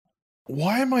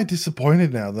Why am I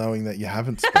disappointed now knowing that you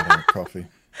haven't spit out coffee?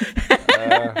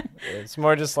 It's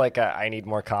more just like I need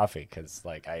more coffee because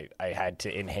like I had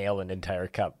to inhale an entire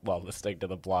cup while listening to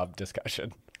the blob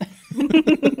discussion.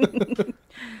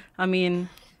 I mean,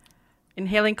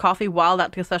 inhaling coffee while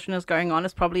that discussion is going on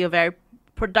is probably a very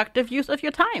productive use of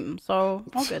your time. So,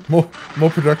 all good. More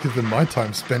productive than my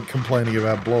time spent complaining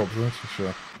about blobs, that's for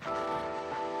sure.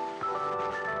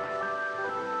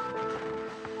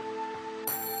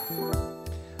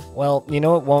 Well, you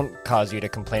know what won't cause you to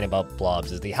complain about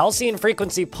blobs is the Halcyon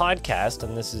Frequency podcast,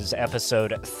 and this is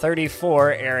episode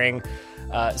 34, airing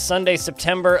Sunday,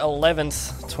 September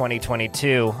 11th,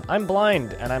 2022. I'm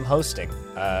blind, and I'm hosting,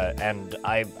 and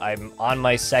I'm on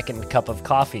my second cup of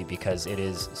coffee because it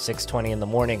is 6:20 in the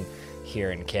morning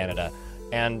here in Canada.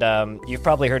 And you've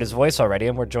probably heard his voice already,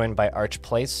 and we're joined by Arch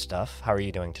Plays Stuff. How are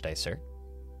you doing today, sir?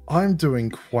 I'm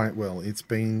doing quite well. It's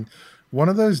been one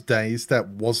of those days that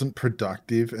wasn't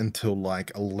productive until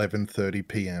like 11:30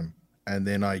 p.m. And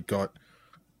then I got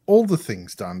all the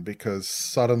things done because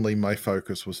suddenly my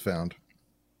focus was found.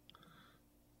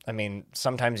 I mean,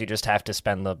 sometimes you just have to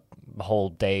spend the whole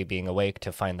day being awake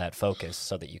to find that focus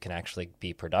so that you can actually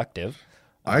be productive.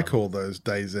 I call those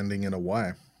days ending in a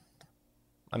Y.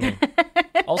 I mean,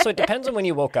 also, it depends on when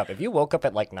you woke up. If you woke up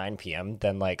at like 9 p.m.,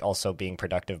 then like also being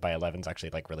productive by 11 is actually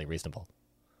like really reasonable.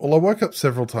 Well, I woke up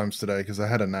several times today because I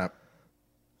had a nap.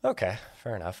 Okay,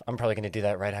 fair enough. I'm probably going to do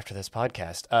that right after this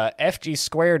podcast. FG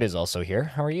Squared is also here.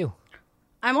 How are you?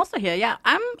 I'm also here. Yeah,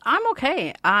 I'm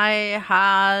okay. I've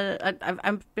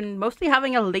been mostly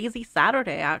having a lazy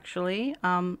Saturday actually.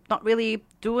 Not really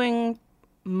doing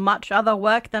much other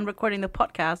work than recording the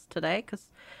podcast today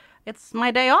because it's my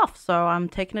day off. So I'm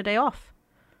taking a day off.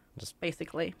 Just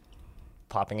basically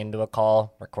popping into a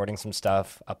call, recording some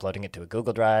stuff, uploading it to a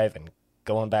Google Drive, and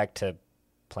going back to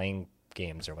playing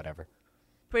games or whatever.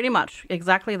 Pretty much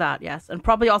exactly that. Yes, and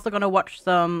probably also going to watch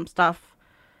some stuff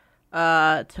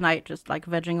tonight, just like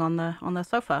vegging on the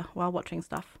sofa while watching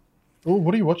stuff. Oh,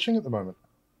 what are you watching at the moment?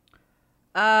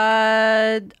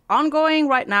 Ongoing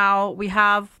right now, we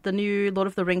have the new Lord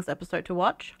of the Rings episode to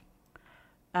watch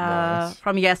Nice.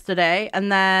 from yesterday,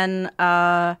 and then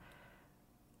I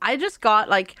just got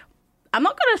like, I'm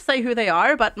not going to say who they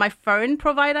are, but my phone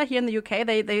provider here in the UK,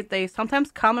 they sometimes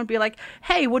come and be like,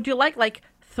 hey, would you like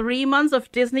 3 months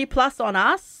of Disney Plus on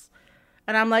us?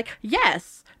 And I'm like,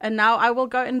 yes. And now I will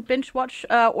go and binge watch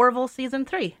Orville season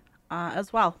 3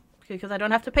 as well, because I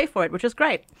don't have to pay for it, which is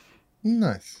great.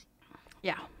 Nice.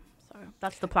 Yeah, so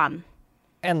that's the plan.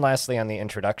 And lastly, on the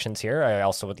introductions here, I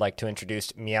also would like to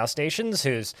introduce Meow Stations,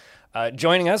 who's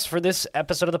joining us for this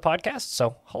episode of the podcast.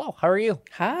 So, hello, how are you?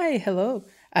 Hi, hello.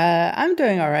 I'm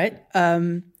doing all right.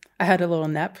 I had a little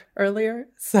nap earlier,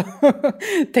 so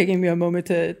taking me a moment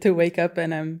to wake up,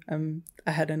 and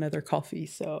I had another coffee.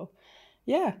 So,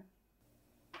 yeah,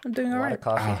 I'm doing all right. A lot of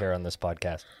coffee here on this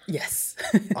podcast. Yes.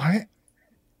 I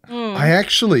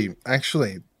actually,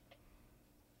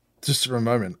 just for a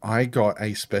moment, I got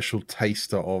a special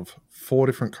taster of 4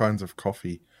 different kinds of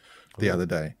coffee the other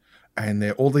day, and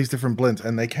they're all these different blends,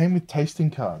 and they came with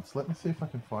tasting cards. Let me see if I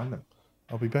can find them.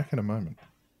 I'll be back in a moment.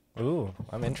 Ooh,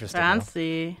 I'm interested.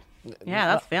 Fancy. Yeah,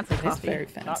 that's fancy It's coffee. very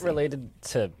fancy. Not related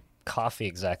to coffee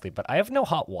exactly, but I have no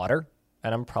hot water,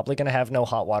 and I'm probably going to have no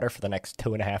hot water for the next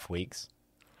 2.5 weeks.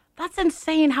 That's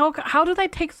insane. How do they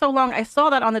take so long? I saw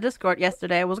that on the Discord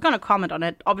yesterday. I was going to comment on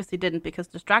it. Obviously didn't because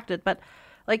distracted. But,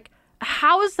 like,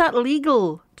 how is that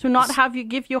legal to not have you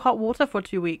give you hot water for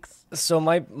 2 weeks? So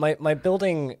my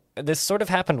building, this sort of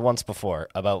happened once before,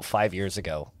 about 5 years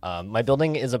ago. My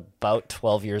building is about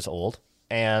 12 years old,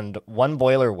 and one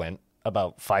boiler went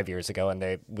about 5 years ago,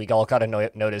 and we all got a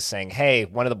notice saying, hey,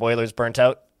 one of the boilers burnt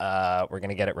out. We're going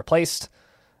to get it replaced.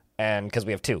 And because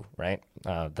we have 2, right?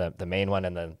 The main one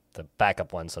and the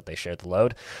backup one, so they shared the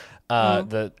load.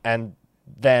 And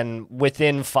then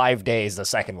within 5 days, the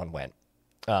second one went.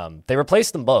 They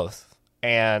replaced them both,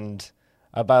 and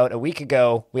about a week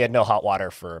ago, we had no hot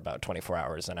water for about 24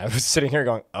 hours, and I was sitting here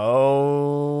going,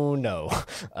 oh, no.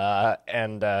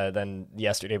 And then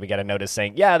yesterday, we got a notice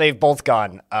saying, yeah, they've both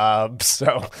gone.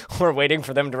 So we're waiting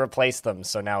for them to replace them.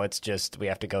 So now it's just we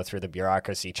have to go through the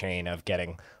bureaucracy chain of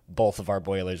getting both of our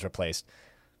boilers replaced.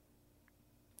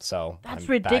 So That's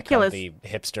I'm ridiculous. back on the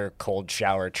hipster cold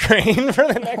shower train for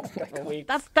the next couple of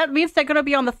weeks. That means they're going to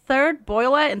be on the 3rd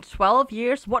boiler in 12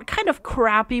 years. What kind of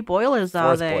crappy boilers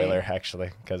are 4th they? boiler,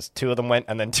 actually, because 2 of them went,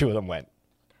 and then 2 of them went.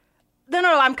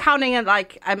 No, I'm counting it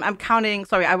like, I'm counting,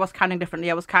 sorry, I was counting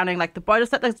differently. I was counting like the boiler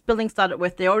set this building started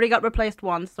with. They already got replaced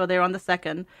once, so they're on the 2nd.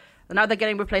 And now they're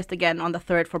getting replaced again on the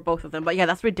 3rd for both of them. But yeah,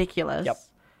 that's ridiculous. Yep.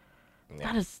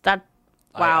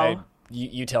 Wow.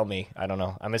 You tell me. I don't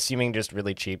know. I'm assuming just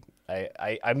really cheap.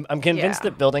 I'm convinced Yeah.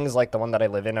 that buildings like the one that I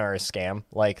live in are a scam.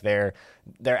 Like they're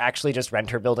actually just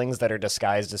renter buildings that are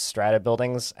disguised as strata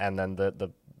buildings, and then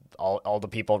all the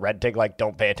people renting like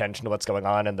don't pay attention to what's going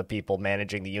on, and the people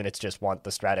managing the units just want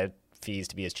the strata fees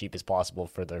to be as cheap as possible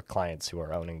for their clients who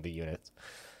are owning the units.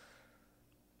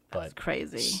 That's But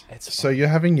crazy. it's So you're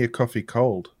having your coffee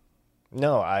cold.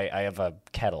 no, I have a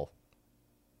kettle.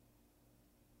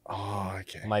 Oh,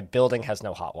 okay. My building has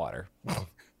no hot water.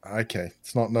 Okay.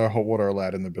 It's not no hot water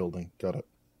allowed in the building. Got it.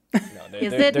 No,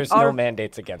 Is it there's or- no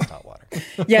mandates against hot water.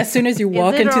 Yeah, as soon as you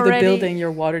walk it into the already- building,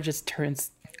 your water just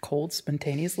turns cold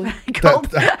spontaneously. Cold.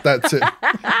 That's it.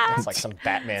 It's like some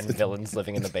Batman villains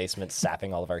living in the basement,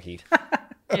 sapping all of our heat.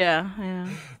 Yeah.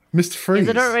 Mr. Freeze. Is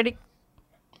it already?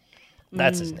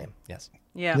 That's his name. Yes.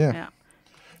 Yeah. Yeah.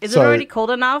 Is So- it already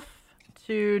cold enough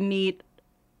to need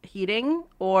heating,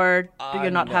 or do you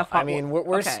not No, have hot I mean,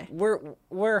 water?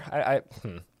 we're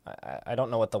I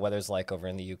don't know what the weather's like over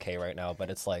in the UK right now, but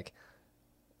it's like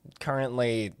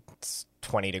currently it's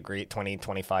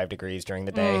 25 degrees during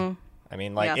the day. I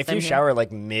mean, like Yeah, if same you here. shower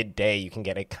like midday, you can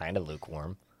get it kind of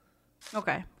lukewarm,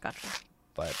 Okay, gotcha.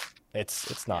 but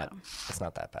it's not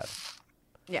that bad.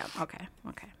 Yeah. Okay.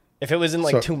 If it was in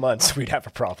like So- 2 months, we'd have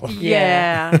a problem.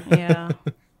 Yeah. Yeah.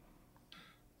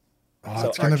 Oh, So,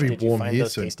 it's going to Archie, be did you warm find here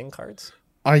those soon. tasting cards?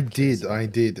 I did,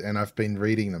 and I've been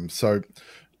reading them. So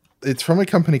it's from a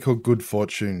company called Good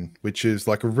Fortune, which is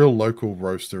like a real local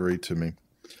roastery to me.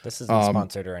 This isn't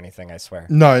sponsored or anything, I swear.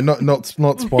 No, not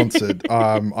sponsored.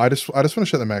 I just want to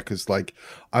shout them out because like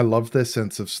I love their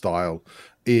sense of style.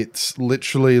 It's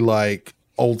literally like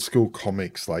old school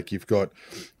comics. Like you've got,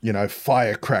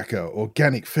 firecracker,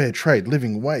 organic, fair trade,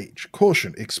 living wage,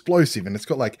 caution, explosive, and it's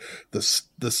got like the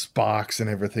sparks and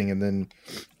everything, and then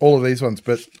all of these ones.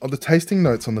 But the tasting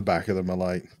notes on the back of them are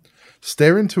like,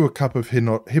 stare into a cup of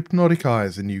hypnotic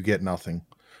eyes and you get nothing.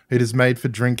 It is made for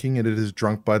drinking and it is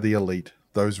drunk by the elite,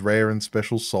 those rare and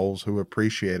special souls who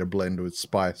appreciate a blend with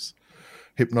spice.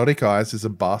 Hypnotic Eyes is a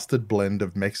bastard blend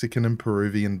of Mexican and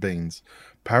Peruvian beans,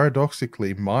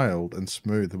 paradoxically mild and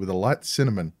smooth with a light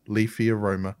cinnamon, leafy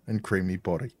aroma, and creamy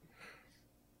body.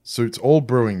 Suits all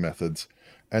brewing methods.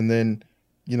 And then,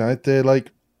 they're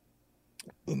like,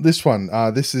 this one,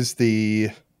 this is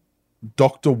the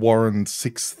Dr. Warren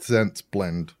Sixth Sense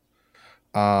blend.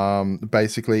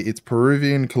 Basically, it's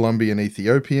Peruvian, Colombian,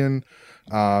 Ethiopian,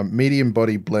 medium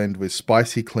body blend with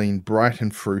spicy, clean, bright,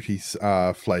 and fruity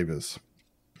flavors.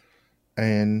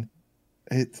 And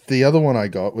the other one I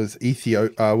got was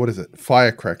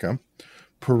Firecracker,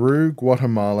 Peru,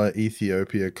 Guatemala,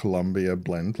 Ethiopia, Colombia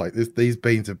blend. Like these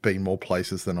beans have been more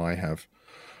places than I have.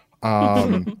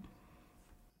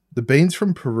 The beans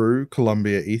from Peru,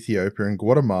 Colombia, Ethiopia, and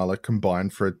Guatemala combine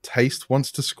for a taste once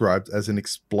described as an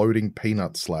exploding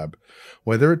peanut slab.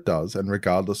 Whether it does, and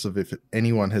regardless of if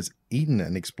anyone has eaten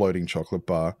an exploding chocolate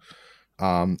bar,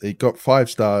 it got 5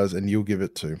 stars and you'll give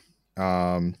it 2.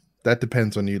 That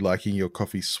depends on you liking your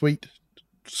coffee sweet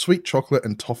chocolate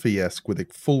and toffee-esque with a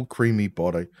full creamy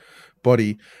body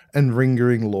and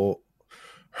lingering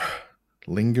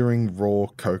raw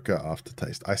cocoa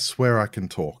aftertaste. I swear I can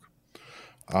talk.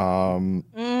 just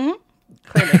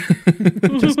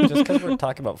because we're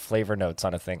talking about flavor notes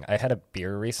on a thing, I had a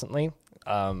beer recently,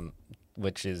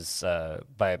 which is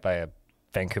by a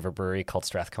Vancouver brewery called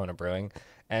Strathcona Brewing,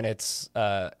 and it's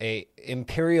a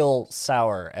imperial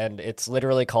sour, and it's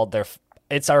literally called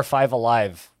it's our 5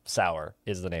 Alive sour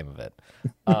is the name of it.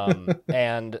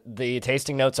 And the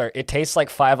tasting notes are, it tastes like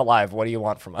 5 Alive. What do you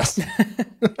want from us?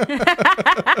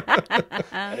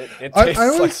 It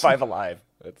tastes like 5 Alive.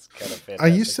 It's kind of fantastic.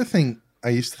 I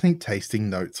used to think tasting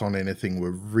notes on anything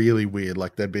were really weird.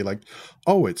 Like they'd be like,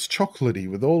 "Oh, it's chocolatey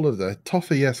with all of the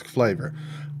toffee-esque flavor,"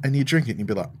 and you drink it and you'd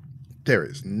be like, "There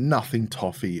is nothing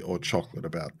toffee or chocolate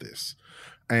about this."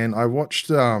 And I watched.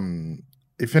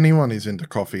 If anyone is into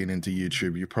coffee and into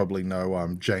YouTube, you probably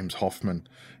know James Hoffman.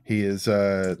 He is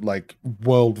like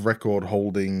world record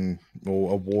holding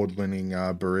or award winning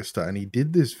barista, and he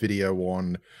did this video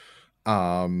on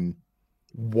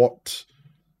what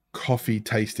coffee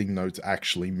tasting notes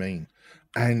actually mean.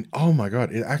 And oh my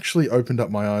god, it actually opened up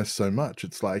my eyes so much.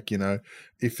 It's like,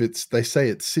 if they say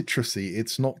it's citrusy,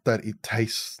 it's not that it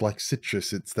tastes like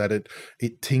citrus, it's that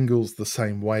it tingles the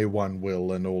same way one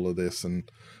will and all of this. And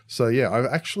so yeah, I've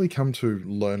actually come to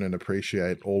learn and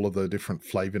appreciate all of the different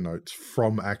flavor notes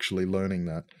from actually learning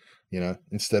that,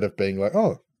 instead of being like,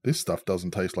 oh, this stuff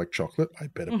doesn't taste like chocolate, I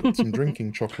better put some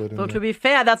drinking chocolate in So there. to be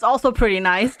fair, that's also pretty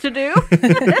nice to do.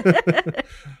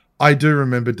 I do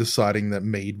remember deciding that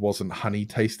mead wasn't honey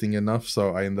tasting enough,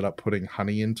 so I ended up putting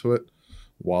honey into it,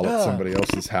 while at somebody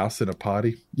else's house in a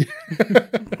party.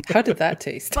 How did that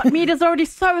taste? But meat is already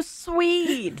so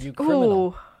sweet. You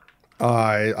criminal. Ooh.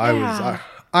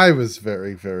 I was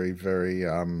very, very, very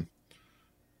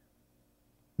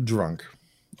drunk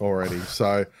already.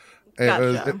 So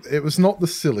Gotcha. it was not the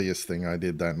silliest thing I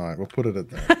did that night. We'll put it at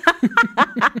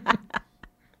that.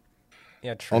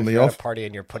 Yeah, true. On If the you're at off- a party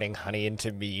and you're putting honey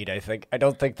into mead, I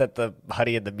don't think that the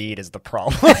honey in the mead is the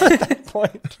problem at that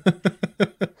point.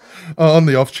 On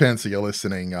the off chance that you're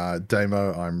listening,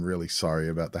 Damo, I'm really sorry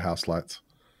about the house lights.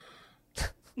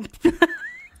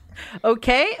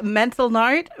 Okay, mental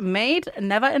note made.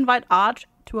 Never invite Arch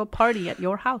to a party at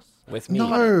your house. With me.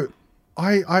 No,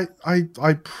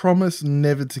 I promise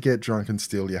never to get drunk and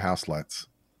steal your house lights.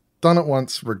 Done it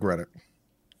once, regret it.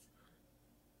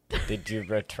 Did you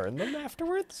return them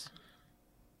afterwards?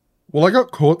 Well, I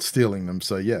got caught stealing them,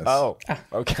 so yes. Oh,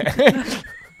 okay.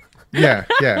 Yeah.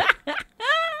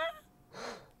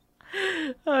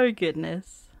 Oh,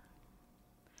 goodness.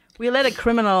 We let a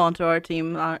criminal onto our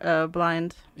team,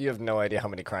 blind. You have no idea how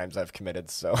many crimes I've committed,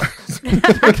 so.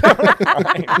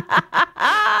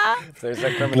 If there's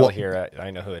a criminal here,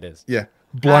 I know who it is. Yeah.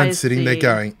 Blind I sitting there see.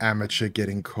 going, amateur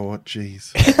getting caught,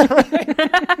 jeez.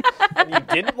 And you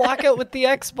didn't walk out with the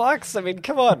Xbox? I mean,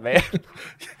 come on, man.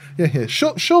 Yeah.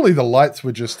 Surely the lights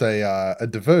were just a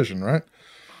diversion, right?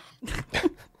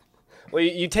 Well,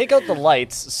 you take out the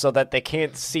lights so that they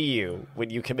can't see you when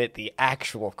you commit the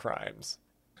actual crimes.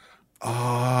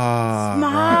 Ah, right,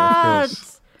 Smart. of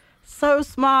course. So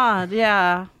smart.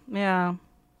 Yeah. I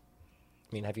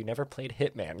mean, have you never played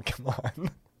Hitman? Come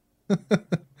on.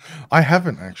 I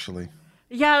haven't actually.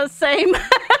 Yeah, same.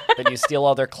 Then you steal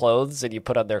all their clothes and you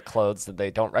put on their clothes that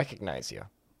they don't recognize you.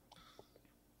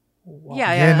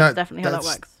 Yeah, no, that's definitely how that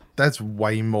works. That's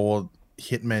way more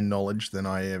Hitman knowledge than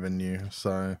I ever knew.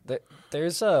 So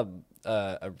There's a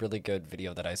really good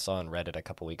video that I saw on Reddit a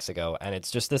couple weeks ago, and it's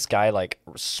just this guy like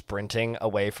sprinting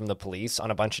away from the police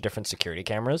on a bunch of different security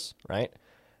cameras, right?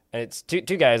 And it's two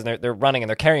guys, and they're running and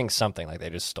they're carrying something, like they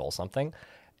just stole something.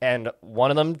 And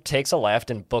one of them takes a left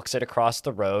and books it across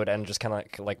the road and just kind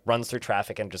of like runs through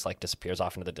traffic and just like disappears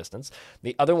off into the distance.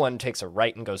 The other one takes a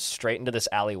right and goes straight into this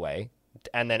alleyway,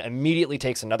 and then immediately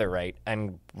takes another right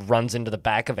and runs into the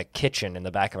back of a kitchen in the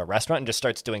back of a restaurant and just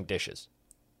starts doing dishes.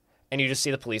 And you just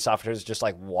see the police officers just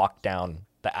like walk down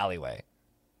the alleyway.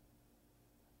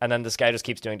 And then this guy just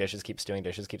keeps doing dishes.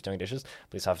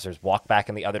 Police officers walk back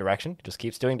in the other direction, just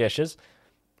keeps doing dishes.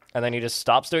 And then he just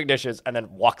stops doing dishes and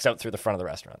then walks out through the front of the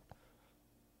restaurant.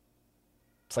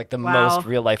 It's like the Wow. most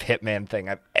real life Hitman thing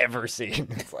I've ever seen.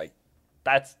 It's like,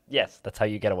 that's how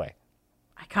you get away.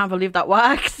 I can't believe that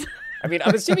works. I mean,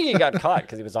 I'm assuming he got caught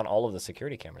because he was on all of the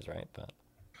security cameras, right? But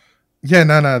yeah,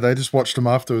 no. They just watched him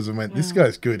afterwards and went, "This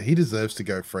guy's good. He deserves to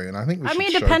go free." And I think we I should mean,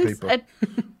 it show depends. people.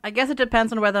 I guess it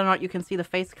depends on whether or not you can see the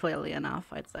face clearly enough,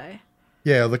 I'd say.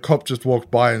 Yeah, the cop just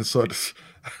walked by and sort of,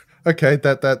 okay,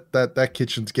 that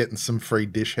kitchen's getting some free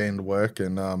dish hand work,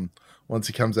 and once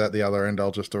he comes out the other end, I'll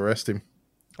just arrest him.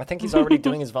 I think he's already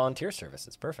doing his volunteer service.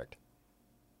 It's perfect.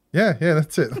 Yeah,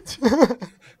 that's it.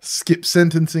 Skip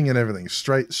sentencing and everything,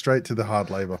 straight to the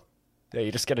hard labor. Yeah,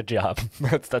 you just get a job.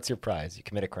 That's your prize. You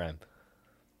commit a crime.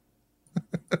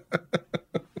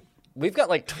 We've got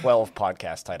like 12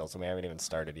 podcast titles and we haven't even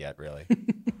started yet, really.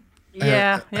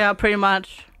 Yeah, pretty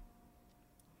much.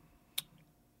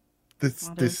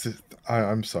 This is,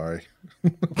 I'm sorry.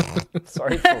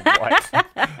 Sorry for what?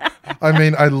 I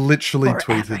mean, I literally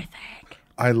tweeted. Everything.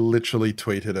 I literally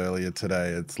tweeted earlier today.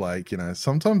 It's like,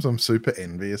 sometimes I'm super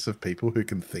envious of people who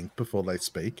can think before they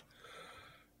speak.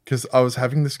 Because I was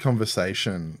having this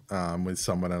conversation with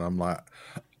someone, and I'm like,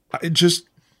 I was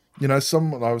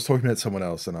talking about someone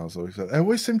else, and I was always like, they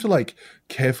always seem to like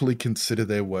carefully consider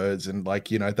their words, and like,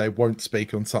 they won't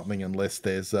speak on something unless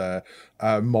there's a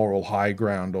moral high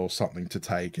ground or something to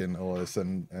take, and all this.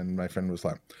 And my friend was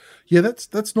like, yeah,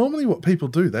 that's normally what people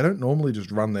do. They don't normally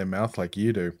just run their mouth like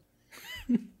you do.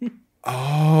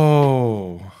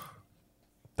 Oh,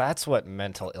 That's what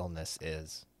mental illness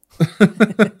is.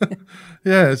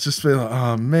 yeah, it's just been like,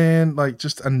 oh man, like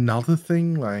just another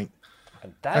thing, like.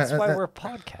 And that's why we're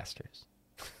podcasters.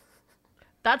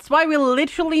 That's why we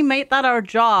literally made that our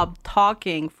job,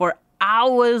 talking for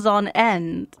hours on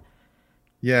end.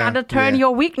 Yeah, Gotta turn yeah.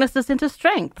 your weaknesses into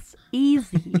strengths.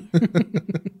 Easy.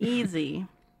 Easy.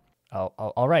 Oh,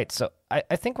 all right. So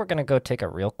I think we're going to go take a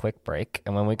real quick break.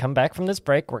 And when we come back from this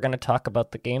break, we're going to talk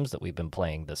about the games that we've been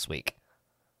playing this week.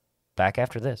 Back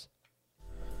after this.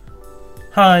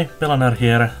 Hi, Pelaner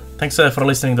here. Thanks for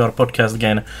listening to our podcast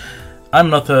again. I'm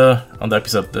not on the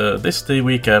episode this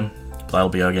week, but I'll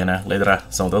be again later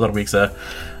some of the other weeks.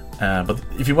 But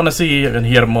if you want to see and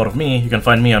hear more of me, you can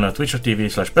find me on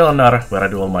twitch.tv/Belanar, where I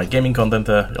do all my gaming content,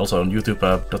 also on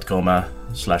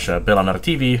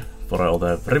youtube.com/BelanarTV for all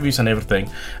the reviews and everything.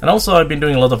 And also I've been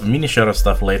doing a lot of miniature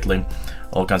stuff lately,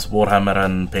 all kinds of Warhammer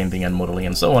and painting and modeling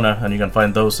and so on, and you can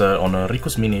find those on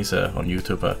Rikus Minis on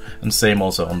YouTube, and same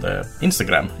also on the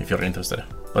Instagram if you're interested.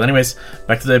 But anyways,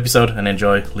 back to the episode and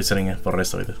enjoy listening for the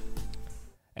rest of it.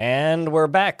 And we're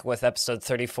back with episode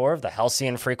 34 of the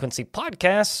Halcyon Frequency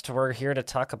podcast. We're here to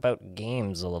talk about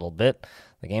games a little bit,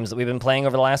 the games that we've been playing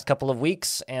over the last couple of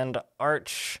weeks. And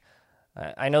Arch,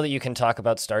 I know that you can talk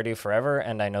about Stardew forever,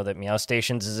 and I know that Meow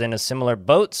Stations is in a similar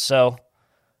boat, so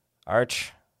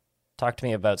Arch, talk to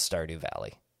me about Stardew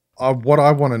Valley. What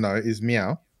I want to know is,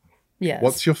 Meow, Yes.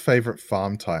 what's your favorite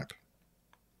farm type?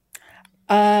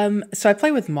 So I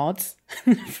play with mods,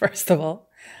 first of all.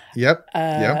 Yep.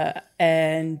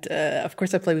 And of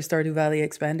course I play with Stardew Valley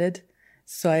Expanded.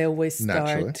 So I always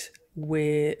Naturally. start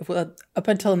with, well, up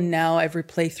until now, every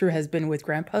playthrough has been with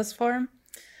Grandpa's farm.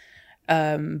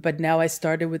 But now I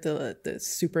started with the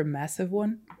super massive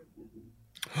one.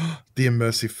 The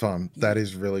immersive farm. That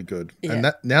is really good. Yeah.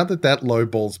 And now that low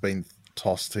ball's been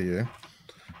tossed to you,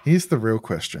 here's the real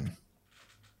question.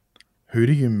 Who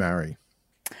do you marry?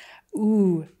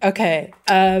 Ooh, okay.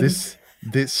 This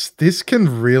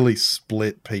can really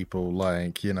split people,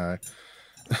 like, you know.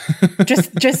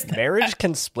 just Marriage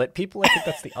can split people? I think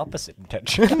that's the opposite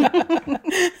intention.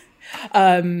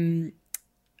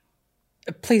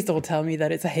 please don't tell me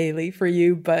that it's a Haley for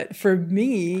you, but for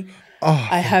me,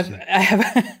 I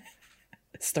have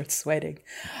start sweating.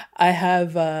 I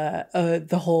have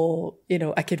the whole,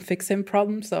 I can fix him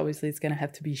problem, so obviously it's gonna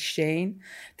have to be Shane.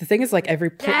 The thing is, like,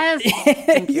 every Yes!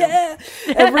 Thank you. yeah,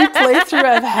 every playthrough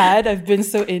I've had, I've been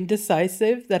so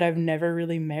indecisive that I've never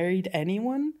really married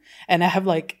anyone, and I have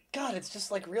like, God, it's just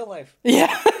like real life.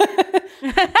 yeah.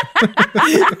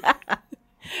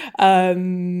 I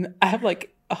have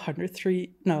like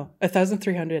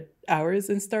 1,300 hours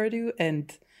in Stardew,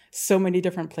 and so many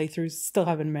different playthroughs. Still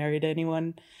haven't married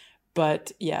anyone,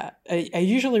 but yeah, I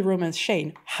usually romance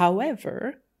Shane.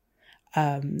 However,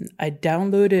 I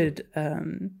downloaded, I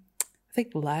think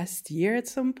last year at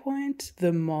some point,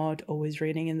 the mod Always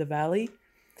Raining in the Valley,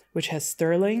 which has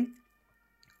Sterling,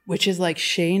 which is like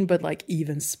Shane but like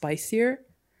even spicier.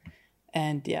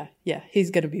 And yeah,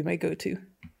 he's gonna be my go-to.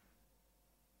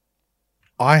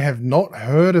 I have not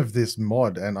heard of this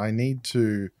mod, and I need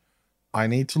to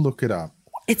look it up.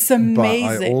 It's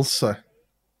amazing. But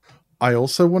I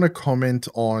also want to comment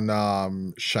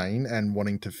on Shane and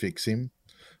wanting to fix him,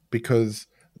 because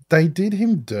they did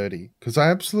him dirty. Because I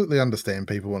absolutely understand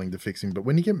people wanting to fix him, but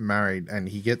when you get married and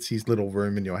he gets his little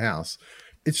room in your house,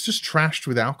 it's just trashed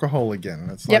with alcohol again.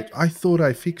 It's like, I thought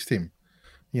I fixed him,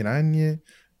 and you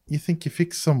think you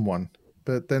fixed someone,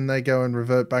 but then they go and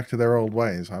revert back to their old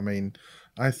ways. I mean,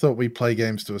 I thought we play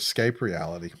games to escape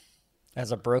reality.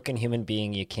 As a broken human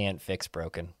being, you can't fix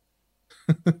broken.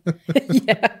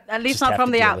 Yeah, At least Just not have from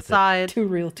to the deal with it. outside. too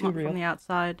real. Not from the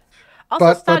outside.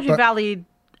 Also, Stardew Valley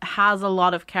has a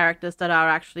lot of characters that are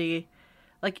actually,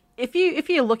 like, if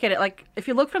you look at it, like, if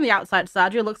you look from the outside,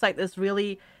 Stardew looks like this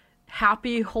really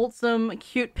happy, wholesome,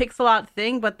 cute pixel art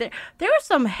thing, but there is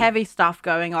some heavy stuff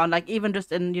going on, like, even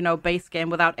just in, base game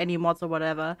without any mods or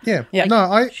whatever. Yeah. Yeah.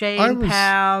 No, Shane,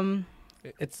 Pam.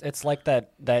 It's like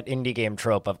that indie game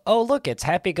trope of, oh, look, it's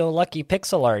happy-go-lucky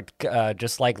pixel art,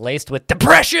 just like laced with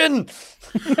depression.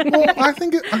 Well, I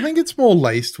think it's more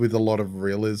laced with a lot of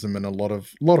realism and a lot of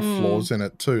flaws in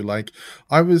it too. Like,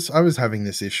 I was having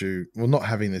this issue. Well, not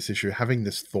having this issue, having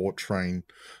this thought train.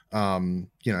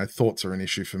 Thoughts are an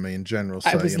issue for me in general. So,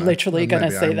 I was literally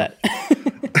gonna say that.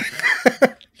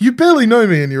 You barely know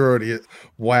me, and you're already.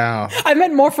 Wow. I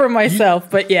meant more for myself,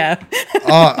 but yeah.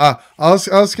 I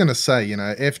was gonna say,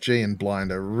 FG and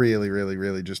Blind are really, really,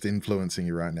 really just influencing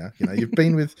you right now. You've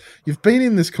been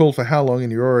in this call for how long,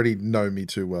 and you already know me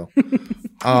too well.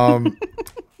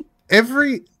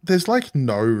 There's like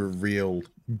no real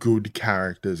good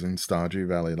characters in Stardew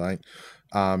Valley. Like,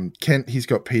 Kent, he's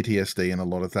got PTSD and a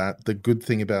lot of that. The good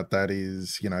thing about that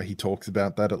is, he talks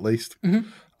about that at least. Mm-hmm.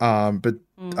 But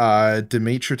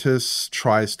Demetrius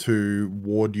tries to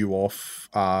ward you off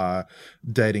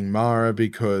dating Mara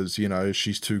because,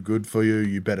 she's too good for you.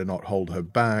 You better not hold her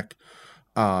back.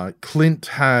 Clint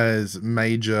has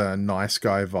major nice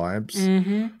guy vibes.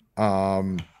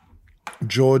 Mm-hmm.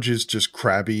 George is just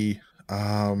crabby.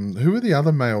 Who are the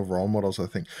other male role models, I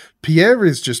think? Pierre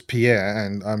is just Pierre,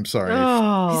 and I'm sorry.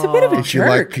 He's a bit of a If jerk. you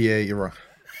like Pierre, you're wrong.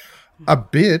 A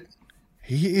bit.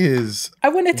 He is. I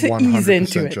wanted to ease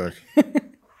into it. joke.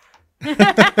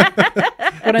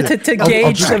 Wanted to I'll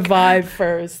gauge just- the vibe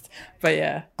first, but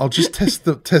yeah. I'll just test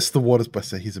the waters by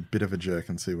saying he's a bit of a jerk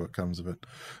and see what comes of it.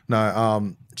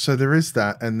 No, so there is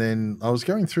that, and then I was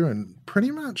going through, and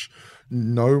pretty much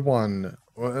no one,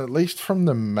 well, at least from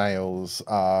the males,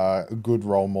 are good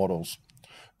role models.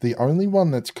 The only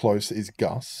one that's close is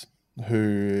Gus,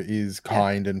 who is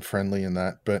kind and friendly in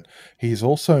that, but he's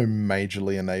also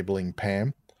majorly enabling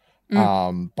Pam,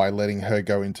 by letting her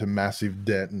go into massive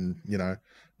debt and,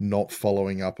 not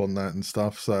following up on that and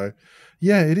stuff. So,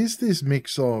 yeah, it is this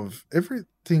mix of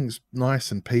everything's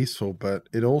nice and peaceful, but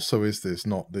it also is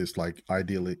not this like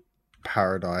idyllic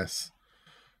paradise.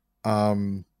 I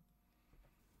mean,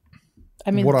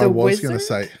 what the I was wizard? going to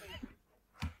say.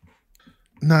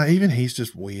 No, even he's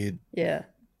just weird. Yeah.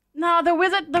 No, the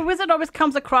wizard always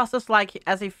comes across as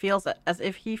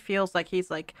if he feels like he's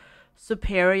like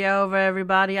superior over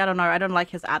everybody. I don't know. I don't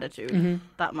like his attitude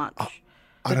that much.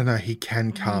 I don't know. He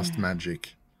can cast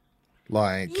magic.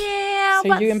 Like, Yeah, So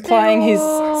but you're implying he's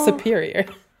still. superior.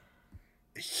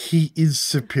 he is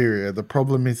superior. The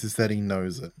problem is that he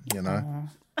knows it,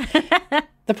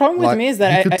 The problem with Like, me is he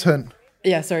that could turn...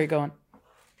 yeah, sorry, go on.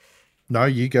 No,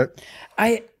 you go.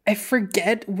 I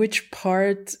forget which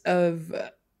part of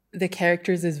the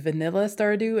characters is vanilla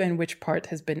Stardew and which part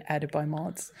has been added by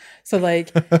mods. So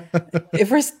like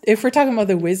if we're talking about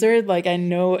the wizard, like I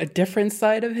know a different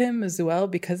side of him as well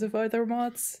because of other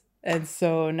mods. And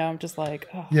so now I'm just like,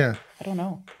 Yeah. I don't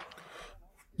know.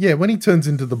 Yeah, when he turns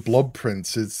into the Blob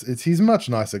Prince, he's a much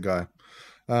nicer guy.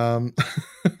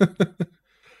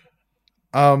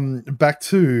 Back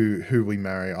to who we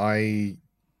marry.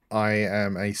 I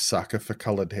am a sucker for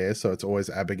colored hair, so it's always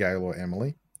Abigail or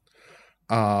Emily.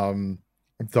 Though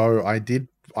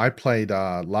I played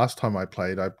last time I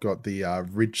played, I got the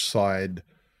Ridgeside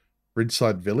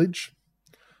Village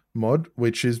mod,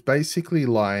 which is basically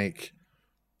like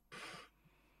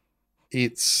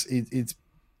it's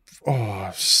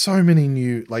so many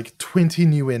new, like 20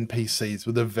 new NPCs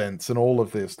with events and all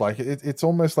of this. Like it's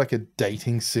almost like a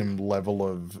dating sim level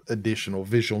of additional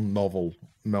visual novel,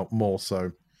 more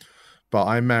so. But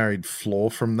I married Floor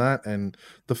from that, and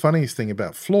the funniest thing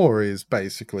about Floor is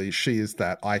basically she is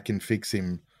that I can fix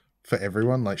him for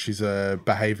everyone. Like she's a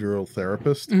behavioral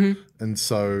therapist, and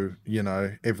so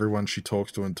everyone she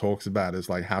talks to and talks about is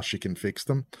like how she can fix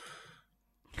them.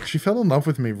 She fell in love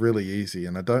with me really easy,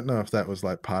 and I don't know if that was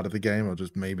like part of the game or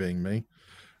just me being me.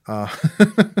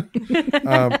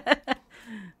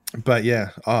 But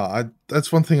yeah,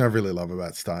 that's one thing I really love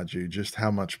about Stardew, just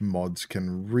how much mods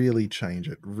can really change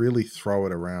it, really throw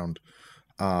it around.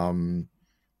 I've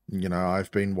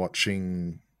been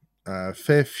watching a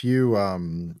fair few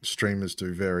streamers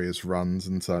do various runs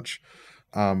and such.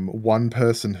 One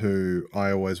person who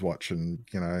I always watch and,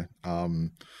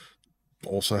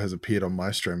 also has appeared on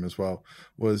my stream as well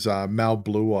was Mal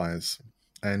Blue Eyes,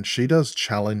 and she does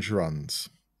challenge runs.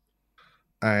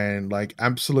 And like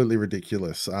absolutely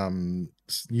ridiculous.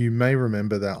 You may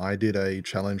remember that I did a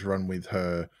challenge run with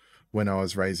her when I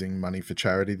was raising money for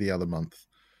charity the other month,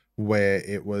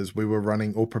 where we were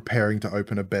running or preparing to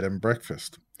open a bed and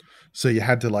breakfast. So you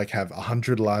had to like have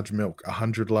 100 large milk,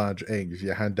 100 large eggs.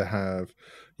 You had to have,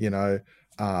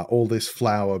 all this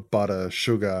flour, butter,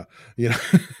 sugar,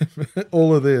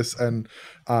 all of this. And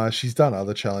she's done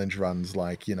other challenge runs,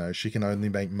 like, she can only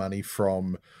make money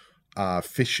from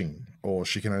fishing, or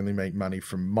she can only make money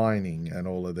from mining and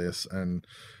all of this, and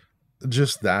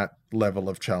just that level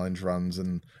of challenge runs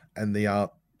and the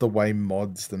way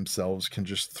mods themselves can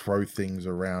just throw things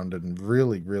around and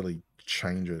really, really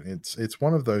change it. It's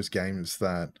one of those games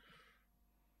that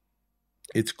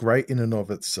it's great in and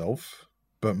of itself,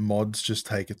 but mods just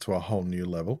take it to a whole new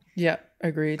level. Yeah,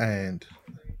 agreed. And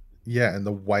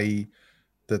the way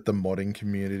that the modding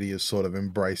community has sort of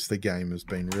embraced the game has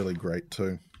been really great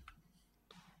too.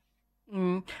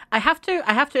 I have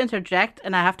to interject,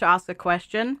 and I have to ask a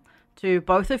question to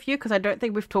both of you because I don't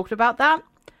think we've talked about that.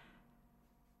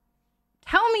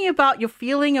 Tell me about your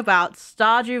feeling about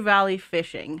Stardew Valley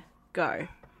fishing. Go.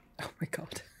 Oh my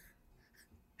god.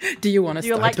 Do you want to Do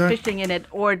you start? like fishing in it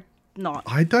or not?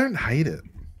 I don't hate it.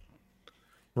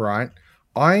 Right?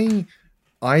 I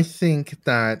think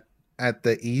that at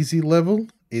the easy level,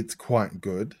 it's quite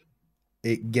good.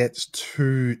 It gets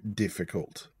too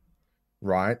difficult.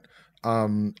 Right?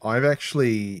 I've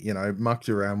actually, mucked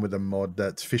around with a mod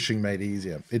that's fishing made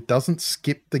easier. It doesn't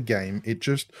skip the game. It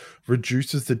just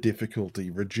reduces the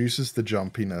difficulty, reduces the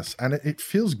jumpiness, and it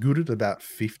feels good at about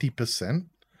 50%.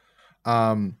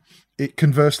 It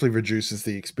conversely reduces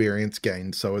the experience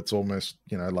gain, so it's almost,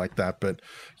 like that. But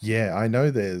yeah, I know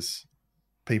there's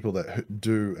people that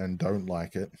do and don't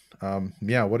like it.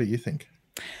 What do you think?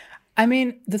 I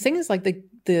mean, the thing is, like,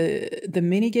 the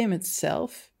mini game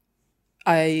itself,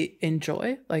 I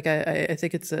enjoy. Like, I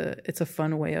think it's a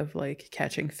fun way of like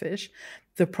catching fish.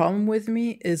 The problem with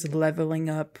me is leveling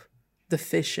up the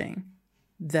fishing.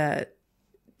 That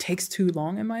takes too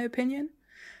long, in my opinion.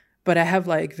 But I have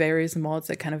like various mods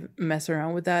that kind of mess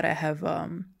around with that. I have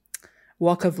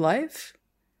Walk of Life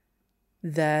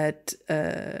that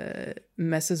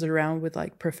messes around with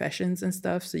like professions and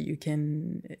stuff, so you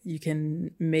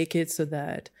can make it so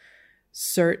that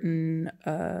certain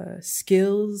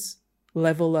skills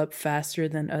level up faster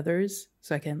than others.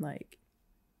 So I can like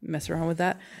mess around with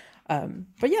that.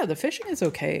 But yeah, the fishing is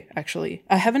okay, actually.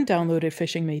 I haven't downloaded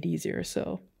Fishing Made Easier,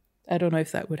 so I don't know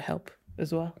if that would help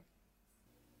as well.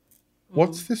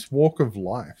 What's this Walk of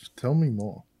Life? Tell me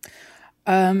more.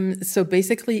 So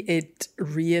basically it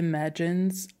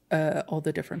reimagines all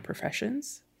the different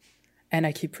professions. And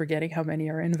I keep forgetting how many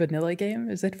are in vanilla game.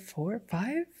 Is it 4 or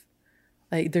 5?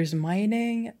 Like there's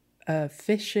mining,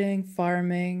 fishing,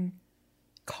 farming,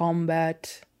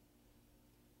 combat,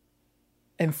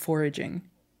 and foraging.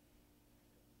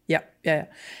 Yeah.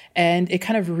 And it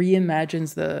kind of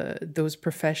reimagines those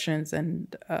professions,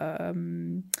 and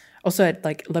also at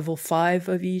like level 5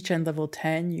 of each and level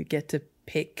 10 you get to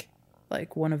pick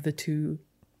like one of the two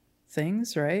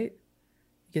things, right?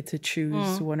 You get to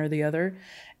choose one or the other.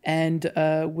 And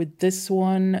with this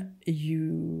one,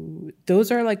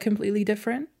 those are like completely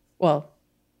different. Well,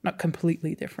 not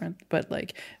completely different, but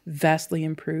like vastly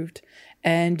improved.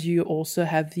 And you also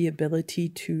have the ability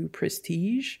to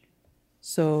prestige.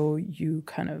 So you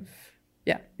kind of,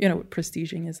 you know what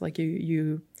prestiging is. Like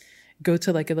you go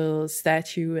to like a little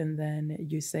statue and then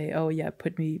you say, oh yeah,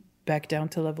 put me back down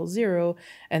to level 0.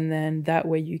 And then that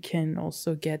way you can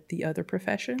also get the other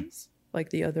professions, like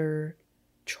the other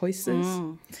choices.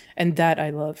 And that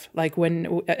I love. Like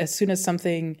as soon as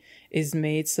something is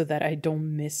made so that I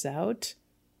don't miss out,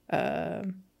 I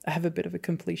have a bit of a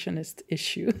completionist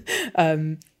issue.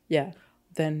 Then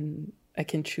I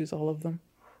can choose all of them.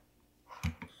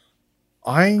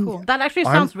 Cool. That actually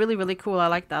sounds really, really cool. I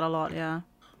like that a lot, yeah.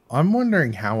 I'm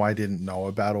wondering how I didn't know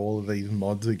about all of these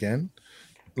mods again.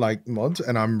 Like mods,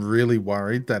 and I'm really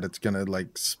worried that it's gonna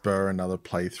like spur another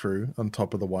playthrough on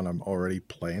top of the one I'm already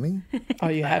planning. Oh,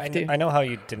 you have to. I know how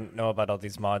you didn't know about all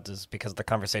these mods is because of the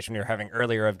conversation we were having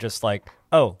earlier of just like,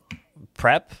 oh,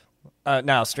 prep?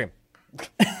 Now stream.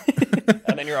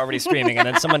 And then you're already streaming, and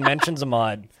then someone mentions a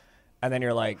mod, and then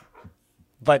you're like,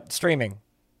 but streaming.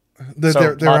 There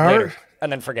mod are later,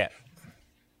 and then forget.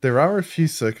 There are a few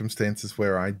circumstances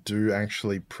where I do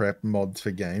actually prep mods for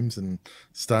games, and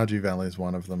Stardew Valley is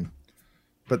one of them.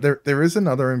 But there is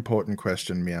another important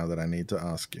question, Meow, that I need to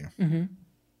ask you.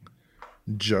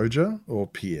 Joja or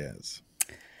Pierre's?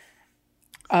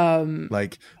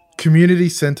 Like community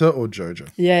center or Joja?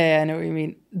 Yeah, I know what you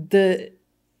mean.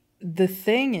 The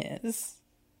thing is,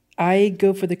 I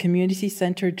go for the community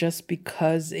center just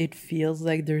because it feels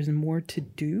like there's more to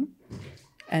do,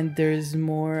 and there's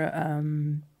more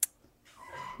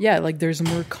like there's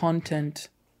more content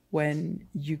when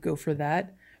you go for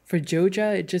that. For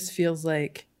Joja, it just feels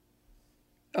like,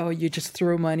 oh, you just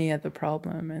throw money at the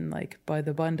problem and like buy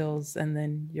the bundles and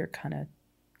then you're kind of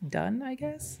done, I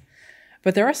guess.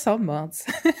 But there are some mods.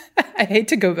 I hate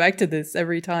to go back to this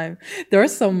every time. There are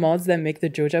some mods that make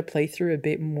the Joja playthrough a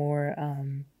bit more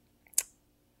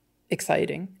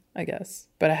exciting, I guess.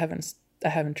 But I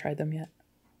haven't tried them yet.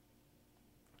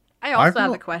 I also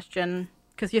have a question,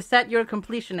 because you said you're a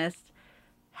completionist.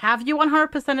 Have you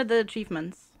 100%ed the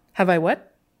achievements? Have I what?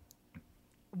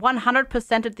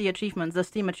 100%ed the achievements, the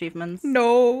Steam achievements?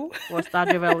 No. For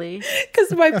Stardew Valley?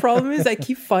 Because my problem is I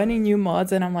keep finding new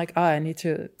mods and I'm like, I need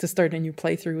to start a new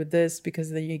playthrough with this,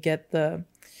 because then you get the,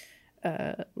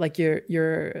 like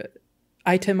your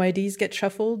item IDs get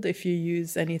shuffled if you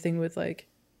use anything with like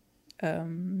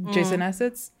JSON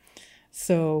assets.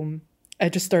 So I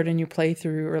just start a new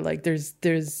playthrough, or like there's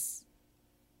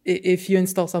if you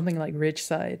install something like Rich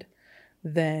Side,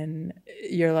 then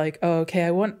you're like, oh, okay,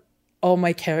 I want all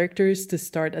my characters to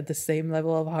start at the same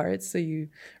level of hearts, so you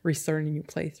restart a new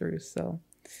playthrough. So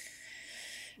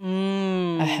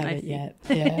I haven't yet.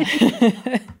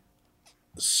 Yeah.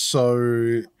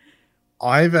 So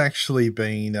I've actually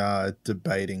been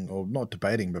debating, or not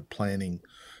debating, but planning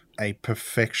a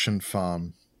perfection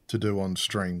farm to do on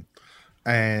stream.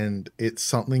 And it's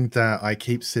something that I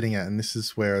keep sitting at, and this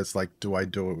is where it's like, do I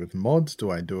do it with mods?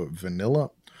 Do I do it vanilla?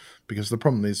 Because the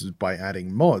problem is by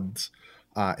adding mods,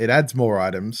 it adds more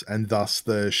items, and thus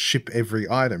the ship every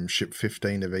item, ship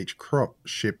 15 of each crop,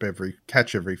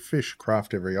 catch every fish,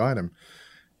 craft every item,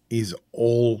 is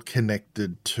all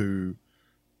connected to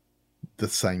the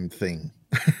same thing.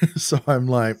 So I'm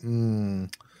like,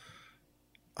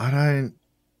 I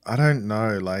don't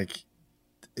know. Like,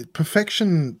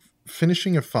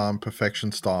 finishing a farm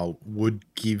perfection style would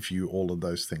give you all of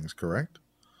those things, correct?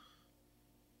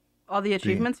 All the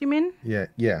achievements, you mean?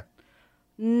 Yeah.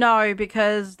 No,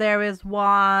 because there is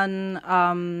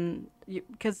one.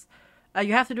 Because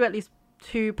you have to do at least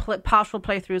two partial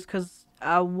playthroughs. Because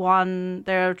one,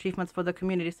 there are achievements for the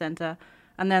community center,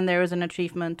 and then there is an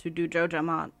achievement to do Joja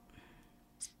Mart.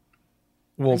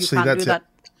 Well, You see, can't that's do it. that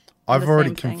I've the already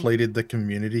same thing. completed the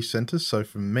community center, so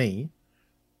for me,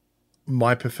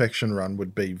 my perfection run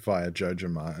would be via Joja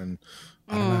Mart, and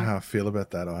I don't know how I feel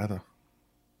about that either.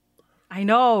 I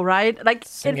know, right? Like,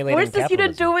 Simulating it forces you to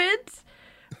capitalism. do it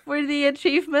for the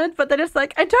achievement, but then it's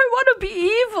like, I don't want to be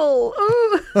evil.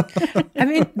 Ooh. I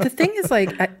mean, the thing is,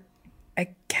 like, I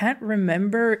can't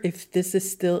remember if this is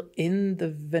still in the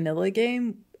vanilla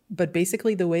game, but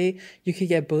basically the way you could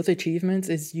get both achievements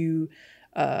is you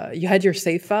had your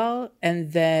save file,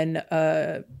 and then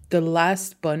the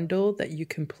last bundle that you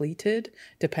completed,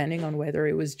 depending on whether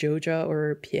it was Joja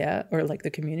or Pierre or like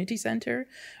the community center,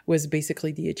 was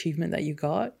basically the achievement that you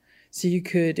got. So you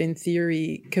could, in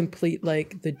theory, complete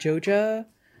like the Joja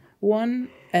one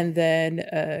and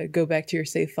then go back to your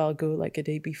save file, go like a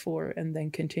day before, and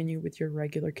then continue with your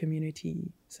regular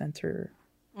community center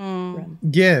run.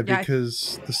 Yeah,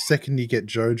 because the second you get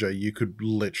Joja, you could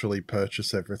literally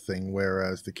purchase everything,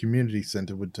 whereas the community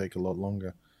center would take a lot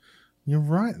longer. You're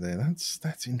right there.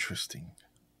 That's interesting.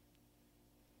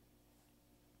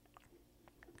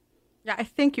 Yeah, I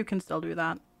think you can still do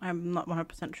that. I'm not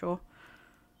 100% sure.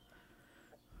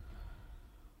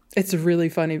 It's really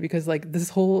funny because like this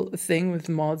whole thing with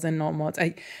mods and not mods,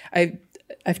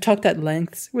 I've talked at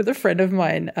length with a friend of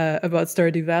mine about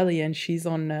Stardew Valley, and she's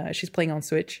playing on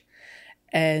Switch,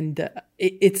 and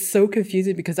it's so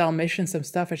confusing because I'll mention some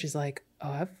stuff and she's like,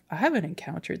 "Oh, I haven't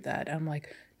encountered that." I'm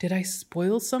like, "Did I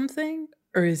spoil something,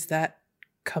 or is that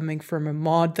coming from a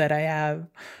mod that I have?"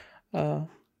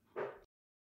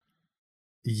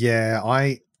 Yeah,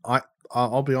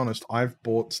 I'll be honest. I've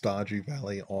bought Stardew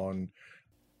Valley on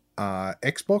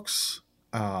Xbox,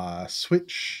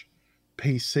 Switch,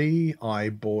 PC. I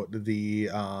bought the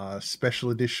special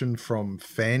edition from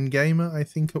Fangamer, I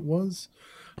think it was.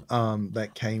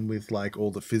 That came with like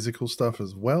all the physical stuff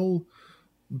as well.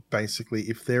 Basically,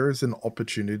 if there is an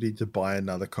opportunity to buy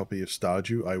another copy of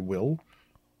Stardew, I will.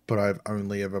 But I've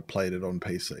only ever played it on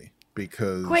PC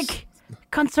because Quick!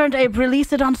 Concerned Abe,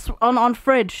 release it on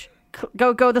Fridge.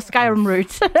 Go the Skyrim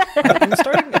route.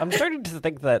 I'm starting to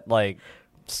think that like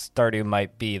Stardew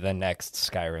might be the next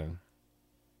Skyrim.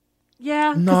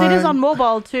 Yeah, because No. it is on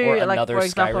mobile too. Or Like another for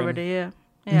example, Skyrim. already. Yeah.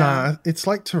 Nah, it's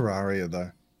like Terraria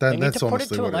though. They need That's to port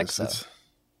it honestly to what Alexa. it is.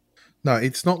 No,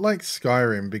 it's not like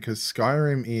Skyrim because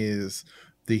Skyrim is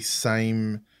the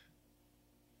same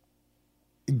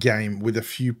game with a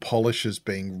few polishes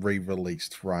being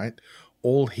re-released, right?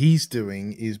 All he's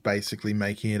doing is basically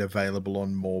making it available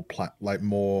on more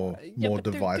more but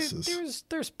devices.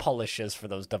 There's polishes for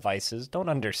those devices. Don't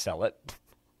undersell it.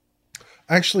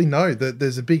 Actually, no.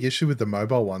 There's a big issue with the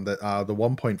mobile one that the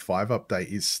 1.5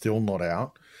 update is still not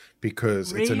out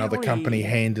because it's another company Really?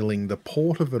 handling the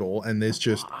port of it all, and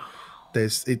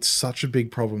it's such a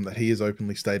big problem that he has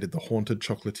openly stated the Haunted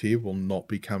Chocolatier will not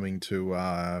be coming to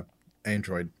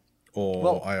Android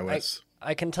or iOS.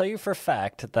 I can tell you for a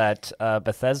fact that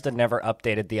Bethesda never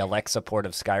updated the Alexa port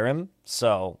of Skyrim,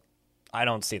 so I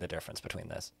don't see the difference between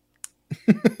this.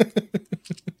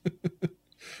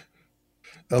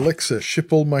 Alexa,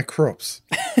 ship all my crops.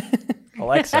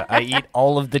 Alexa, I eat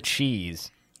all of the cheese.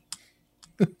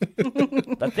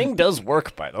 That thing does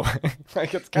work, by the way.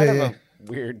 Like it's kind of a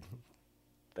weird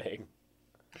thing.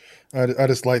 I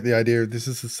just like the idea of this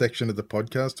is the section of the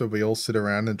podcast where we all sit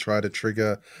around and try to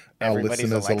trigger our Everybody's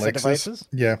listeners' Alexa Alexas.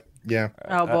 devices? Yeah.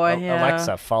 Oh boy, yeah.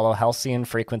 Alexa, follow Halcyon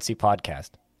Frequency Podcast.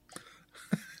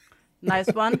 Nice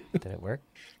one. Did it work?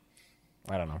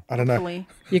 I don't know. I don't know. Hopefully.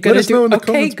 You're gonna us do know in the okay,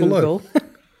 comments below. Google.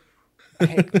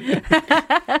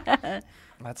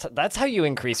 That's how you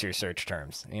increase your search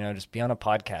terms. You know, just be on a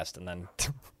podcast and then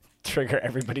trigger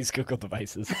everybody's Google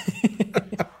devices.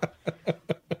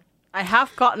 I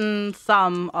have gotten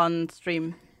some on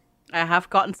stream. I have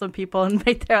gotten some people and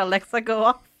made their Alexa go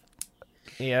off.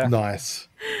 Yeah. Nice.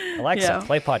 Alexa, Yeah.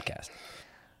 play podcast.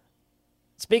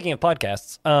 Speaking of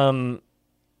podcasts,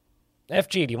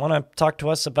 FG, do you want to talk to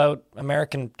us about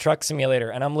American Truck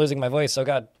Simulator? And I'm losing my voice, oh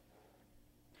god.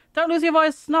 Don't lose your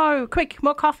voice. No, quick,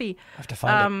 more coffee. I have to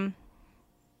find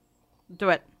Do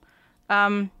it.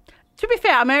 To be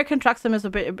fair, American Truck Sim is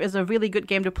a really good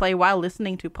game to play while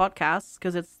listening to podcasts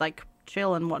because it's like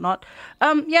chill and whatnot.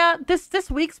 Yeah, this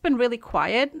week's been really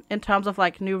quiet in terms of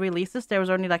like new releases. There was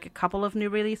only like a couple of new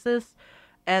releases,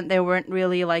 and there weren't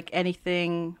really like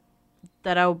anything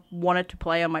that I wanted to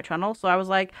play on my channel. So I was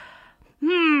like,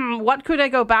 what could I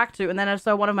go back to? And then I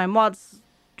saw one of my mods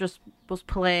just was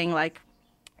playing like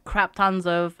crap tons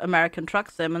of American Truck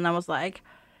Sim, and I was like,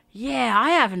 yeah,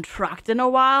 I haven't trucked in a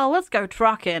while. Let's go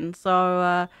trucking.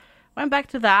 So went back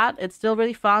to that. It's still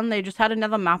really fun. They just had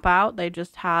another map out. They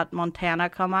just had Montana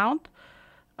come out.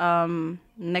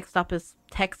 Next up is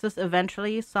Texas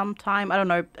eventually sometime. I don't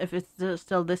know if it's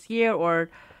still this year or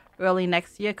early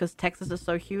next year because Texas is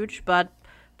so huge. But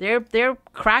they're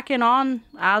cracking on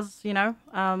as, you know,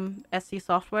 SC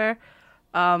Software.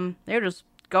 They're just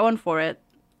going for it.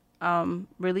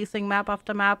 Releasing map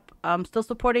after map. Still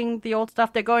supporting the old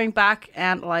stuff. They're going back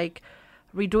and like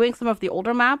redoing some of the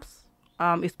older maps,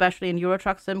 especially in Euro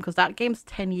Truck Sim because that game's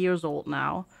 10 years old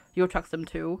now. Euro Truck Sim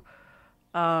 2.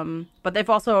 But they've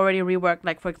also already reworked,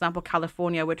 like for example,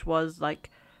 California, which was like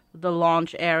the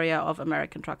launch area of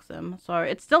American Truck Sim. So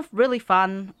it's still really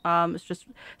fun. It's just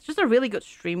a really good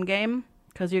stream game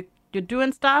because you're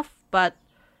doing stuff, but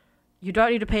you don't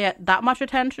need to pay that much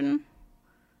attention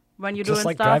when you're doing just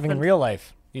like stuff. driving in real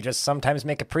life. You just sometimes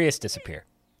make a Prius disappear.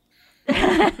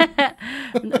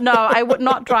 No, I would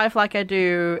not drive like I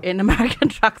do in American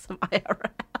Truck Sim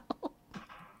IRL.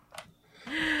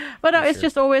 But no, it's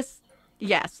just always,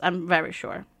 yes, I'm very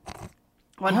sure.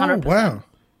 100%. Oh, wow.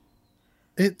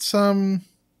 It's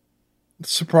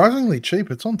surprisingly cheap.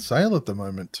 It's on sale at the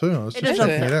moment too. I was It just is on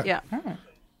checking it sale, out. yeah. Oh.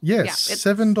 Yes, it's-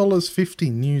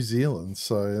 $7.50 New Zealand.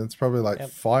 So it's probably like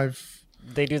five.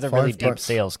 They do the really deep $5.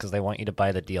 sales because they want you to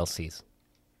buy the DLCs.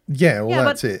 Yeah, well, Yeah,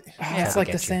 that's but- it. Oh, Yeah. it's like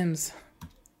Get The you. Sims.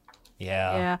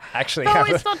 Yeah. Yeah. Actually, No,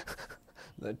 it's not.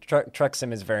 the truck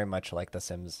sim is very much like The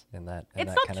Sims in that. In It's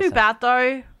that not kind too of sense. bad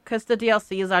though, because the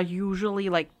DLCs are usually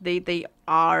like they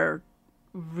are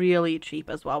really cheap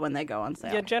as well when they go on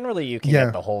sale. Yeah, generally you can Yeah.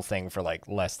 get the whole thing for like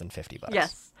less than $50.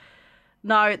 Yes.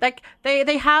 No, like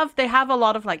they have a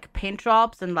lot of like paint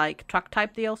jobs and like truck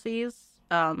type DLCs,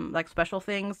 like special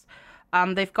things.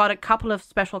 They've got a couple of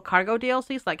special cargo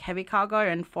DLCs like heavy cargo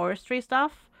and forestry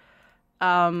stuff.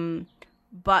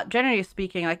 But generally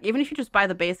speaking, like even if you just buy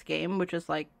the base game, which is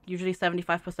like usually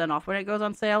 75% off when it goes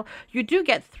on sale, you do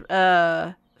get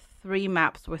 3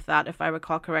 maps with that, if I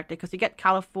recall correctly, because you get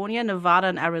California, Nevada,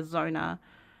 and Arizona.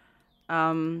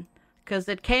 Because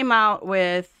it came out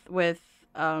with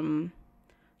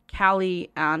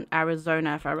Cali and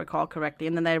Arizona, if I recall correctly,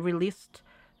 and then they released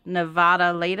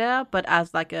Nevada later, but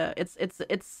as like it's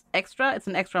extra. It's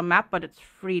an extra map, but it's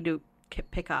free to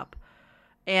pick up,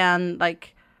 and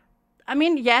like. I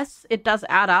mean, yes, it does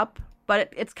add up,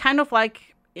 but it's kind of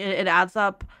like it adds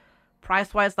up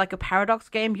price-wise like a Paradox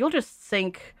game. You'll just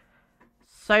sink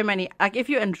so many... Like, if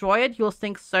you enjoy it, you'll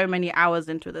sink so many hours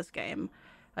into this game.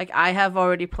 Like, I have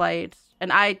already played...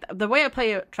 And the way I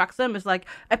play Truck Sim is, like,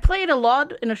 I play it a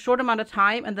lot in a short amount of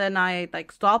time, and then I,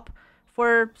 like, stop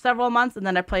for several months, and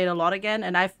then I play it a lot again,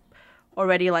 and I've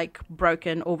already, like,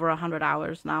 broken over 100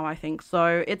 hours now, I think.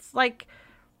 So, it's, like,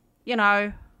 you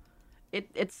know...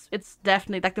 It's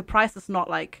definitely like the price is not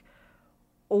like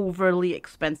overly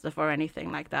expensive or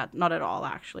anything like that. Not at all,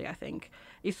 actually. I think,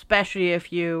 especially if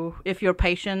you're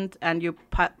patient and you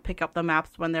pick up the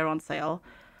maps when they're on sale,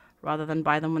 rather than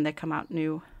buy them when they come out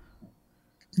new.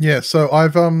 Yeah, so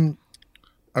I've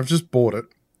just bought it.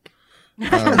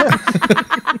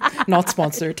 Not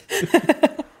sponsored.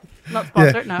 Not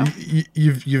sponsored, no.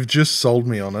 You've just sold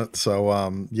me on it.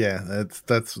 So yeah,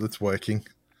 that's working.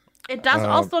 It does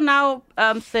also now,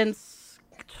 since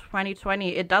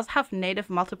 2020, it does have native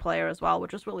multiplayer as well,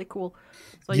 which is really cool.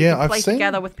 So you Yeah, can I've play seen-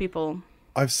 together with people.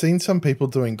 I've seen some people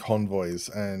doing convoys,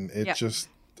 and it Yeah.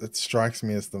 it strikes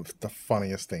me as the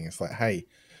funniest thing. It's like, hey,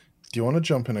 do you want to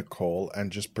jump in a call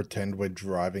and just pretend we're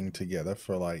driving together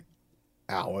for like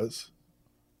hours?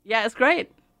 Yeah, it's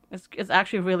great. It's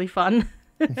actually really fun.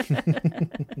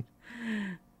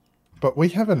 But we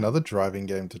have another driving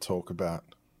game to talk about.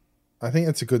 I think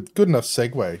it's a good enough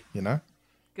segue, you know?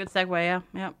 Good segue,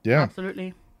 yeah. Yeah.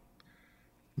 Absolutely.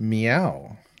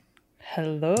 Meow.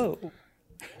 Hello.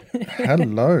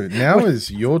 Hello. Now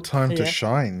is your time to Yeah.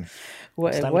 shine.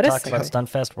 What, It's time what to a talk about segue.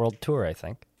 Stunfest World Tour, I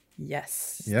think.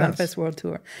 Yes, Yes. Stunfest World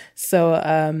Tour. So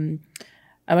I'm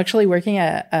actually working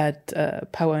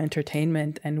at Power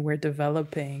Entertainment, and we're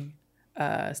developing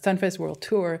Stunfest World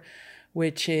Tour,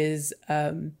 which is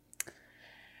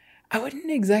I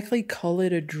wouldn't exactly call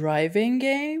it a driving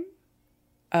game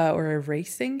or a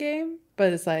racing game,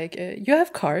 but it's like you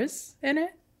have cars in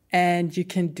it, and you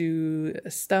can do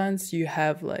stunts. You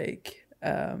have like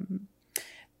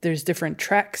there's different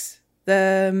tracks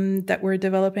that we're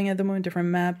developing at the moment, different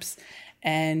maps,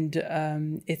 and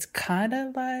it's kind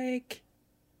of like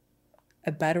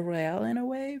a battle royale in a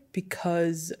way,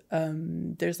 because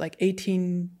there's like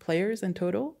 18 players in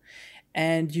total,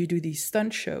 and you do these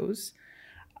stunt shows,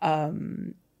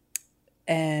 and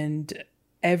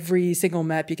every single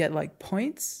map you get like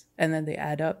points, and then they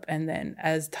add up, and then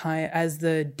as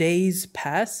the days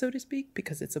pass, so to speak,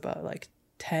 because it's about like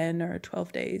 10 or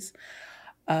 12 days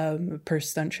per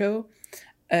stunt show,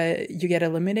 you get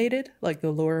eliminated. Like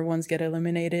the lower ones get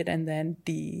eliminated, and then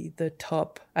the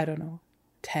top, I don't know,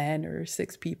 10 or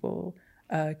 6 people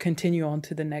continue on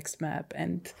to the next map.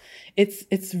 And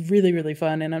it's really, really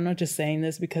fun. And I'm not just saying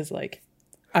this because like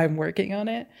I'm working on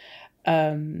it,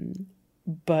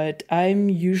 but I'm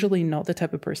usually not the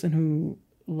type of person who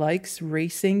likes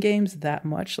racing games that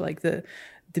much. Like the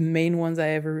main ones I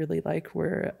ever really liked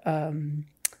were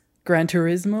Gran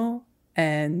Turismo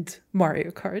and Mario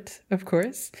Kart, of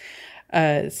course.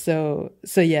 So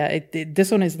yeah, this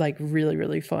one is like really,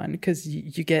 really fun because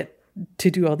you get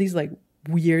to do all these like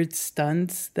weird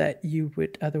stunts that you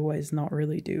would otherwise not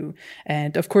really do.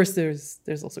 And of course there's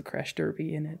also Crash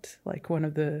Derby in it. Like one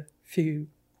of the few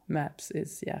maps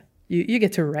is, yeah, you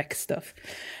get to wreck stuff.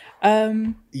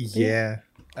 Yeah.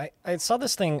 I saw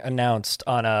this thing announced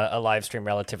on a live stream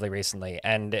relatively recently,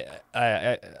 and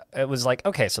it was like,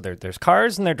 okay, so there's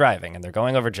cars and they're driving and they're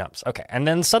going over jumps. Okay, and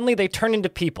then suddenly they turn into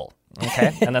people.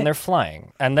 Okay, and then they're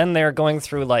flying, and then they're going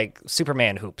through like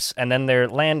Superman hoops, and then they're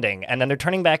landing, and then they're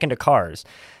turning back into cars.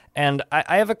 And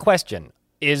I have a question: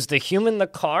 is the human the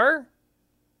car,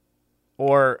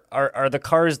 or are the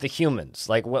cars the humans?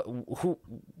 Like,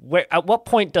 where, at what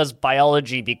point does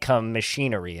biology become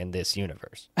machinery in this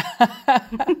universe?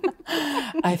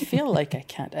 I feel like I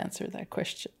can't answer that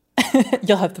question.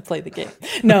 You'll have to play the game.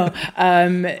 No,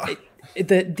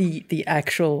 the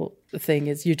actual thing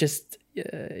is you just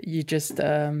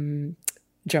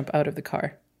jump out of the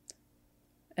car,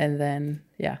 and then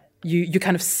yeah, you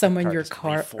kind of summon your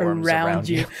car around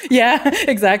you. Yeah,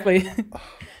 exactly.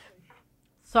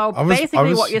 So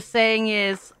basically what you're saying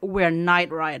is we're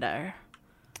Knight Rider.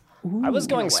 Ooh, I was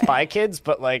going Spy Kids,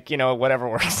 but like, you know, whatever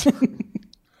works.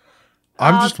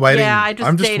 I'm just waiting. Yeah, I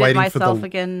just dated waiting myself for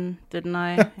again, didn't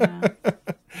I? Yeah.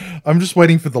 I'm just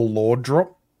waiting for the lore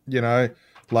drop, you know,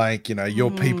 like, you know,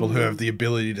 you're people who have the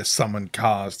ability to summon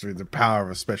cars through the power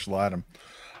of a special item.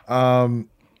 I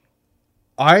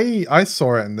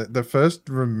saw it, and the first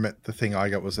the thing I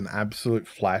got was an absolute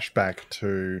flashback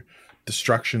to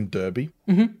Destruction Derby.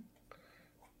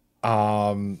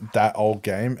 That old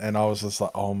game, and I was just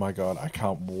like, oh my god, I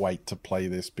can't wait to play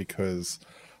this, because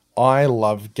I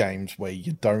love games where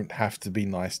you don't have to be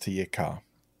nice to your car.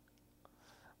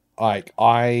 Like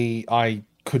I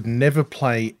could never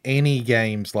play any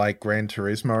games like Gran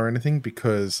Turismo or anything,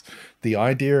 because the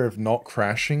idea of not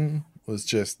crashing was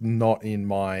just not in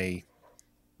my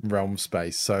realm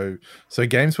space. So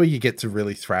games where you get to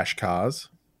really thrash cars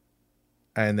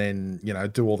and then, you know,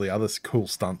 do all the other cool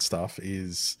stunt stuff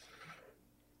it's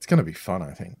going to be fun,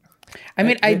 I think. I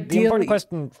mean, the important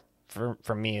question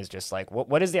for me is just like,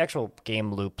 what is the actual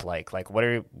game loop like? Like, what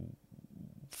are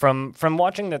from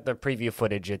watching the preview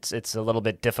footage? It's a little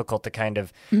bit difficult to kind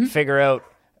of figure out.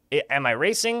 Am I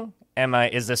racing?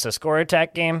 Is this a score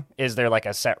attack game? Is there like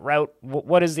a set route?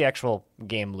 What is the actual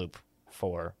game loop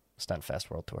for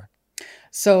Stuntfest World Tour?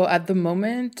 So at the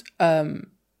moment,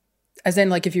 as in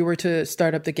like if you were to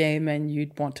start up the game and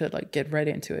you'd want to like get right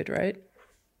into it, right?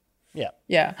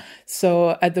 Yeah.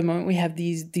 So at the moment we have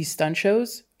these stunt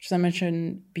shows, which I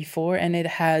mentioned before, and it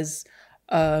has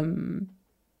I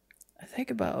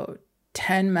think about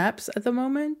 10 maps at the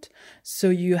moment. So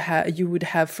you would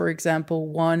have, for example,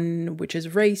 one which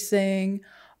is racing,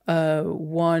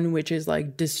 one which is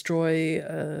like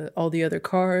destroy all the other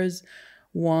cars,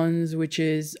 ones which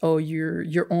is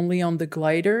you're only on the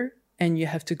glider and you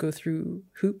have to go through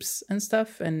hoops and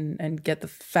stuff and get the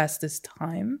fastest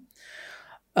time.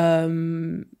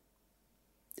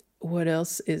 What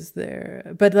else is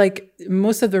there? But like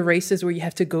most of the races where you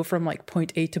have to go from like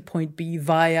point A to point B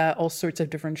via all sorts of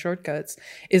different shortcuts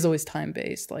is always time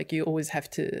based. Like you always have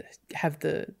to have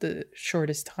the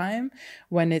shortest time.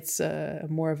 When it's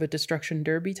more of a destruction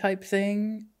derby type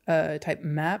thing, type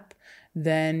map,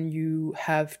 then you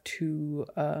have to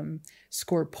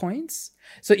score points.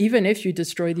 So even if you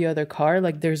destroy the other car,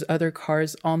 like there's other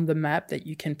cars on the map that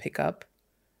you can pick up.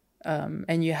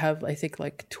 And you have, I think,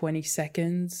 like 20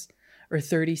 seconds or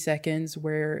 30 seconds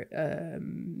where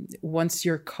once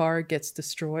your car gets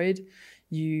destroyed,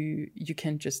 you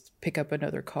can just pick up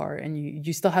another car, and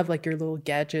you still have like your little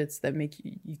gadgets that make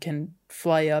you can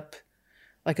fly up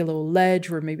like a little ledge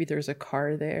where maybe there's a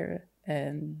car there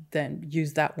and then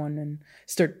use that one and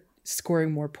start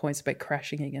scoring more points by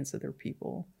crashing against other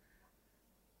people.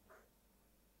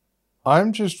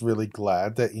 I'm just really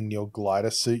glad that in your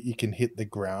glider suit you can hit the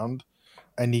ground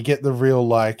and you get the real,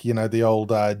 like, you know, the old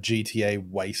GTA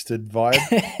wasted vibe.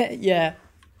 Yeah.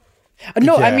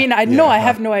 No, I Yeah, mean, I yeah,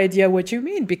 have no idea what you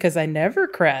mean because I never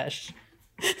crash.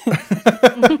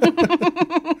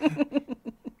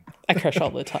 I crash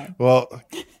all the time. Well,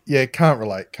 yeah, can't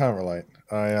relate.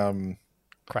 I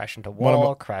Crash into One of wall,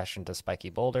 my- crash into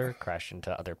spiky boulder, crash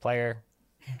into other player.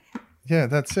 Yeah,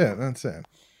 that's it.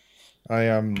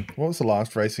 I what was the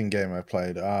last racing game I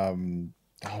played?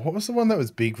 What was the one that was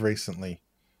big recently?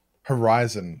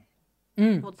 Horizon.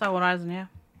 What's that Horizon? Yeah.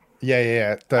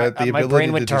 Yeah. The My ability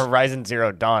brain went to just... Horizon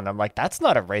Zero Dawn. I'm like, that's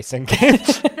not a racing game.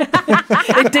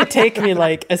 It did take me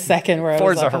like a second where I was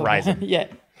Forza like, Horizon. Yeah.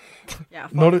 Yeah.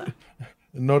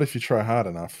 Not if you try hard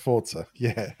enough. Forza.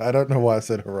 Yeah, I don't know why I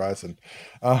said Horizon.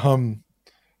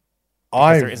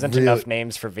 There isn't enough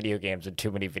names for video games, and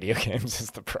too many video games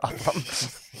is the problem.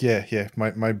 Yeah.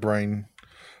 My brain.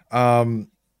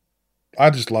 I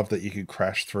just love that you could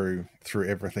crash through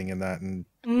everything in that, and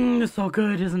It's so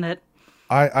good, isn't it?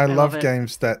 I love love it.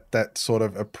 games that sort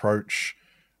of approach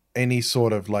any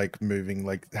sort of like moving,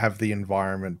 like have the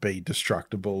environment be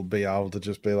destructible, be able to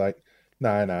just be like,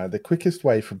 no, the quickest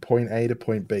way from point A to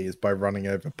point B is by running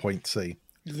over point C.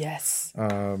 Yes.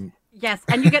 Yes,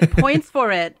 and you get points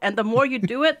for it, and the more you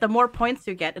do it, the more points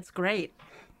you get. It's great.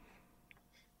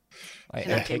 I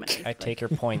Entertainment, take your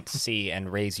point C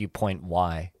and raise you point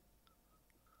Y.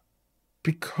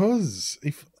 Because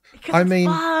Because I it's mean-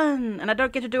 fun, and I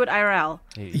don't get to do it IRL.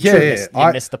 Yeah,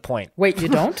 You missed the point. Wait, you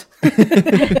don't?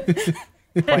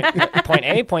 Point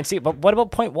A, point C, but what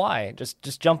about point Y?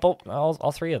 Just jump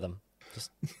all three of them.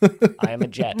 I am a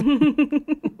jet.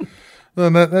 No,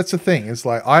 that's the thing. It's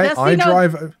like I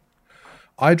drive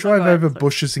over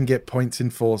bushes and get points in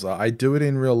Forza. I do it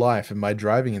in real life, and my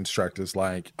driving instructor's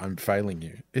like, "I'm failing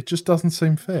you." It just doesn't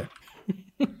seem fair.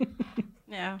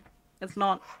 Yeah, it's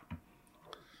not.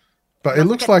 But it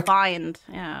looks like fined.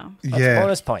 Yeah. That's yeah.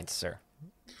 bonus points, sir.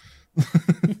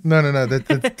 No.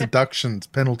 That's deductions,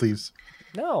 penalties.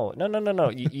 No.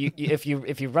 You, if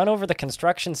you run over the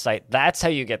construction site, that's how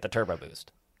you get the turbo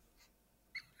boost.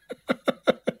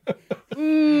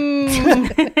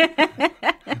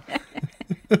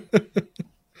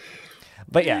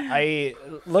 But yeah, I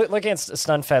looking at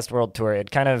Stunfest World Tour, it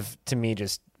kind of to me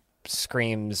just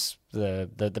screams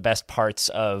the best parts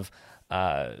of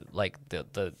like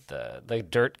the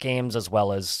dirt games, as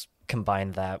well as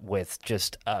combine that with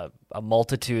just a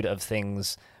multitude of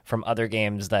things from other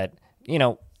games that, you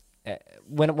know,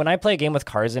 when I play a game with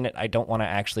cars in it, I don't want to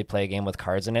actually play a game with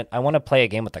cars in it. I want to play a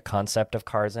game with the concept of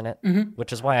cars in it,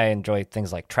 which is why I enjoy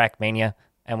things like Trackmania.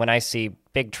 And when I see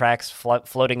big tracks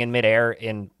floating in midair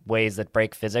in ways that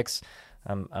break physics,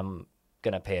 I'm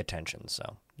gonna pay attention.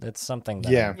 So it's something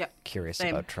that I'm curious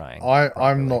Same. about trying.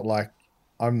 I'm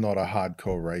not a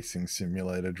hardcore racing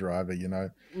simulator driver, you know.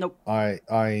 Nope. I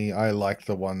like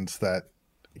the ones that,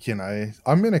 you know,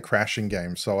 I'm in a crashing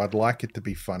game, so I'd like it to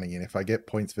be funny, and if I get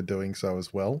points for doing so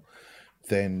as well,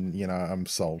 then, you know, I'm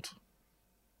sold.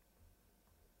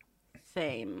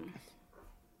 Same.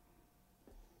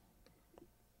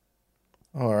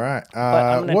 All right. But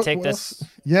I'm going to take what this.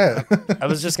 else? Yeah. I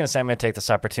was just going to say I'm going to take this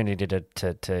opportunity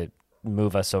to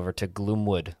move us over to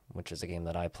Gloomwood, which is a game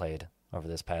that I played over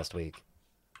this past week.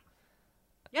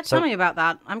 Yeah, So- tell me about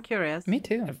that. I'm curious. Me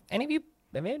too. Have any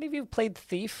of you played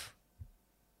Thief?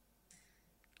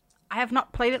 I have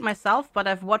not played it myself, but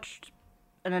I've watched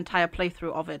an entire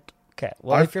playthrough of it. Okay.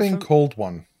 Well, I've if you're been called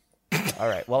one. all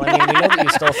right. Well, I mean, we know that you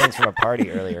stole things from a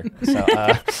party earlier, so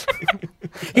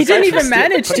He didn't even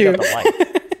manage putting to. up a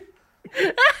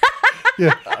light.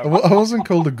 Yeah. I wasn't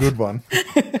called a good one.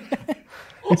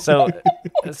 So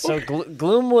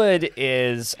Gloomwood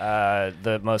is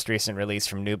the most recent release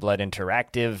from New Blood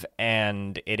Interactive,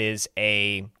 and it is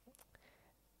a.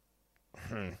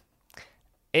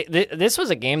 This was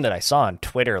a game that I saw on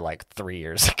Twitter like 3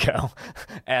 years ago,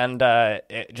 and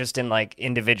just in like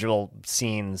individual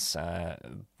scenes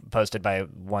posted by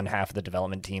one half of the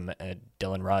development team,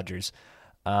 Dylan Rogers,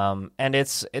 and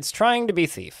it's trying to be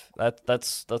Thief.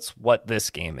 That's what this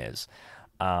game is.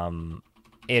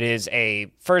 It is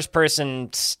a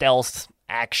first-person stealth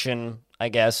action, I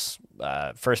guess,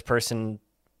 first-person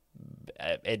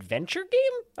adventure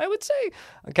game, I would say,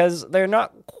 because they're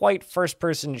not quite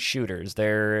first-person shooters.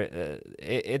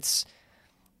 It's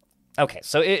okay.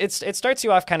 So it starts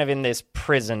you off kind of in this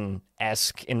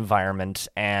prison-esque environment,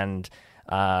 and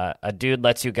a dude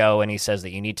lets you go, and he says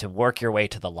that you need to work your way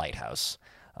to the lighthouse.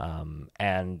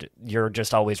 and you're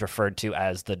just always referred to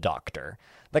as the Doctor.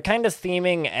 The kind of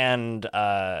theming and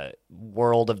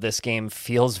world of this game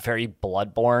feels very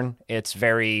Bloodborne. It's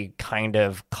very kind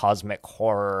of cosmic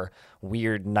horror,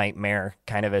 weird nightmare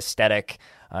kind of aesthetic.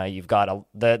 You've got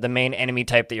the main enemy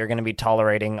type that you're going to be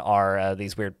tolerating are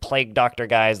these weird plague doctor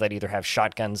guys that either have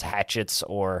shotguns, hatchets,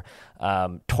 or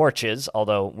torches,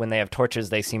 although when they have torches,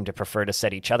 they seem to prefer to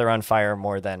set each other on fire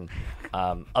more than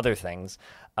other things.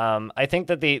 I think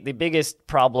that the biggest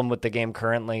problem with the game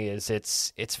currently is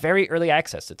it's very early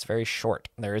access. It's very short.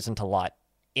 There isn't a lot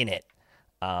in it,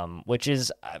 which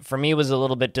is, for me, was a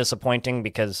little bit disappointing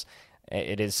because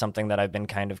it is something that I've been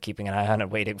kind of keeping an eye on and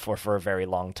waiting for a very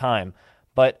long time.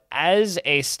 But as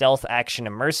a stealth action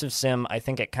immersive sim, I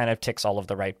think it kind of ticks all of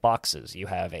the right boxes. You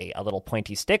have a little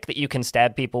pointy stick that you can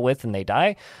stab people with and they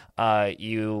die.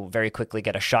 You very quickly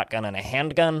get a shotgun and a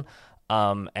handgun.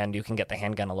 And you can get the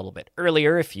handgun a little bit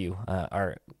earlier if you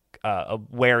are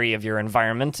wary of your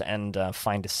environment and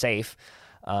find a safe.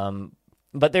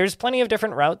 But there's plenty of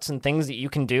different routes and things that you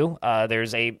can do.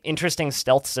 There's a interesting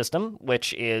stealth system,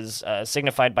 which is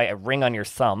signified by a ring on your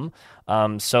thumb.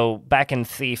 So back in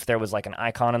Thief, there was like an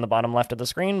icon in the bottom left of the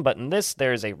screen, but in this,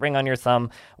 there's a ring on your thumb,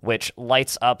 which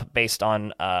lights up based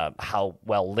on how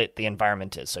well lit the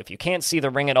environment is. So if you can't see the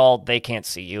ring at all, they can't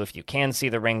see you. If you can see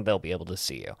the ring, they'll be able to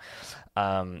see you.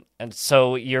 And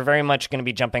so you're very much going to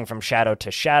be jumping from shadow to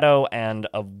shadow and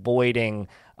avoiding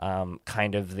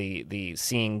kind of the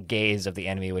seeing gaze of the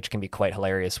enemy, which can be quite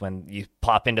hilarious when you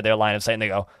pop into their line of sight and they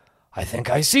go, I think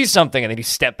I see something. And then you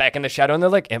step back in the shadow and they're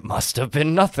like, it must have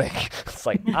been nothing. It's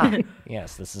like,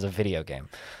 yes, this is a video game.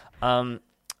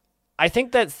 I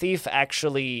think that Thief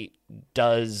actually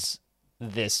does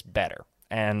this better.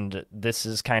 And this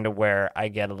is kind of where I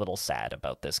get a little sad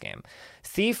about this game.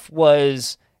 Thief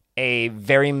was a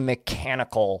very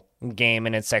mechanical game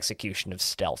in its execution of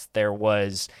stealth. There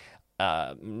was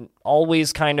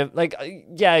always kind of like,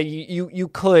 you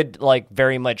could like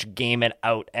very much game it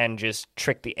out and just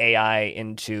trick the AI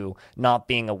into not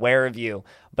being aware of you.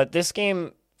 But this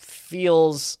game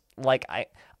feels like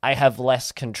I have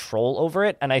less control over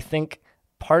it. And I think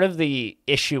part of the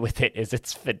issue with it is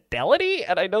its fidelity.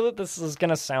 And I know that this is going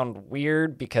to sound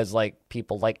weird because like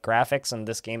people like graphics and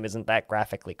this game isn't that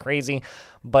graphically crazy,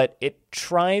 but it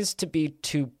tries to be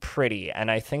too pretty. And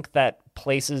I think that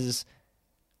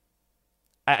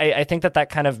I think that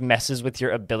kind of messes with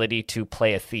your ability to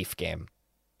play a Thief game.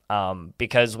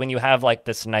 Because when you have like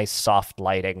this nice soft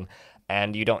lighting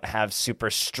and you don't have super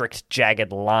strict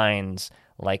jagged lines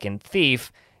like in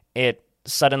Thief, it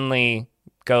suddenly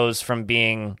goes from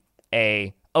being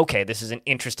okay, this is an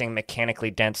interesting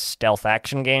mechanically dense stealth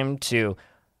action game to,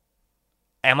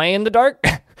 am I in the dark?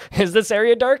 Is this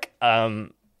area dark?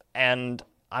 And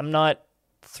I'm not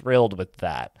thrilled with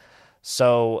that.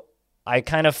 So I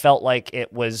kind of felt like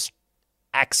it was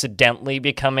accidentally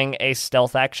becoming a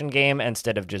stealth action game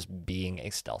instead of just being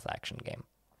a stealth action game.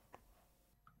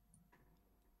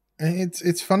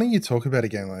 It's funny you talk about a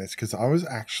game like this because I was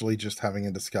actually just having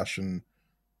a discussion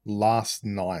last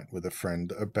night with a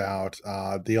friend about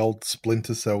the old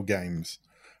Splinter Cell games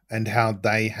and how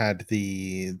they had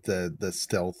the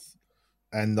stealth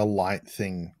and the light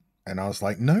thing. And I was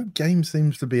like, no game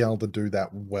seems to be able to do that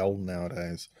well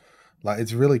nowadays. Like,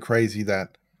 it's really crazy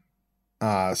that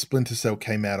Splinter Cell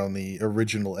came out on the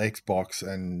original Xbox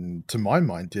and, to my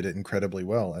mind, did it incredibly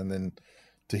well. And then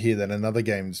to hear that another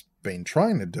game's been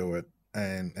trying to do it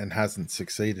and hasn't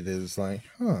succeeded is like,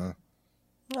 huh.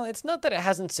 No, it's not that it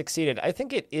hasn't succeeded. I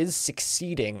think it is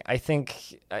succeeding. I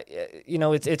think,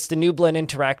 it's the New Blood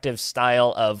Interactive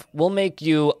style of, we'll make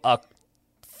you a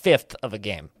fifth of a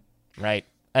game, right?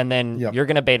 And then you're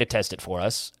going to beta test it for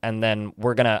us, and then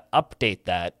we're going to update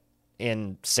that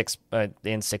in 6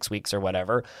 weeks or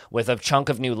whatever with a chunk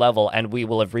of new level, and we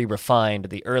will have re-refined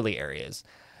the early areas.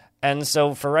 And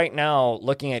so for right now,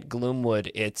 looking at Gloomwood,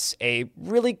 it's a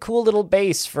really cool little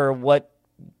base for what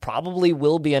probably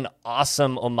will be an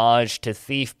awesome homage to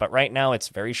Thief, but right now it's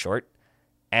very short,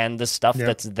 and the stuff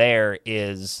that's there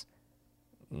is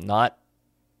not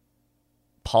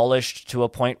polished to a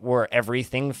point where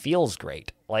everything feels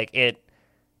great. Like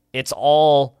it's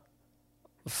all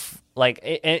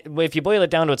if you boil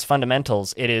it down to its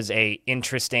fundamentals, it is a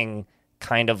interesting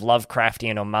kind of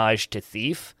Lovecraftian homage to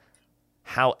Thief.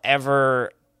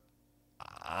 However,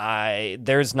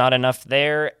 there's not enough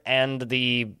there, and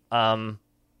the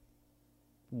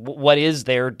what is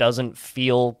there doesn't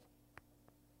feel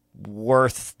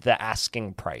worth the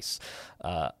asking price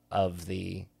of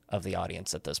the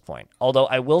audience at this point. Although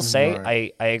I will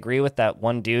say, I agree with that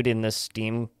one dude in this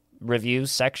Steam review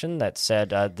section that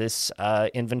said this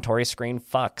inventory screen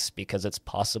fucks because it's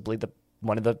possibly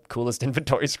one of the coolest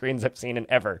inventory screens I've seen in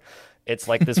ever. It's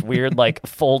like this weird like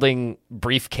folding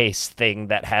briefcase thing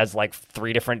that has like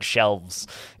 3 different shelves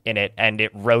in it, and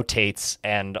it rotates,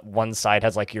 and one side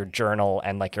has like your journal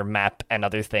and like your map and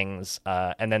other things,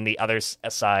 and then the other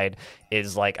side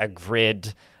is like a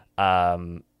grid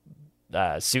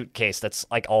suitcase that's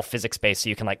like all physics based, so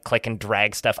you can like click and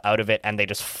drag stuff out of it and they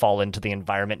just fall into the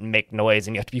environment and make noise,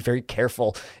 and you have to be very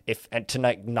careful to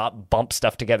not bump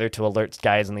stuff together to alert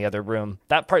guys in the other room.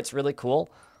 That part's really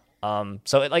cool.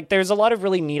 So there's a lot of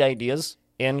really neat ideas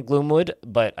in Gloomwood,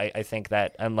 but I think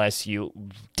that unless you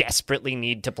desperately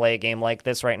need to play a game like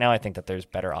this right now, I think that there's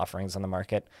better offerings on the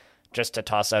market. Just to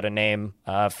toss out a name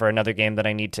for another game that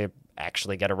I need to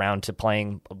actually get around to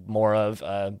playing more of,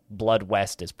 Blood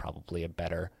West is probably a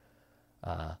better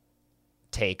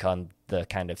take on the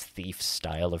kind of thief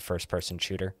style of first-person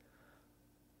shooter.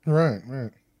 Right.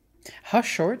 How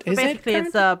short is Basically, it?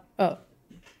 it's Oh,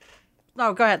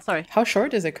 no, go ahead. Sorry. How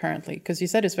short is it currently? Because you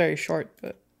said it's very short,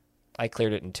 but I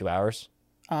cleared it in 2 hours.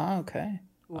 Oh, okay.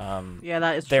 Yeah,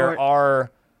 that is There short.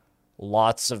 are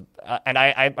lots of, and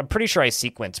I'm pretty sure I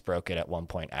sequence broke it at one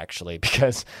point actually,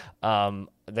 because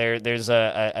there's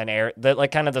an area that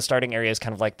like kind of the starting area is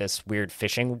kind of like this weird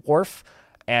fishing wharf,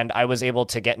 and I was able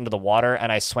to get into the water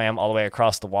and I swam all the way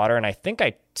across the water, and I think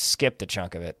I skipped a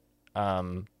chunk of it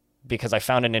because I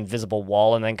found an invisible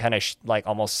wall and then kind of like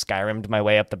almost Skyrim'd my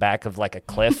way up the back of like a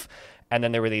cliff. And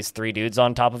then there were these 3 dudes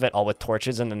on top of it, all with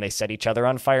torches, and then they set each other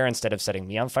on fire instead of setting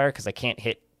me on fire because I can't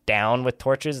hit down with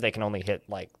torches. They can only hit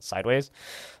like sideways.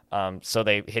 So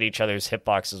they hit each other's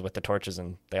hitboxes with the torches,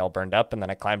 and they all burned up. And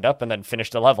then I climbed up and then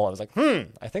finished the level. I was like,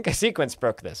 I think I sequence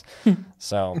broke this.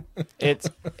 So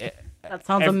that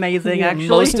sounds amazing,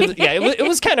 actually. It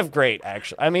was kind of great,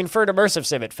 actually. I mean, for an immersive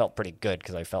sim, it felt pretty good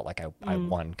because I felt like I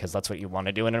won, because that's what you want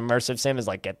to do in an immersive sim is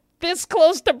like get this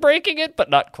close to breaking it, but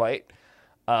not quite.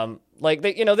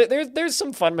 There's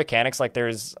some fun mechanics, like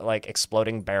there's like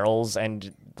exploding barrels,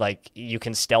 and like you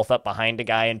can stealth up behind a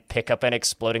guy and pick up an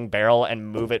exploding barrel and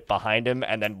move it behind him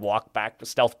and then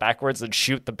stealth backwards and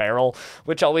shoot the barrel,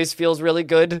 which always feels really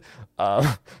good.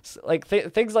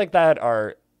 Things like that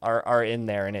are in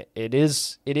there, and it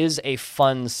is a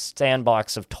fun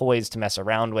sandbox of toys to mess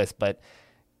around with. But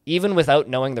even without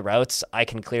knowing the routes, I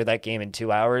can clear that game in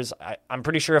 2 hours. I'm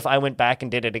pretty sure if I went back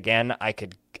and did it again, I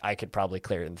could probably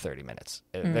clear it in 30 minutes.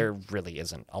 There really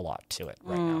isn't a lot to it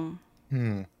right now.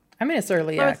 I mean, it's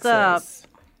early access.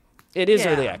 It is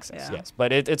early access, yes.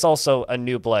 But it's also a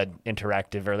New Blood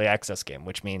interactive early access game,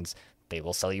 which means they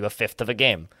will sell you a fifth of a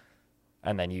game,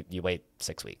 and then you wait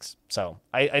 6 weeks. So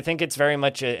I think it's very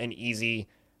much an easy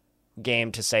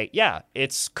game to say, yeah,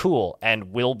 it's cool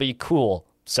and will be cool.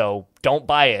 So don't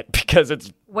buy it because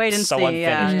it's wait and so see,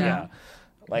 unfinished.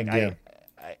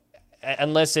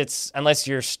 Unless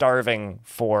you're starving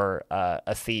for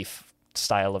a thief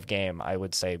style of game, I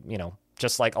would say,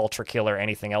 just like Ultra Kill or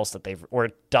anything else that or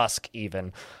Dusk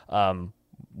even,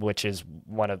 which is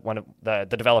one of the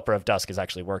developer of Dusk is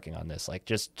actually working on this. Like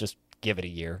just give it a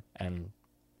year and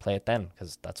play it then,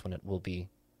 because that's when it will be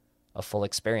a full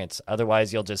experience.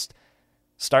 Otherwise, you'll just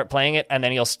start playing it and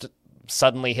then you'll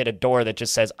suddenly hit a door that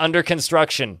just says under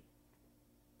construction,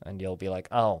 and you'll be like,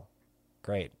 oh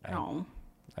great,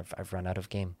 I've run out of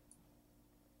game.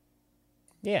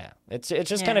 It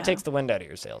just kind of takes the wind out of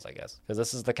your sails, I guess, because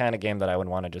this is the kind of game that I would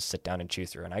want to just sit down and chew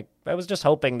through, and I was just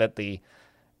hoping that the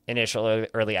initial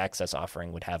early access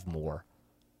offering would have more.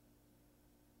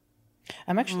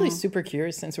 I'm actually super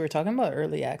curious, since we're talking about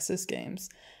early access games.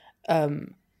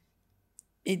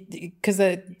 Because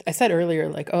I said earlier,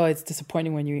 like, oh, it's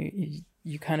disappointing when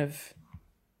you kind of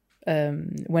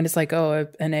when it's like, oh,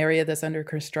 an area that's under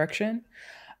construction.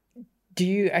 Do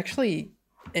you actually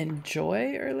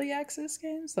enjoy early access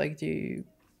games? Like, do you?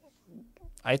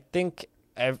 I think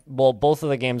both of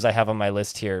the games I have on my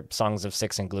list here, Songs of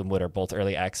Six and Gloomwood, are both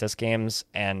early access games,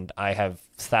 and I have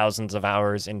thousands of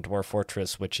hours in Dwarf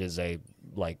Fortress, which is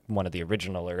one of the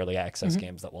original early access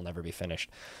games that will never be finished.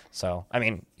 So, I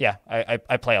mean, yeah,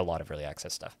 I play a lot of early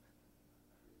access stuff.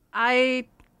 I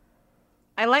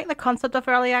like the concept of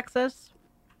early access,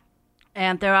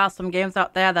 and there are some games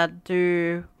out there that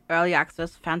do early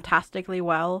access fantastically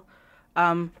well.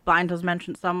 Blind has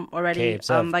mentioned some already. Caves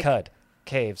of Cud.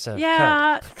 Caves of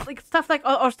Cud. Like stuff like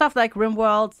or stuff like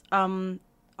RimWorld,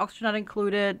 Oxygen Not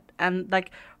Included, and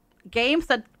like games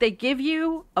that they give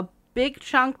you a big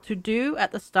chunk to do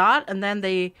at the start, and then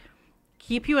they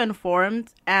keep you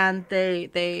informed, and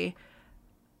they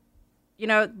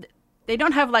they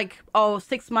don't have like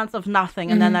 6 months of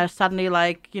nothing, and then there's suddenly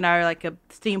like like a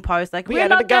Steam post like we're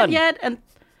added a not gun. done yet, and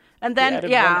then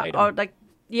added one item. or like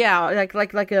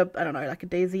like a I don't know, like a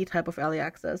DayZ type of early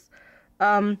access.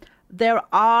 There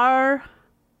are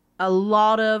a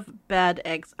lot of bad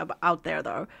eggs out there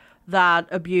though that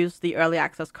abuse the early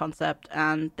access concept,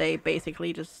 and they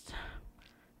basically just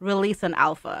release an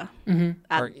alpha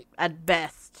at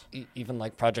best. Even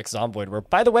like Project Zomboid, where,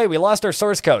 by the way, we lost our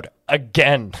source code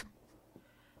again.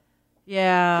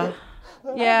 Yeah.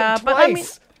 Yeah, Twice. but I mean,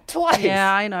 Twice.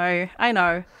 yeah, I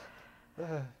know.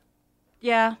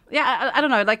 Yeah, I don't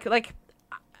know, like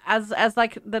as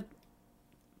like the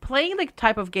playing the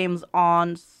type of games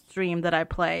on stream that I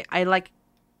play, I like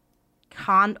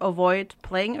can't avoid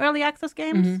playing early access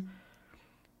games.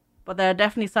 But there are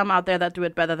definitely some out there that do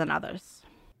it better than others.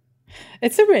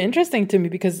 It's super interesting to me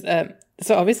because,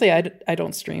 so obviously I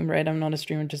don't stream, right? I'm not a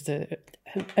streamer, just a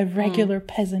regular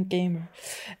peasant gamer.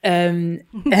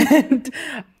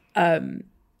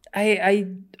 I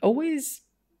always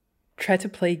try to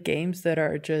play games that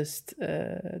are just,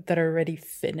 that are already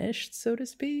finished, so to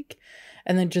speak.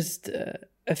 And then just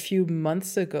a few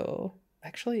months ago,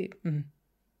 actually,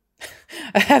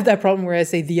 I have that problem where I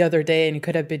say the other day, and it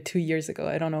could have been 2 years ago.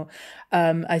 I don't know.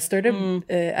 I started.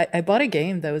 I bought a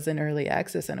game that was in early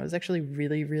access, and I was actually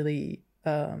really, really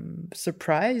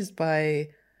surprised by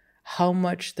how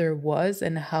much there was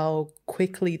and how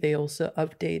quickly they also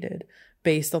updated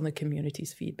based on the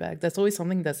community's feedback. That's always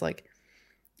something that's like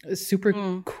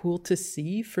super cool to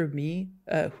see for me,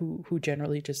 who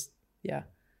generally just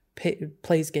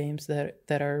plays games that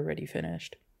are already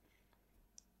finished.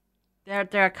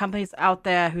 There are companies out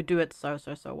there who do it so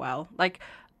well. Like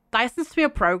Dyson Sphere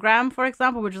Program, for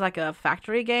example, which is like a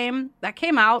factory game that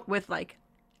came out with like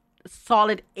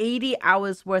solid 80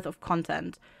 hours worth of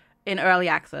content in early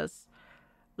access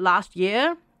last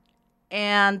year,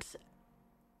 and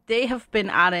they have been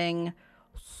adding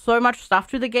so much stuff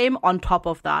to the game on top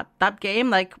of that. That game,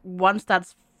 like once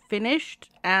that's finished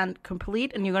and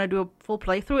complete and you're going to do a full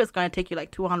playthrough, it's going to take you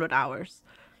like 200 hours.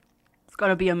 It's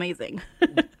going to be amazing.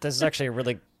 This is actually a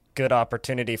really good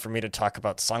opportunity for me to talk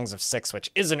about Songs of Six,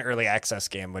 which is an early access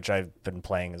game, which I've been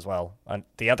playing as well.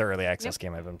 The other early access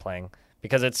game I've been playing.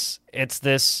 Because it's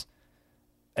this...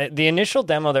 the initial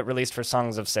demo that released for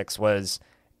Songs of Six was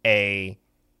a...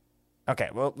 Okay,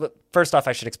 well, first off,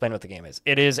 I should explain what the game is.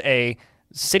 It is a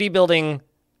city-building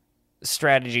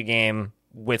strategy game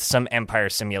with some empire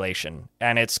simulation.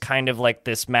 And it's kind of like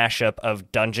this mashup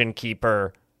of Dungeon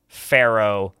Keeper,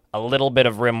 Pharaoh, a little bit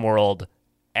of RimWorld,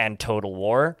 and Total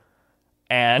War.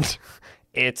 And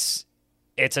it's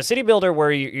a city builder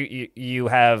where you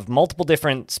have multiple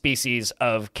different species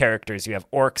of characters. You have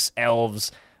orcs,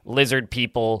 elves, lizard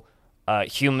people,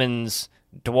 humans,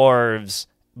 dwarves,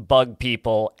 bug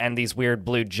people, and these weird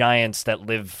blue giants that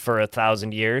live for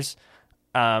 1,000 years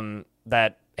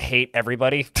that hate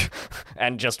everybody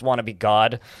and just want to be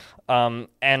God.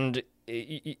 And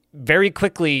very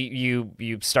quickly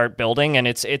you start building, and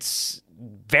it's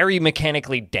very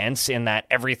mechanically dense in that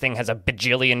everything has a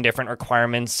bajillion different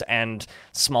requirements and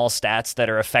small stats that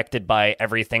are affected by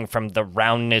everything from the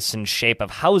roundness and shape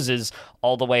of houses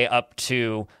all the way up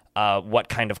to what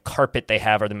kind of carpet they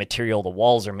have or the material the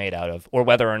walls are made out of, or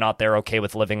whether or not they're okay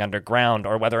with living underground,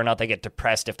 or whether or not they get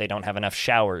depressed if they don't have enough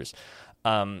showers.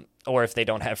 Or if they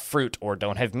don't have fruit, or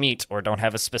don't have meat, or don't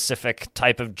have a specific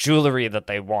type of jewelry that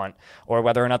they want, or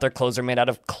whether or not their clothes are made out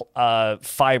of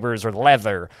fibers or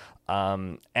leather.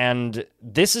 And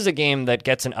this is a game that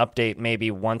gets an update maybe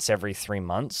once every 3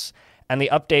 months. And the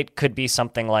update could be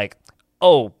something like,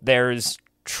 oh, there's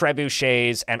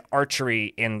trebuchets and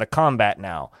archery in the combat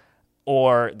now.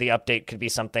 Or the update could be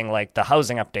something like the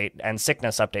housing update and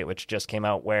sickness update, which just came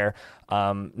out, where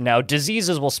now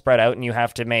diseases will spread out and you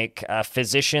have to make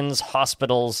physicians,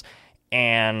 hospitals,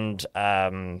 and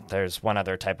there's one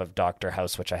other type of doctor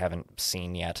house, which I haven't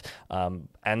seen yet. And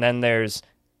then there's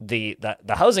the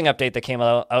housing update that came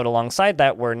out alongside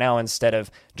that, where now instead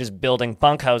of just building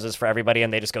bunk houses for everybody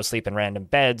and they just go sleep in random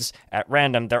beds at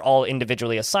random, they're all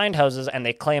individually assigned houses, and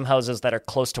they claim houses that are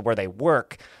close to where they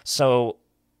work. So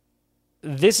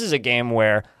this is a game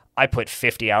where I put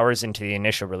 50 hours into the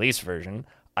initial release version.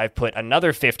 I've put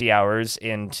another 50 hours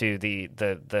into the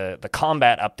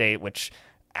combat update, which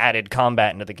added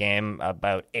combat into the game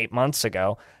about 8 months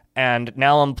ago. And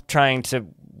now I'm trying to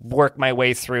work my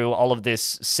way through all of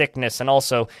this sickness. And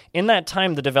also, in that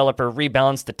time, the developer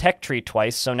rebalanced the tech tree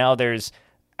twice. So now there's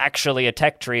actually a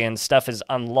tech tree and stuff is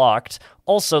unlocked.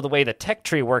 Also, the way the tech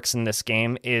tree works in this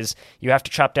game is you have to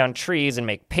chop down trees and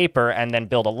make paper and then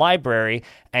build a library,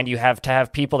 and you have to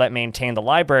have people that maintain the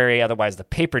library, otherwise the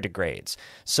paper degrades.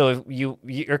 So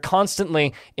you're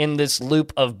constantly in this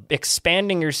loop of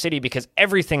expanding your city because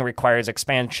everything requires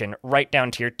expansion, right down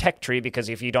to your tech tree, because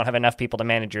if you don't have enough people to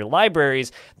manage your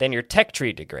libraries, then your tech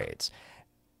tree degrades.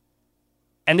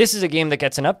 And this is a game that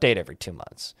gets an update every 2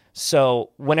 months. So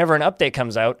whenever an update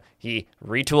comes out, he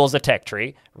retools the tech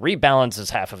tree, rebalances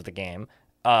half of the game,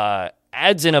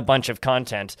 adds in a bunch of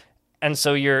content, and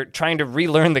so you're trying to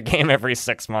relearn the game every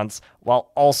 6 months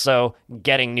while also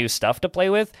getting new stuff to play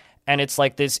with. And it's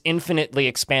like this infinitely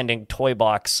expanding toy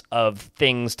box of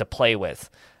things to play with.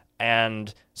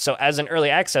 And so as an early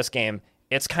access game,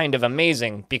 it's kind of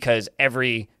amazing because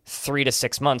every 3 to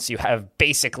 6 months you have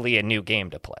basically a new game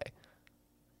to play.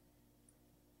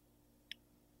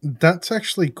 That's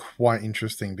actually quite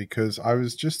interesting, because I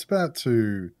was just about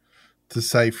to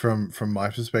say from my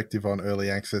perspective on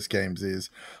early access games is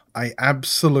I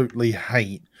absolutely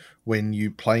hate when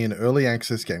you play an early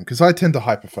access game, because I tend to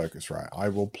hyper-focus, right? I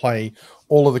will play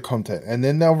all of the content, and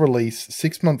then they'll release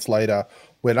 6 months later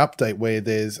with an update where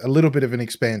there's a little bit of an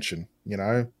expansion,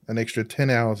 an extra 10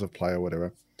 hours of play or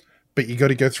whatever. But you got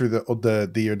to go through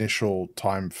the initial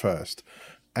time first.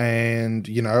 And,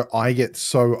 I get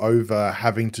so over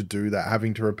having to do that,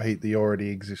 having to repeat the already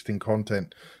existing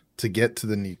content to get to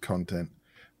the new content.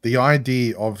 The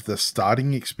idea of the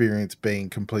starting experience being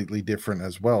completely different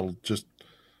as well just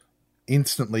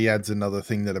instantly adds another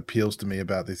thing that appeals to me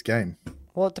about this game.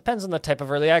 Well, it depends on the type of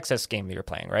early access game that you're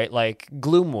playing, right? Like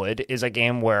Gloomwood is a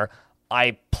game where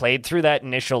I played through that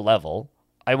initial level.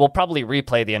 I will probably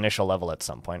replay the initial level at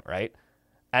some point, right?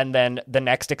 And then the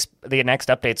next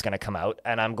update's going to come out,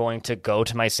 and I'm going to go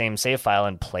to my same save file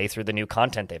and play through the new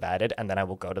content they've added, and then I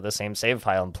will go to the same save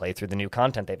file and play through the new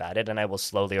content they've added, and I will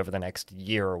slowly over the next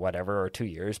year or whatever, or 2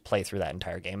 years, play through that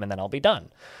entire game, and then I'll be done.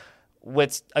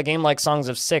 With a game like Songs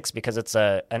of Six, because it's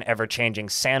an ever-changing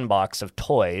sandbox of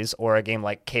toys, or a game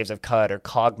like Caves of Cud or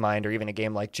Cogmind, or even a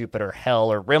game like Jupiter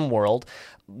Hell or RimWorld,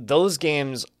 those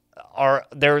games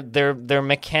they're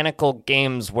mechanical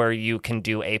games where you can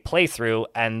do a playthrough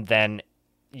and then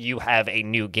you have a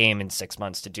new game in 6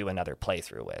 months to do another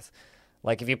playthrough with.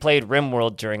 Like if you played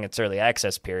RimWorld during its early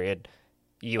access period,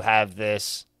 you have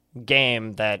this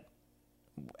game that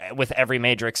with every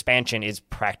major expansion is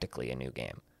practically a new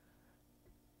game.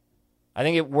 I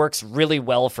think it works really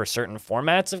well for certain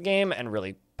formats of game and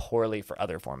really poorly for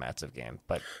other formats of game.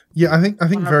 But yeah, I think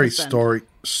 100%. Very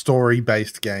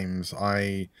story-based games,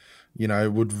 I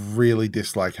would really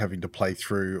dislike having to play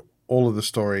through all of the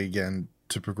story again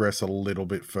to progress a little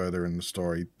bit further in the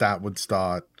story. That would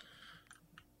start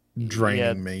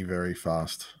draining me very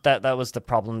fast. That was the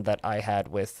problem that I had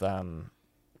with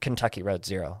Kentucky Road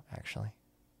Zero, actually.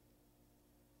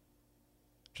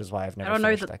 Which is why I've never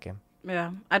finished that game.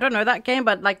 Yeah, I don't know that game,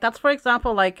 but like that's, for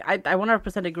example, like I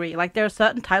 100% agree. Like there are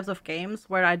certain types of games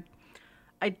where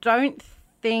I don't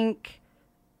think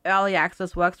early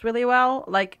access works really well.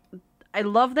 Like I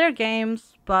love their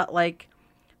games, but like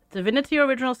Divinity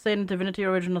Original Sin, Divinity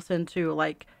Original Sin 2,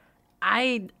 like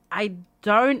I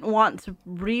don't want to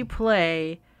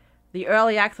replay the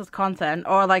early access content,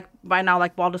 or like by now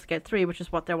like Baldur's Gate 3, which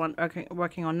is what they're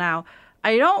working on now.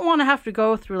 I don't want to have to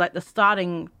go through like the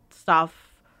starting stuff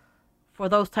for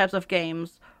those types of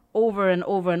games over and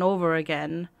over and over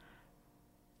again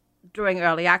during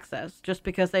early access, just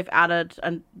because they've added,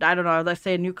 and I don't know, let's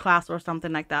say a new class or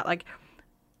something like that. Like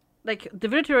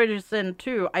Divinity Original Sin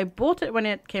 2, I bought it when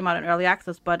it came out in early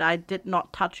access, but I did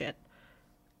not touch it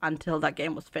until that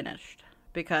game was finished,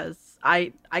 because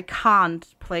I can't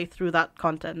play through that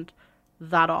content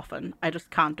that often. I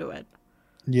just can't do it.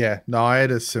 Yeah, no, I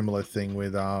had a similar thing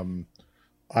with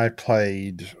I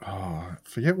played, I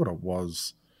forget what it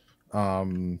was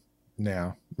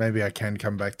now. Maybe I can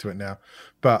come back to it now.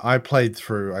 But I played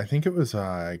through, I think it was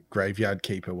Graveyard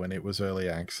Keeper when it was early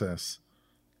access.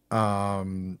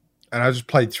 And I just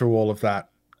played through all of that.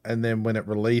 And then when it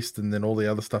released and then all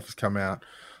the other stuff has come out,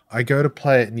 I go to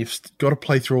play it and you've got to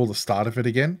play through all the start of it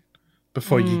again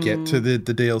before you get to the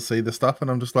DLC, the stuff. And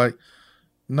I'm just like,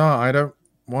 no, I don't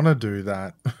want to do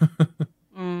that.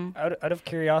 Out of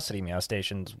curiosity, Meow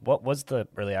Stations, what was the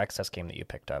early access game that you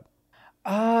picked up?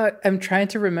 I'm trying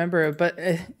to remember, but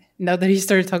now that he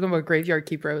started talking about Graveyard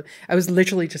Keeper, I was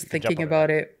literally just thinking about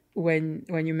it when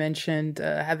you mentioned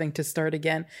having to start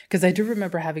again, because I do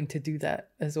remember having to do that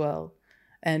as well.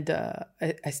 And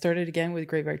I started again with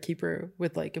Graveyard Keeper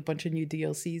with like a bunch of new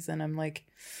DLCs, and I'm like,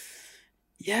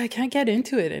 yeah, I can't get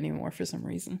into it anymore for some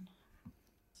reason.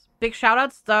 Big shout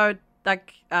outs though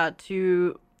like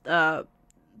to the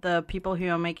people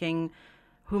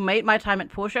who made my time at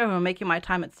Porsche, who are making my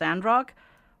time at Sandrock,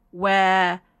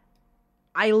 where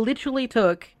I literally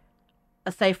took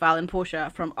a save file in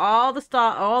Porsche from all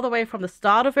the way from the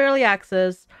start of early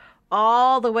access,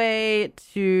 all the way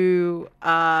to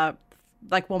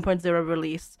like 1.0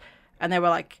 release, and they were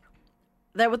like,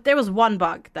 there was one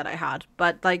bug that I had,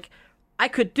 but like I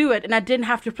could do it, and I didn't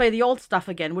have to play the old stuff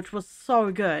again, which was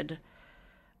so good.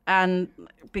 And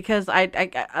because I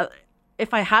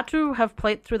if I had to have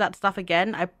played through that stuff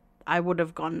again, I would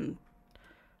have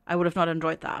not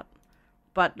enjoyed that.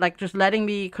 But like just letting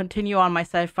me continue on my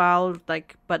save file,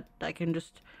 like, but I can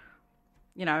just,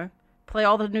 play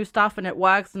all the new stuff and it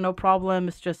works and no problem.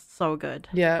 It's just so good.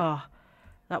 Yeah. Oh,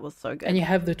 that was so good. And you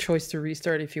have the choice to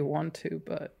restart if you want to,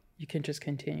 but you can just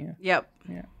continue. Yep.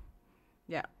 Yeah.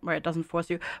 Yeah, where it doesn't force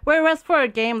you. Whereas for a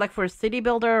game like for a city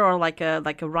builder or like a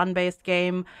run-based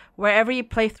game, where every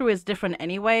playthrough is different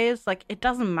anyways, like it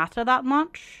doesn't matter that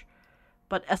much.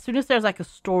 But as soon as there's like a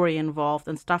story involved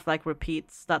and stuff like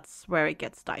repeats, that's where it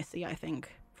gets dicey, I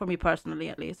think. For me personally,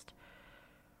 at least.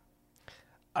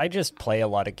 I just play a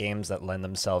lot of games that lend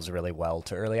themselves really well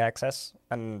to early access,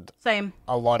 and Same.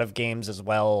 a lot of games as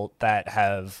well that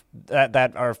have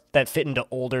that fit into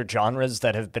older genres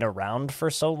that have been around for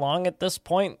so long at this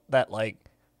point that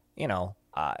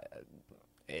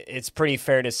it's pretty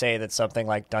fair to say that something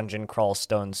like Dungeon Crawl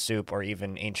Stone Soup or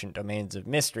even Ancient Domains of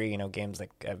Mystery, games that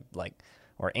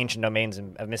or Ancient Domains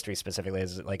of Mystery specifically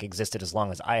has existed as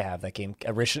long as I have. That game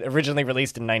originally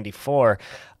released in '94.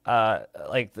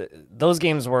 Those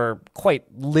games were quite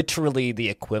literally the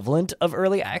equivalent of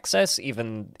early access,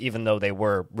 even though they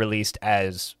were released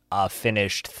as a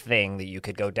finished thing that you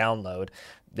could go download.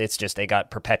 It's just they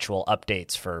got perpetual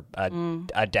updates for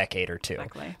a decade or two.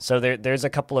 Exactly. So there's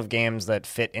a couple of games that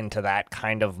fit into that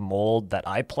kind of mold that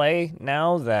I play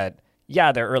now that,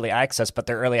 yeah, they're early access, but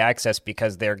they're early access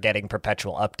because they're getting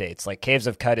perpetual updates. Like Caves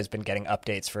of Cud has been getting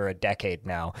updates for a decade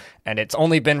now, and it's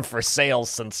only been for sale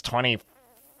since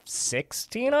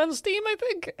 2016 on Steam, I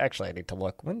think. Actually, I need to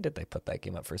look. When did they put that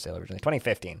game up for sale originally?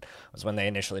 2015 was when they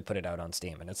initially put it out on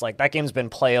Steam, and it's like that game's been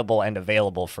playable and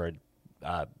available for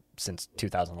since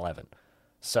 2011.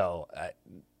 So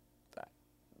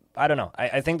I don't know.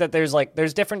 I think that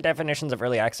there's different definitions of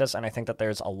early access, and I think that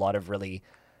there's a lot of really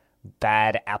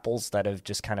bad apples that have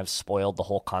just kind of spoiled the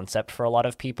whole concept for a lot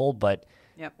of people. But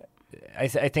Yep. I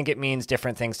think it means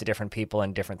different things to different people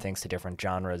and different things to different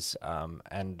genres.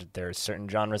 And there's certain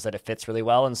genres that it fits really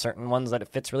well and certain ones that it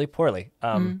fits really poorly.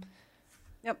 Yep.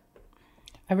 I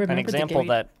remember An example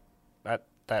the game.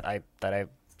 that I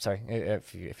sorry,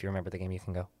 if you remember the game, you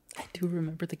can go. I do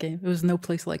remember the game. It was No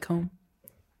Place Like Home.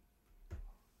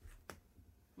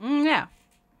 Yeah.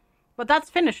 But that's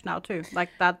finished now too. Like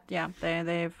that, yeah.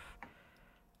 They've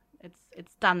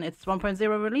it's done. It's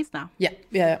 1.0 release now.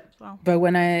 Yeah. Well. But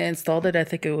when I installed it, I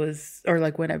think it was, or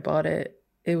like when I bought it,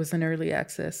 it was in early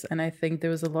access. And I think there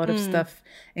was a lot of stuff,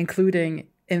 including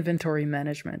inventory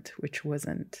management, which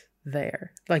wasn't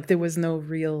there. Like there was no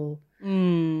real,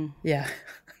 yeah,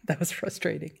 that was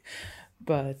frustrating.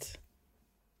 But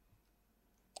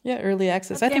yeah, early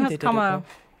access. That I game think has they did it well.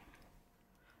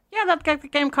 Yeah, that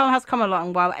game has come a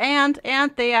long while, and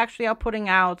they actually are putting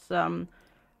out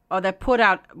or they put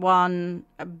out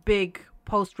a big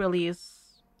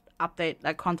post-release update,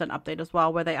 like content update as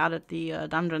well, where they added the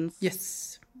dungeons.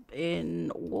 Yes.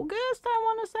 In August, I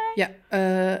want to say.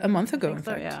 Yeah, a month ago, in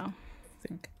So fact. yeah, I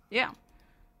think. yeah.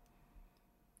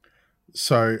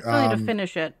 So, Still need to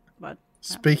finish it, but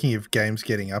speaking of games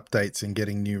getting updates and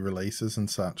getting new releases and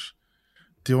such,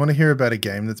 do you want to hear about a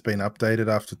game that's been updated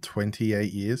after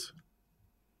 28 years?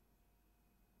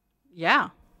 yeah,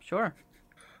 sure.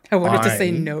 I wanted to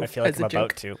say no I feel like as I'm a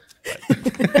about joke. to.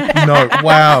 No,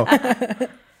 wow.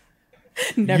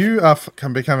 Never. You are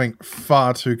becoming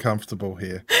far too comfortable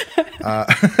here.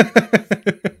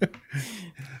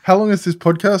 How long is this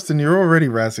podcast? And you're already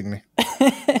razzing me.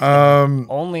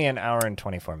 Only an hour and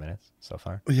 24 minutes so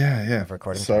far. Yeah. Of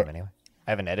recording So time anyway.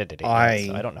 I haven't edited it yet,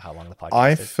 so I don't know how long the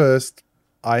podcast is.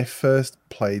 I first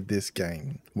played this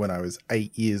game when I was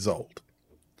 8 years old.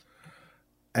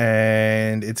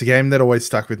 And it's a game that always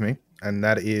stuck with me, and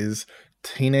that is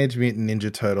Teenage Mutant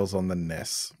Ninja Turtles on the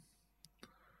NES.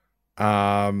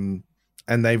 And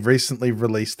they've recently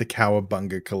released the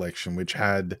Cowabunga collection, which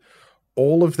had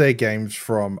all of their games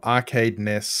from arcade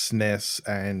NES, SNES,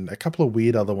 and a couple of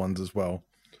weird other ones as well.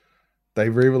 They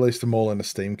re-released them all in a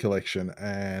Steam collection,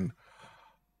 and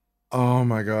oh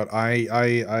my god,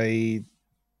 I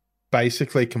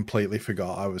basically completely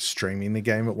forgot I was streaming the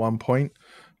game at one point,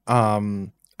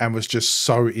 and was just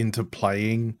so into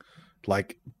playing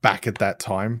like back at that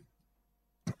time.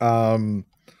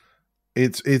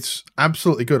 It's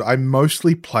absolutely good. I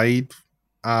mostly played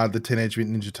the Teenage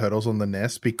Mutant Ninja Turtles on the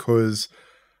NES because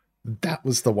that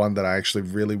was the one that I actually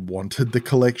really wanted the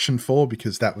collection for,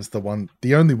 because that was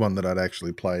the only one that I'd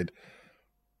actually played.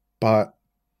 But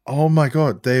oh my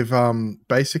god, they've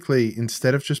basically,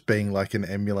 instead of just being like an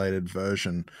emulated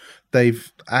version,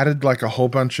 they've added like a whole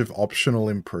bunch of optional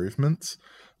improvements.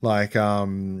 Like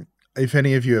if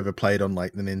any of you ever played on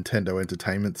like the Nintendo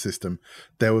Entertainment System,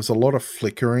 there was a lot of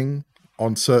flickering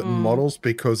on certain models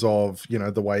because of, you know,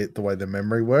 the way the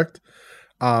memory worked.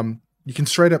 You can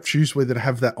straight up choose whether to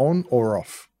have that on or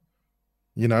off.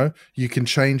 You know, you can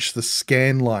change the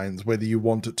scan lines, whether you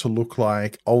want it to look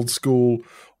like old school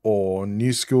or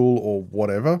new school or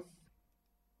whatever.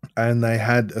 And they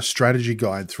had a strategy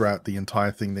guide throughout the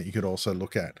entire thing that you could also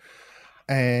look at.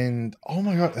 And oh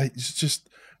my god,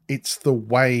 it's the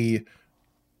way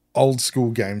old school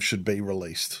games should be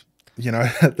released. You know,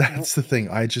 that's the thing.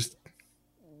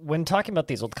 When talking about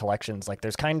these old collections, like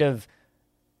there's kind of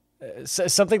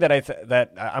something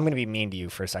that I'm going to be mean to you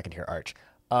for a second here, Arch.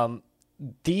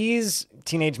 These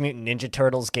Teenage Mutant Ninja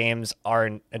Turtles games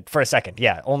are, for a second,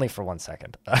 yeah, only for 1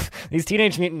 second. These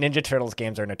Teenage Mutant Ninja Turtles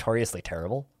games are notoriously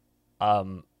terrible.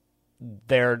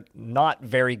 They're not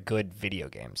very good video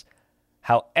games.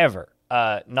 However,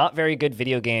 not very good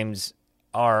video games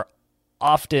are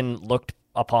often looked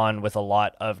upon with a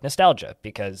lot of nostalgia,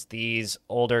 because these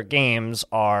older games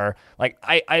are like,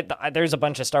 I there's a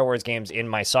bunch of Star Wars games in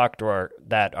my sock drawer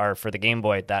that are for the Game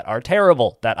Boy that are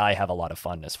terrible, that I have a lot of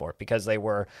fondness for, because they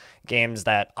were games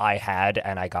that I had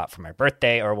and I got for my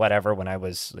birthday or whatever when I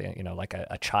was, you know, like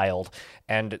a child.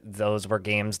 And those were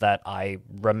games that I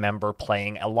remember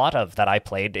playing a lot of, that I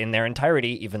played in their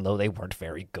entirety, even though they weren't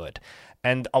very good.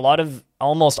 And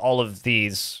almost all of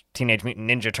these Teenage Mutant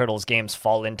Ninja Turtles games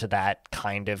fall into that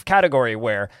kind of category,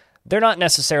 where they're not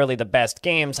necessarily the best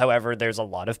games. However, there's a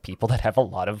lot of people that have a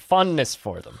lot of fondness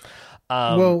for them.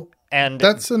 And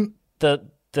that's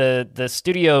the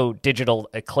Studio Digital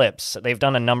Eclipse, they've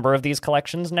done a number of these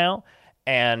collections now,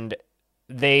 and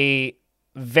they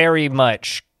very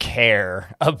much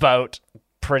care about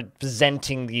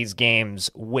presenting these games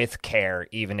with care,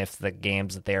 even if the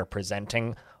games that they're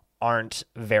presenting aren't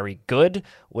very good,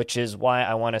 which is why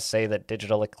I want to say that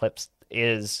Digital Eclipse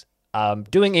is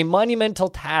doing a monumental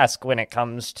task when it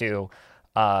comes to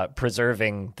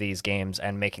preserving these games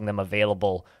and making them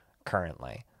available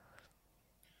currently.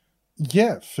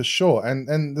 Yeah, for sure.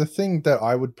 And the thing that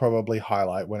I would probably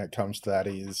highlight when it comes to that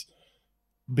is,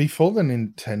 before the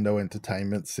Nintendo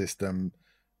Entertainment System,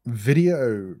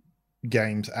 video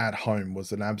games at home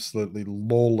was an absolutely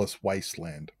lawless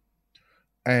wasteland.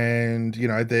 And, you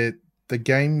know, the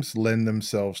games lend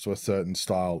themselves to a certain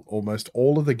style. Almost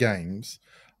all of the games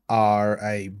are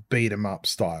a beat 'em up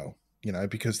style, you know,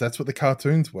 because that's what the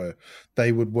cartoons were.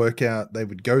 They would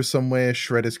go somewhere,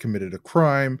 Shredder's committed a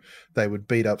crime, they would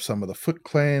beat up some of the Foot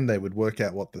Clan, they would work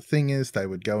out what the thing is, they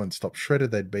would go and stop Shredder,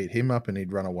 they'd beat him up and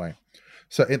he'd run away.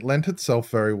 So it lent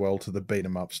itself very well to the beat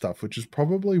 'em up stuff, which is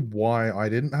probably why I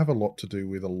didn't have a lot to do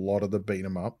with a lot of the beat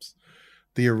 'em ups.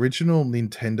 The original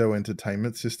Nintendo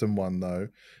Entertainment System one, though,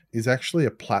 is actually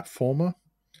a platformer,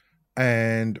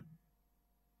 and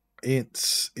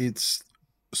it's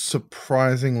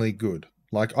surprisingly good.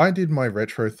 Like, I did my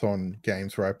Retrothon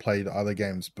games where I played other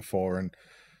games before, and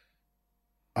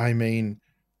I mean,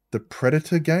 the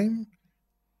Predator game,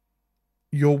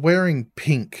 you're wearing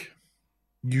pink,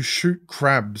 you shoot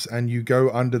crabs, and you go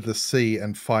under the sea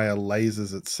and fire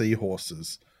lasers at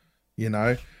seahorses, you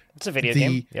know? It's a video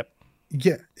game, yep.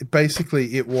 Yeah,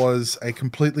 basically it was a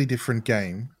completely different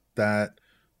game that,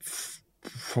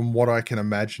 from what I can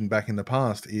imagine back in the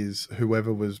past, is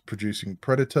whoever was producing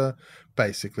Predator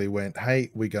basically went,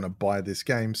 hey, we're going to buy this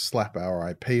game, slap our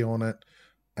IP on it,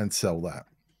 and sell that.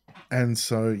 And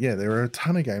so, yeah, there are a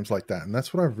ton of games like that. And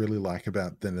that's what I really like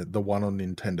about the one on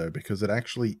Nintendo, because it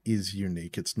actually is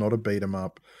unique. It's not a beat 'em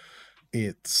up.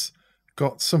 It's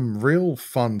got some real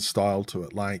fun style to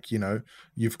it. Like, you know,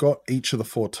 you've got each of the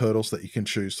 4 turtles that you can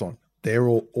choose on. They're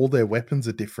all their weapons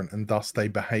are different, and thus they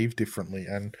behave differently.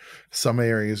 And some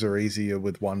areas are easier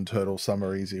with one turtle, some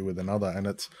are easier with another. And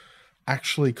it's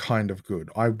actually kind of good.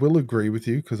 I will agree with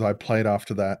you, because I played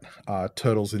after that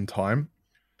Turtles in Time.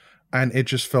 And it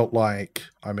just felt like,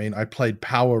 I mean, I played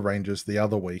Power Rangers the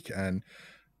other week, and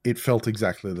it felt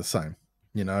exactly the same.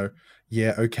 You know,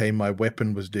 yeah, okay, my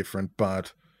weapon was different,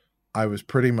 but I was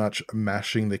pretty much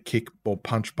mashing the kick or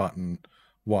punch button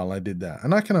while I did that.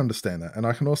 And I can understand that. And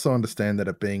I can also understand that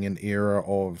it being an era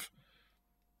of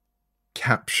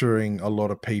capturing a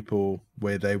lot of people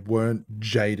where they weren't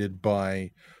jaded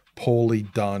by poorly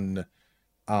done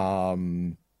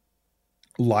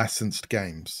licensed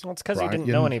games. Well, it's because you didn't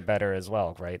know any better as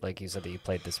well, right? Like you said that you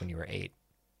played this when you were 8.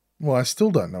 Well, I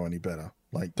still don't know any better.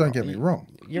 Like, don't get me wrong.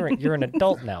 You're an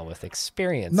adult now with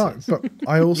experiences. No, but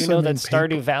I also you know that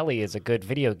Stardew Valley is a good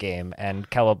video game, and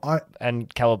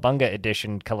Cowabunga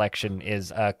Edition collection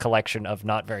is a collection of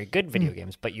not very good video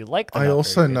games, but you like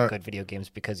the good video games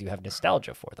because you have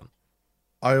nostalgia for them.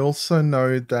 I also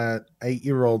know that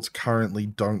 8-year-olds currently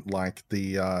don't like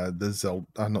the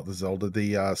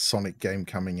Sonic game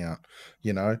coming out.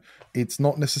 You know, it's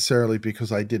not necessarily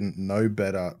because I didn't know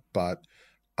better, but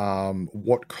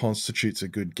what constitutes a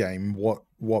good game,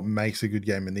 what makes a good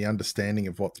game, and the understanding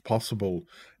of what's possible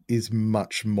is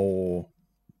much more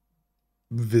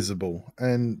visible.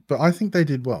 But I think they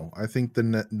did well. I think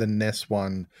the NES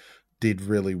one did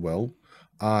really well.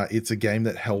 It's a game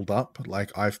that held up.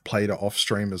 Like, I've played it off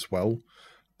stream as well,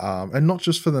 and not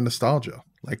just for the nostalgia.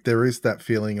 Like, there is that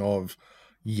feeling of,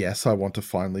 yes, I want to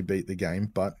finally beat the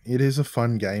game, but it is a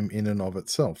fun game in and of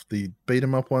itself. The beat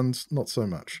 'em up ones, not so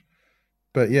much.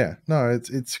 But yeah, no,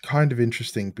 it's kind of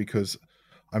interesting because,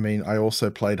 I mean, I also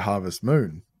played Harvest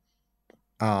Moon,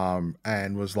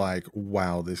 and was like,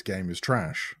 wow, this game is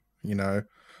trash. You know,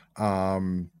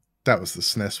 that was the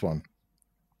SNES one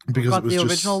because it was the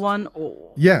original one.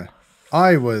 Oh. Yeah,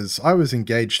 I was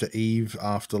engaged to Eve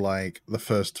after like the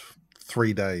first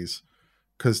 3 days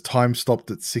because time stopped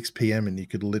at 6 p.m. and you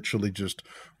could literally just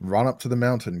run up to the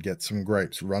mountain, get some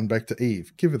grapes, run back to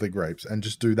Eve, give her the grapes, and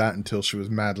just do that until she was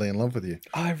madly in love with you.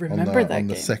 Oh, I remember that on game.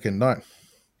 The second night.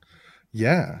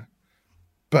 Yeah.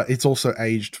 But it's also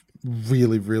aged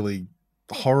really, really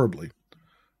horribly.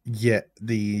 Yet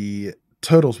the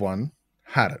Turtles one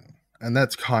hadn't. And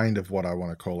that's kind of what I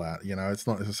want to call out. You know, it's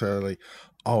not necessarily,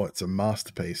 oh, it's a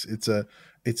masterpiece. It's a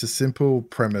simple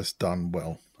premise done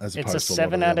well. It's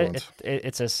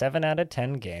a 7 out of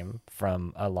 10 game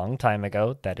from a long time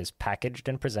ago that is packaged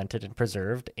and presented and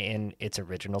preserved in its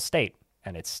original state,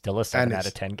 and it's still a 7 out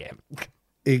of 10 game.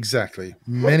 Exactly.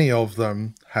 Many of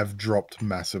them have dropped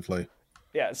massively.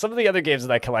 Yeah, some of the other games in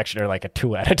that collection are like a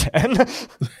 2 out of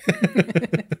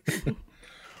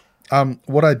 10.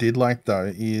 What I did like